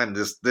block of time.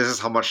 This is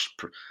how much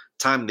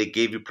time they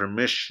gave you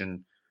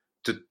permission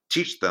to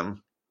teach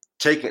them.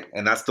 Take it,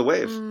 and that's the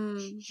wave.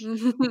 That's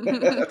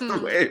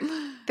the wave.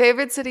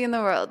 Favorite city in the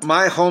world?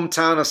 My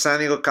hometown of San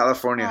Diego,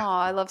 California. Oh,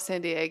 I love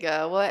San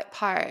Diego. What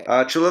part?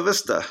 Chula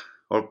Vista,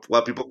 or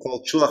what people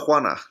call Chula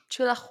Juana.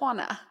 Chula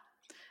Juana.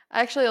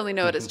 I actually only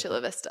know it as Chula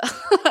Vista.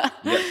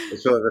 Yeah,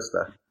 it's Chula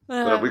Vista.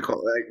 But we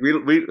call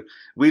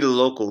we the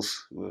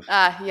locals.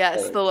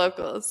 Yes, the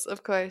locals,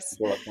 of course.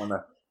 Chula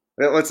Juana.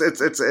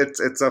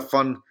 It's a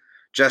fun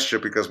gesture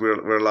because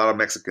we're a lot of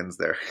Mexicans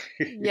there.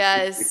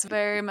 Yes,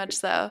 very much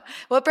so.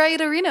 What brought you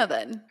to Reno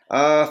then?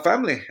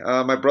 Family.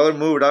 My brother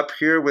moved up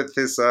here with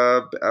his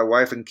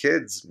wife and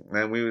kids,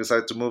 and we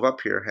decided to move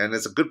up here. And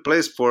it's a good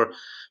place for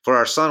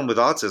our son with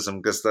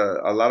autism because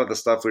a lot of the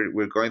stuff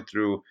we're going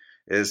through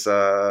is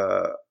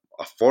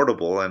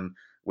affordable and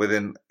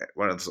within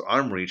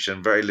arm reach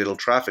and very little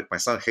traffic. My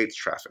son hates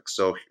traffic,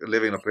 so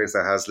living in a place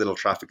that has little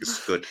traffic is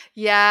good.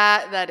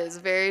 Yeah, that is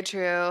very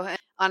true.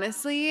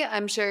 Honestly,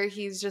 I'm sure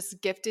he's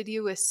just gifted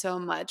you with so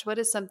much. What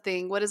is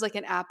like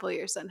an apple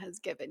your son has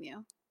given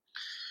you?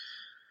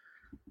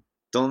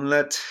 Don't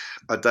let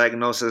a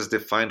diagnosis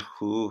define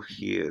who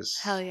he is.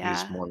 Hell yeah.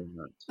 He's more than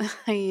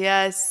that.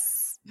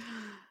 Yes.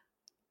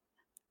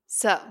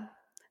 So,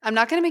 I'm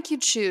not going to make you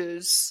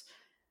choose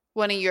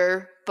one of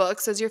your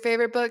books as your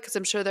favorite book because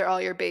I'm sure they're all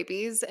your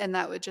babies and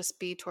that would just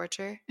be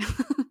torture.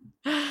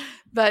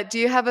 But do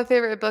you have a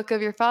favorite book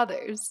of your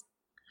father's?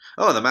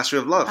 Oh, The Mastery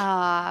of Love.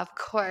 Ah, of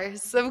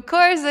course. Of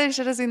course. I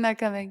should have seen that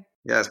coming.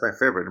 Yeah, it's my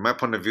favorite. In my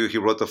point of view, he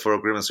wrote the 4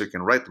 agreements so he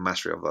can write The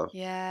Mastery of Love.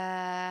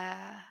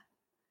 Yeah.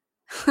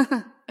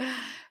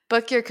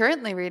 Book you're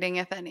currently reading,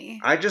 if any?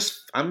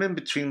 I'm in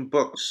between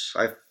books.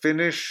 I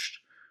finished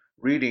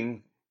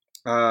reading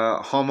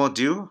Homo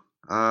Deus.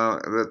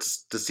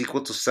 That's the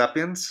sequel to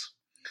Sapiens.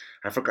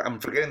 I'm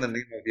forgetting the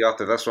name of the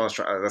author.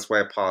 That's why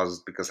I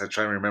paused because I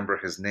try and remember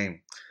his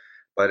name.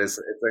 But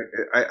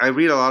I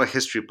read a lot of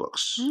history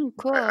books.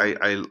 Cool.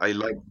 I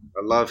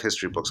love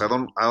history books. I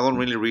don't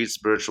really read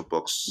spiritual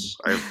books.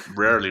 I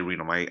rarely read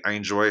them. I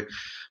enjoy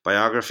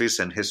biographies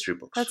and history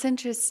books. That's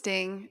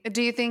interesting.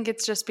 Do you think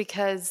it's just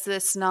because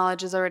this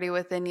knowledge is already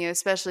within you,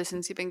 especially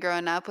since you've been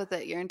growing up with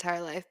it your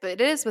entire life? But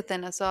it is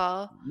within us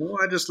all. No,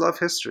 I just love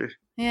history.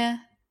 Yeah.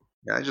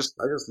 Yeah, I just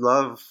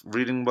love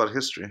reading about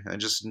history. I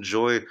just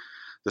enjoy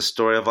the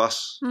story of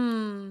us.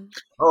 Hmm.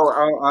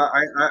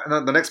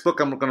 No, the next book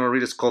I'm going to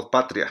read is called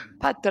Patria.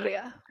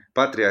 Patria.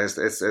 Patria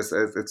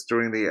it's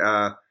during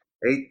the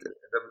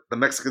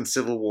Mexican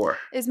Civil War.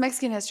 Is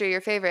Mexican history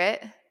your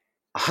favorite?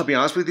 I'll be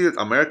honest with you,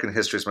 American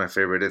history is my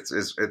favorite.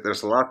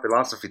 There's a lot of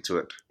philosophy to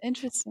it.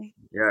 Interesting.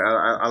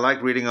 Yeah, I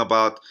like reading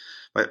about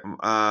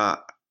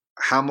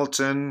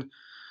Hamilton,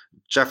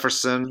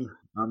 Jefferson,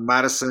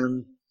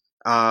 Madison,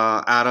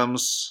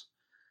 Adams,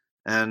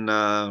 and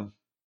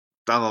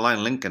down the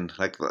line Lincoln.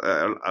 Like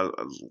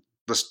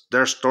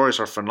their stories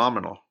are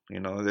phenomenal.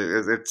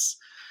 There's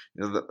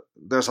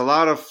a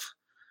lot of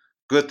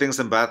good things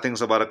and bad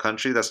things about a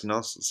country. That's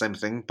the same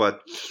thing.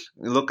 But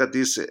you look at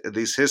these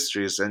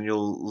histories, and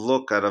you'll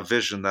look at a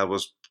vision that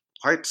was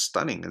quite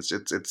stunning.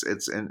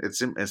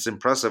 It's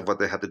impressive what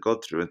they had to go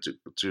through and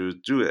to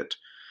do it.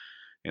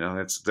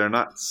 They're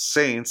not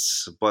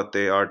saints, but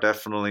they are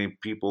definitely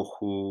people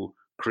who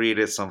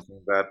created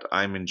something that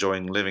I'm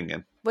enjoying living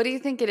in. What do you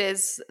think it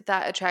is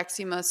that attracts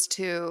you most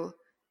to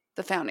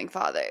the founding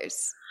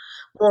fathers?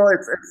 Well,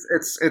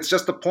 it's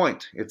just a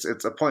point. It's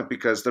a point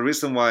because the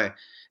reason why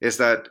is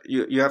that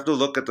you have to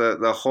look at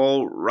the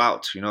whole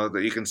route.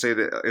 That you can say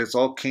that it's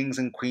all kings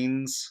and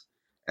queens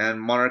and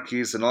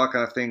monarchies and all that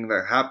kind of thing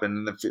that happened,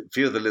 and the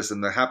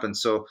feudalism that happened.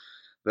 So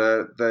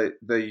the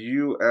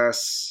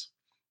U.S.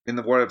 in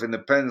the War of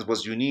Independence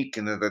was unique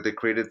in that they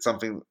created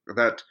something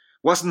that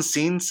wasn't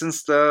seen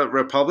since the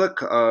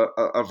Republic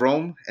of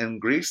Rome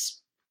and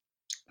Greece,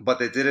 but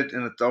they did it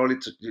in a totally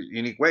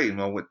unique way,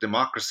 with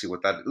democracy,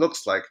 what that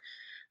looks like.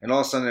 And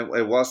all of a sudden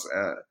it was,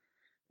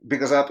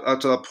 because up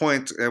to that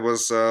point, it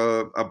was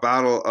a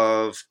battle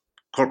of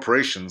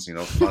corporations,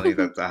 funny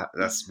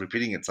that's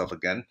repeating itself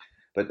again.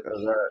 But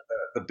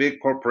the big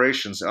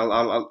corporations, a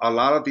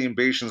lot of the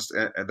invasions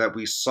that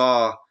we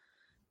saw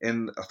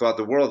throughout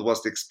the world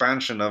was the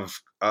expansion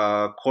of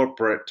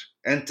corporate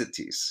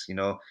entities.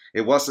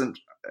 It wasn't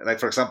like,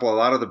 for example, a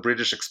lot of the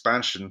British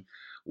expansion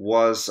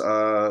was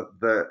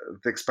the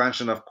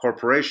expansion of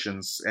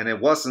corporations, and it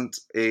wasn't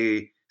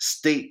a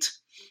state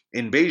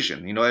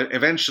invasion.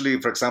 Eventually,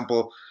 for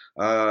example,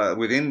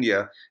 with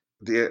India,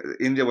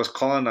 India was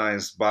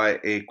colonized by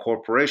a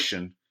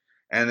corporation,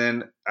 and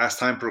then as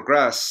time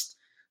progressed,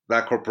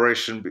 that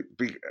corporation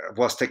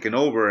was taken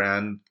over,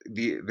 and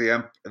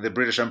the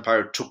British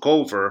Empire took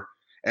over,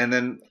 and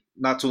then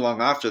not too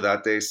long after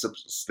that, they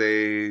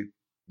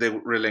they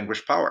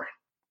relinquish power.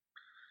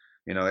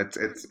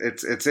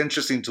 It's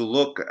interesting to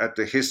look at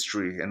the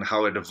history and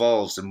how it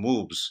evolves and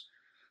moves.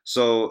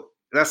 So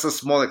that's a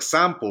small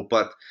example,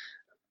 but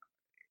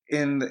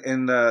in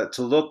the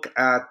to look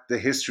at the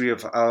history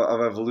of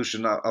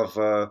evolution of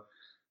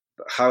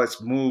how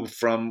it's moved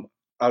from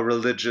a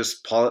religious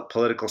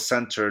political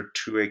center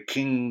to a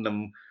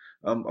kingdom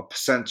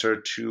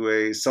center to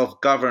a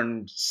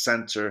self-governed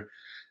center.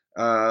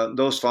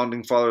 Those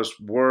founding fathers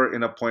were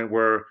in a point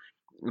where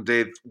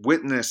they've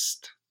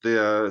witnessed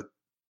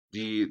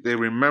they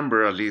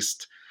remember at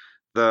least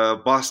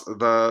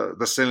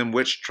the Salem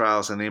witch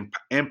trials and the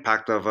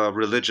impact of a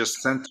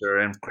religious center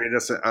and create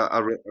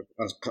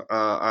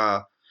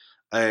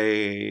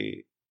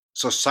a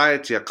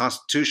society, a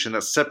constitution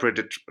that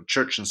separated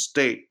church and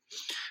state.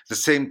 At the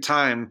same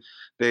time,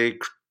 they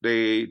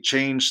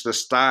changed the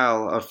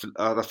style of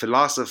the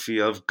philosophy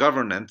of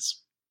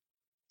governance,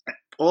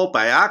 all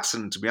by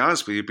accident, to be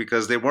honest with you,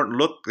 because they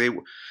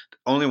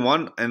only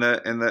one in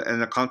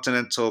the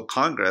Continental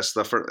Congress.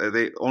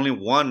 They only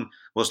one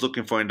was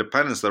looking for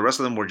independence. The rest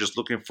of them were just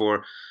looking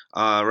for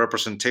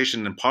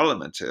representation in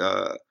Parliament,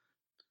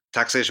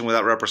 taxation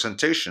without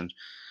representation.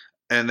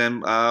 And then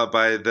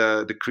by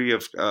the decree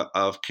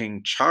of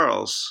King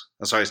Charles,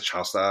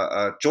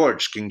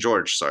 King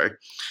George, sorry,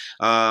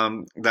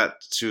 that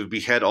to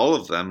behead all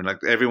of them, and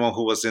like everyone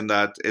who was in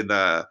that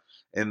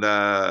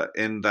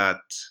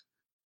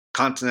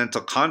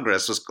Continental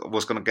Congress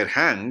was going to get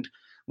hanged.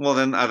 Well,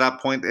 then at that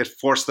point, it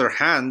forced their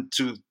hand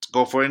to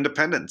go for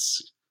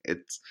independence.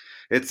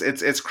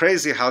 It's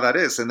crazy how that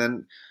is. And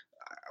then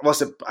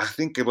I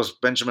think it was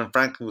Benjamin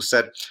Franklin who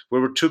said we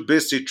were too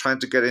busy trying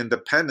to get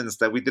independence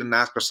that we didn't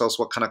ask ourselves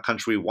what kind of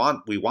country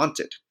we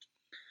wanted.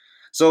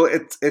 So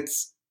it's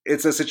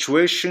a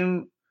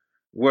situation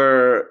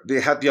where they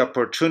had the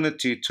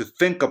opportunity to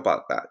think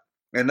about that,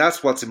 and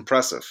that's what's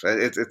impressive.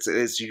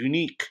 It's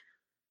unique.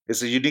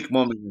 It's a unique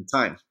moment in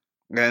time.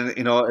 And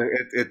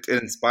it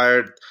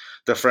inspired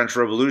the French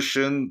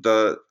Revolution,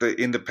 the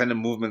independent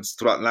movements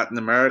throughout Latin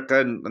America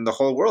and the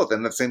whole world.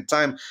 And at the same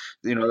time,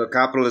 the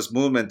capitalist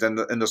movement and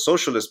the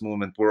socialist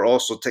movement were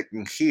also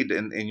taking heed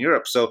in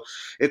Europe. So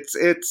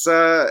it's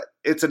an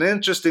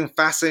interesting,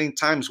 fascinating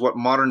times what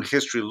modern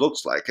history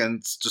looks like,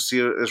 and to see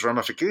its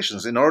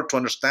ramifications. In order to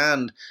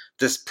understand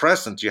this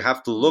present, you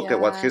have to look at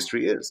what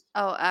history is.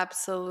 Oh,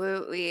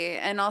 absolutely.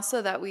 And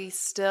also that we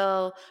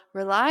still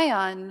rely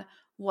on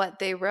what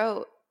they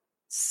wrote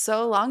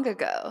so long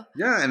ago.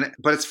 Yeah,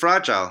 but it's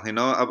fragile.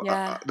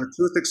 The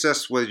truth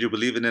exists whether you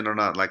believe in it or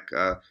not. Like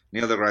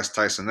Neil deGrasse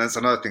Tyson. That's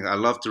another thing. I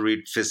love to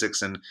read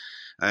physics and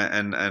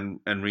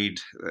read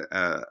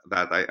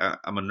that.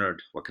 I'm a nerd.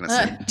 What can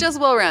I say?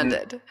 Just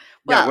well-rounded.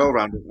 Yeah,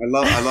 well-rounded.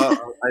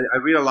 I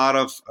read a lot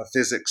of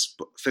physics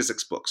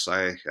books.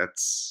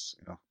 That's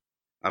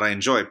that I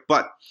enjoy.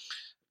 But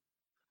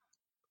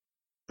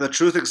the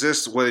truth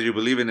exists whether you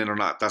believe in it or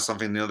not. That's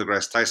something Neil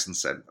deGrasse Tyson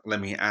said.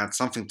 Let me add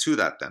something to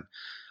that then.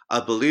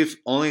 A belief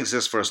only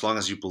exists for as long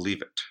as you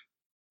believe it.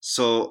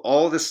 So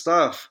all this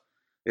stuff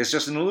is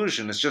just an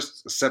illusion. It's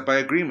just set by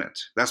agreement.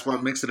 That's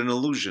what makes it an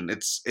illusion.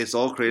 It's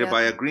all created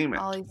by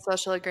agreement. All these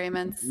social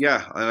agreements.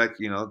 Yeah,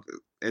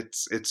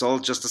 it's all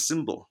just a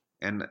symbol.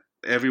 And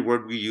every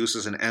word we use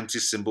is an empty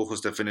symbol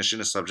whose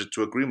definition is subject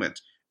to agreement.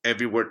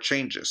 Every word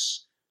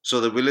changes. So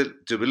the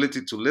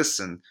ability to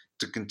listen,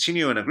 to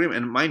continue an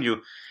agreement, and mind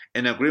you,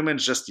 an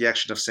agreement is just the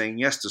action of saying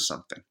yes to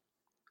something.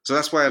 So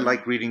that's why I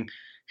like reading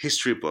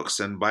history books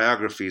and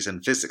biographies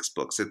and physics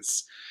books.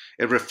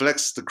 It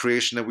reflects the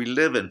creation that we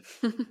live in.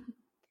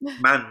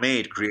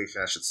 Man-made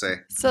creation, I should say.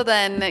 So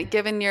then,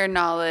 given your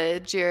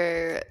knowledge,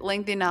 your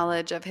lengthy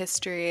knowledge of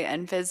history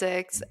and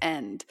physics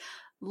and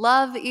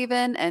love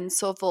even, and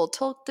soulful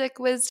Toltec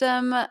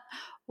wisdom,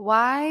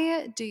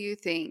 why do you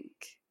think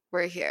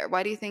we're here?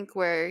 Why do you think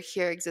we're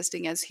here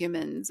existing as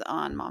humans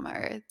on Mama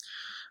Earth?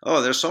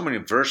 Oh, there's so many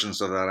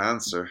versions of that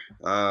answer.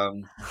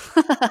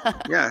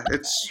 Yeah,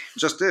 it's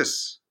just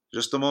this.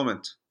 Just a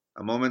moment,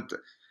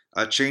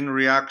 a chain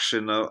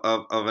reaction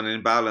of an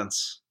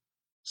imbalance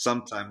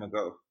some time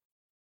ago.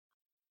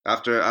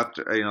 After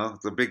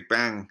the Big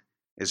Bang,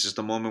 it's just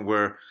a moment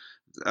where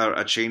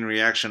a chain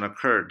reaction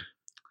occurred.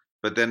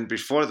 But then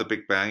before the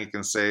Big Bang, you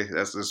can say,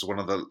 this is one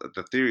of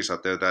the theories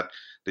out there, that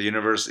the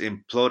universe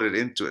imploded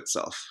into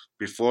itself.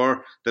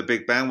 Before the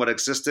Big Bang, what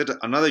existed?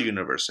 Another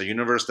universe, a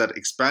universe that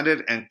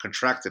expanded and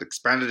contracted.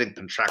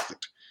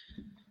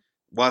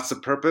 What's the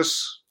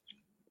purpose?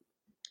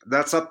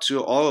 That's up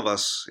to all of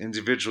us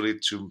individually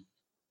to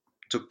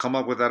come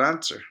up with that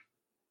answer.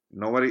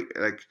 Nobody,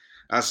 like,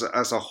 as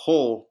a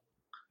whole,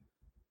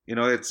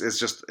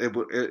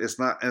 it's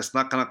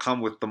not going to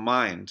come with the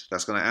mind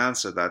that's going to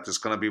answer that. It's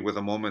going to be with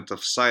a moment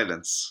of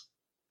silence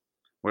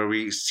where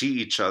we see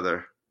each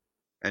other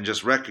and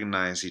just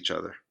recognize each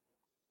other.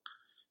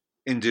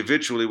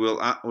 Individually, we'll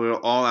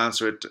all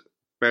answer it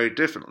very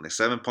differently.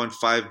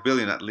 7.5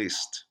 billion at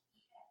least.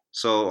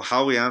 So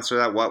how we answer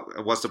that,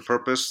 what's the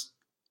purpose?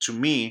 To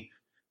me,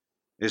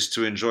 is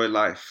to enjoy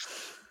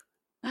life.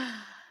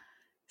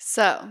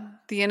 So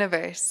the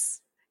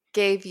universe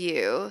gave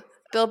you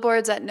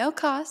Billboards at no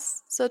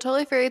cost, so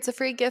totally free. It's a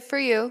free gift for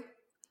you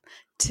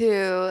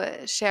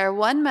to share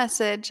one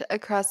message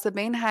across the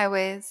main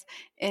highways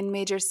in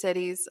major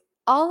cities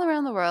all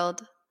around the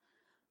world.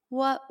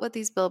 What would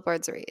these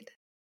billboards read?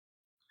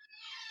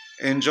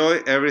 Enjoy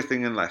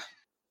everything in life.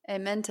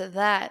 Amen to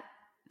that.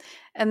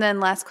 And then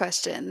last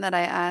question that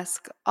I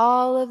ask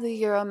all of the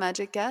Euro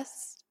Magic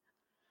guests.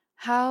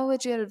 How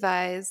would you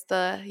advise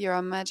the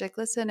Euro Magic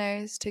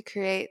listeners to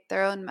create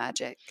their own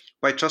magic?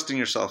 By trusting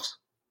yourselves.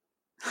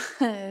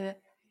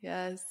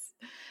 Yes.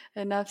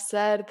 Enough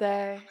said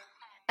there.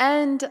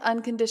 And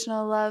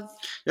unconditional love.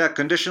 Yeah,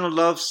 conditional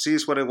love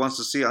sees what it wants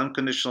to see.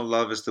 Unconditional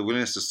love is the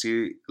willingness to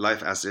see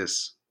life as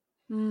is.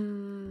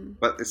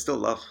 But it's still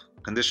love.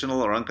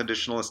 Conditional or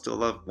unconditional is still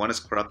love. One is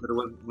corrupted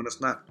when it's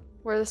not.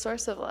 We're the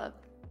source of love.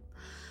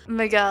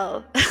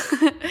 Miguel,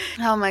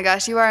 oh my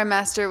gosh, you are a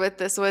master with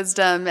this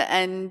wisdom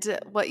and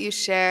what you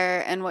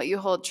share and what you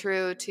hold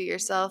true to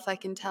yourself. I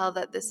can tell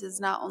that this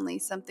is not only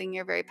something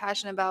you're very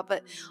passionate about,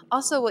 but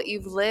also what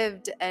you've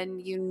lived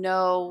and you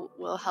know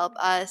will help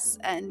us.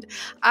 And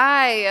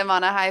I am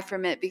on a high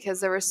from it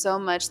because there was so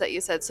much that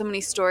you said, so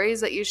many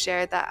stories that you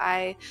shared that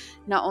I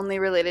not only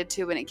related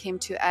to when it came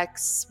to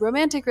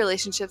romantic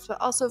relationships, but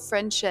also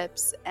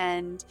friendships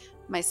and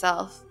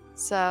myself.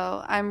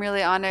 So I'm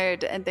really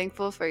honored and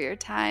thankful for your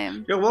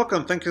time. You're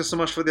welcome. Thank you so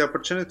much for the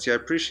opportunity. I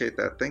appreciate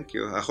that. Thank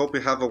you. I hope you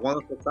have a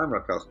wonderful time,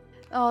 Raquel.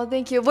 Oh,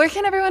 thank you. Where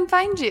can everyone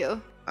find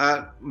you?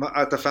 At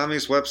the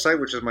family's website,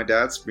 which is my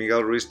dad's,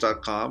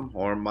 MiguelRuiz.com,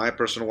 or my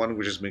personal one,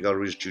 which is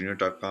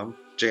MiguelRuizJr.com,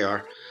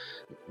 JR.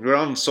 We're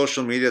on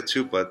social media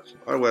too, but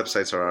our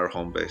websites are our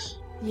home base.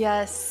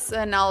 Yes,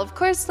 and I'll of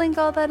course link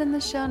all that in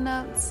the show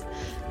notes.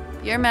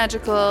 You're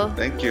magical.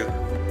 Thank you.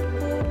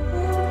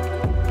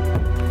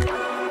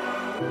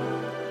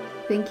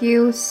 Thank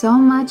you so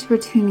much for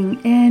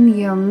tuning in,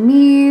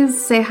 Yomis.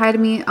 Say hi to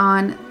me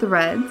on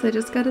Threads. I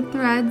just got a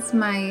Threads.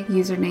 My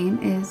username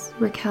is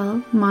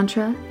Raquel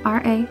Mantra,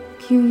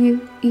 RAQUELLE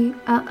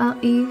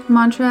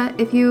Mantra.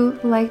 If you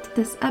liked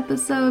this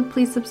episode,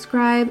 please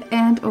subscribe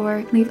and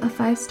or leave a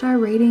 5-star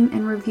rating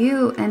and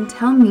review and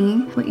tell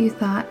me what you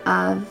thought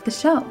of the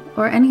show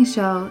or any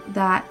show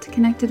that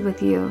connected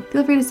with you.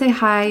 Feel free to say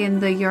hi in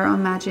the Your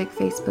Own Magic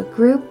Facebook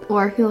group,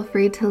 or feel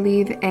free to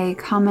leave a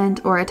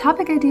comment or a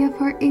topic idea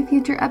for a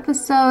future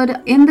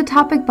episode in the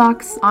topic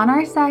box on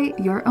our site,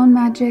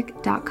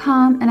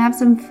 yourownmagic.com, and I have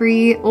some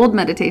free old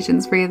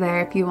meditations for you there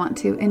if you want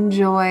to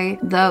enjoy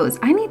those.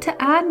 I need to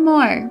add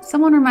more.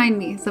 Someone remind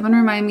me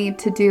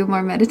to do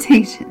more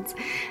meditations.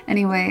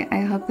 Anyway,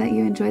 I hope that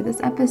you enjoyed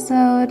this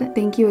episode.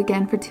 Thank you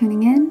again for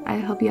tuning in. I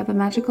hope you have a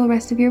magical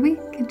rest of your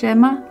week.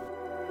 Gemma.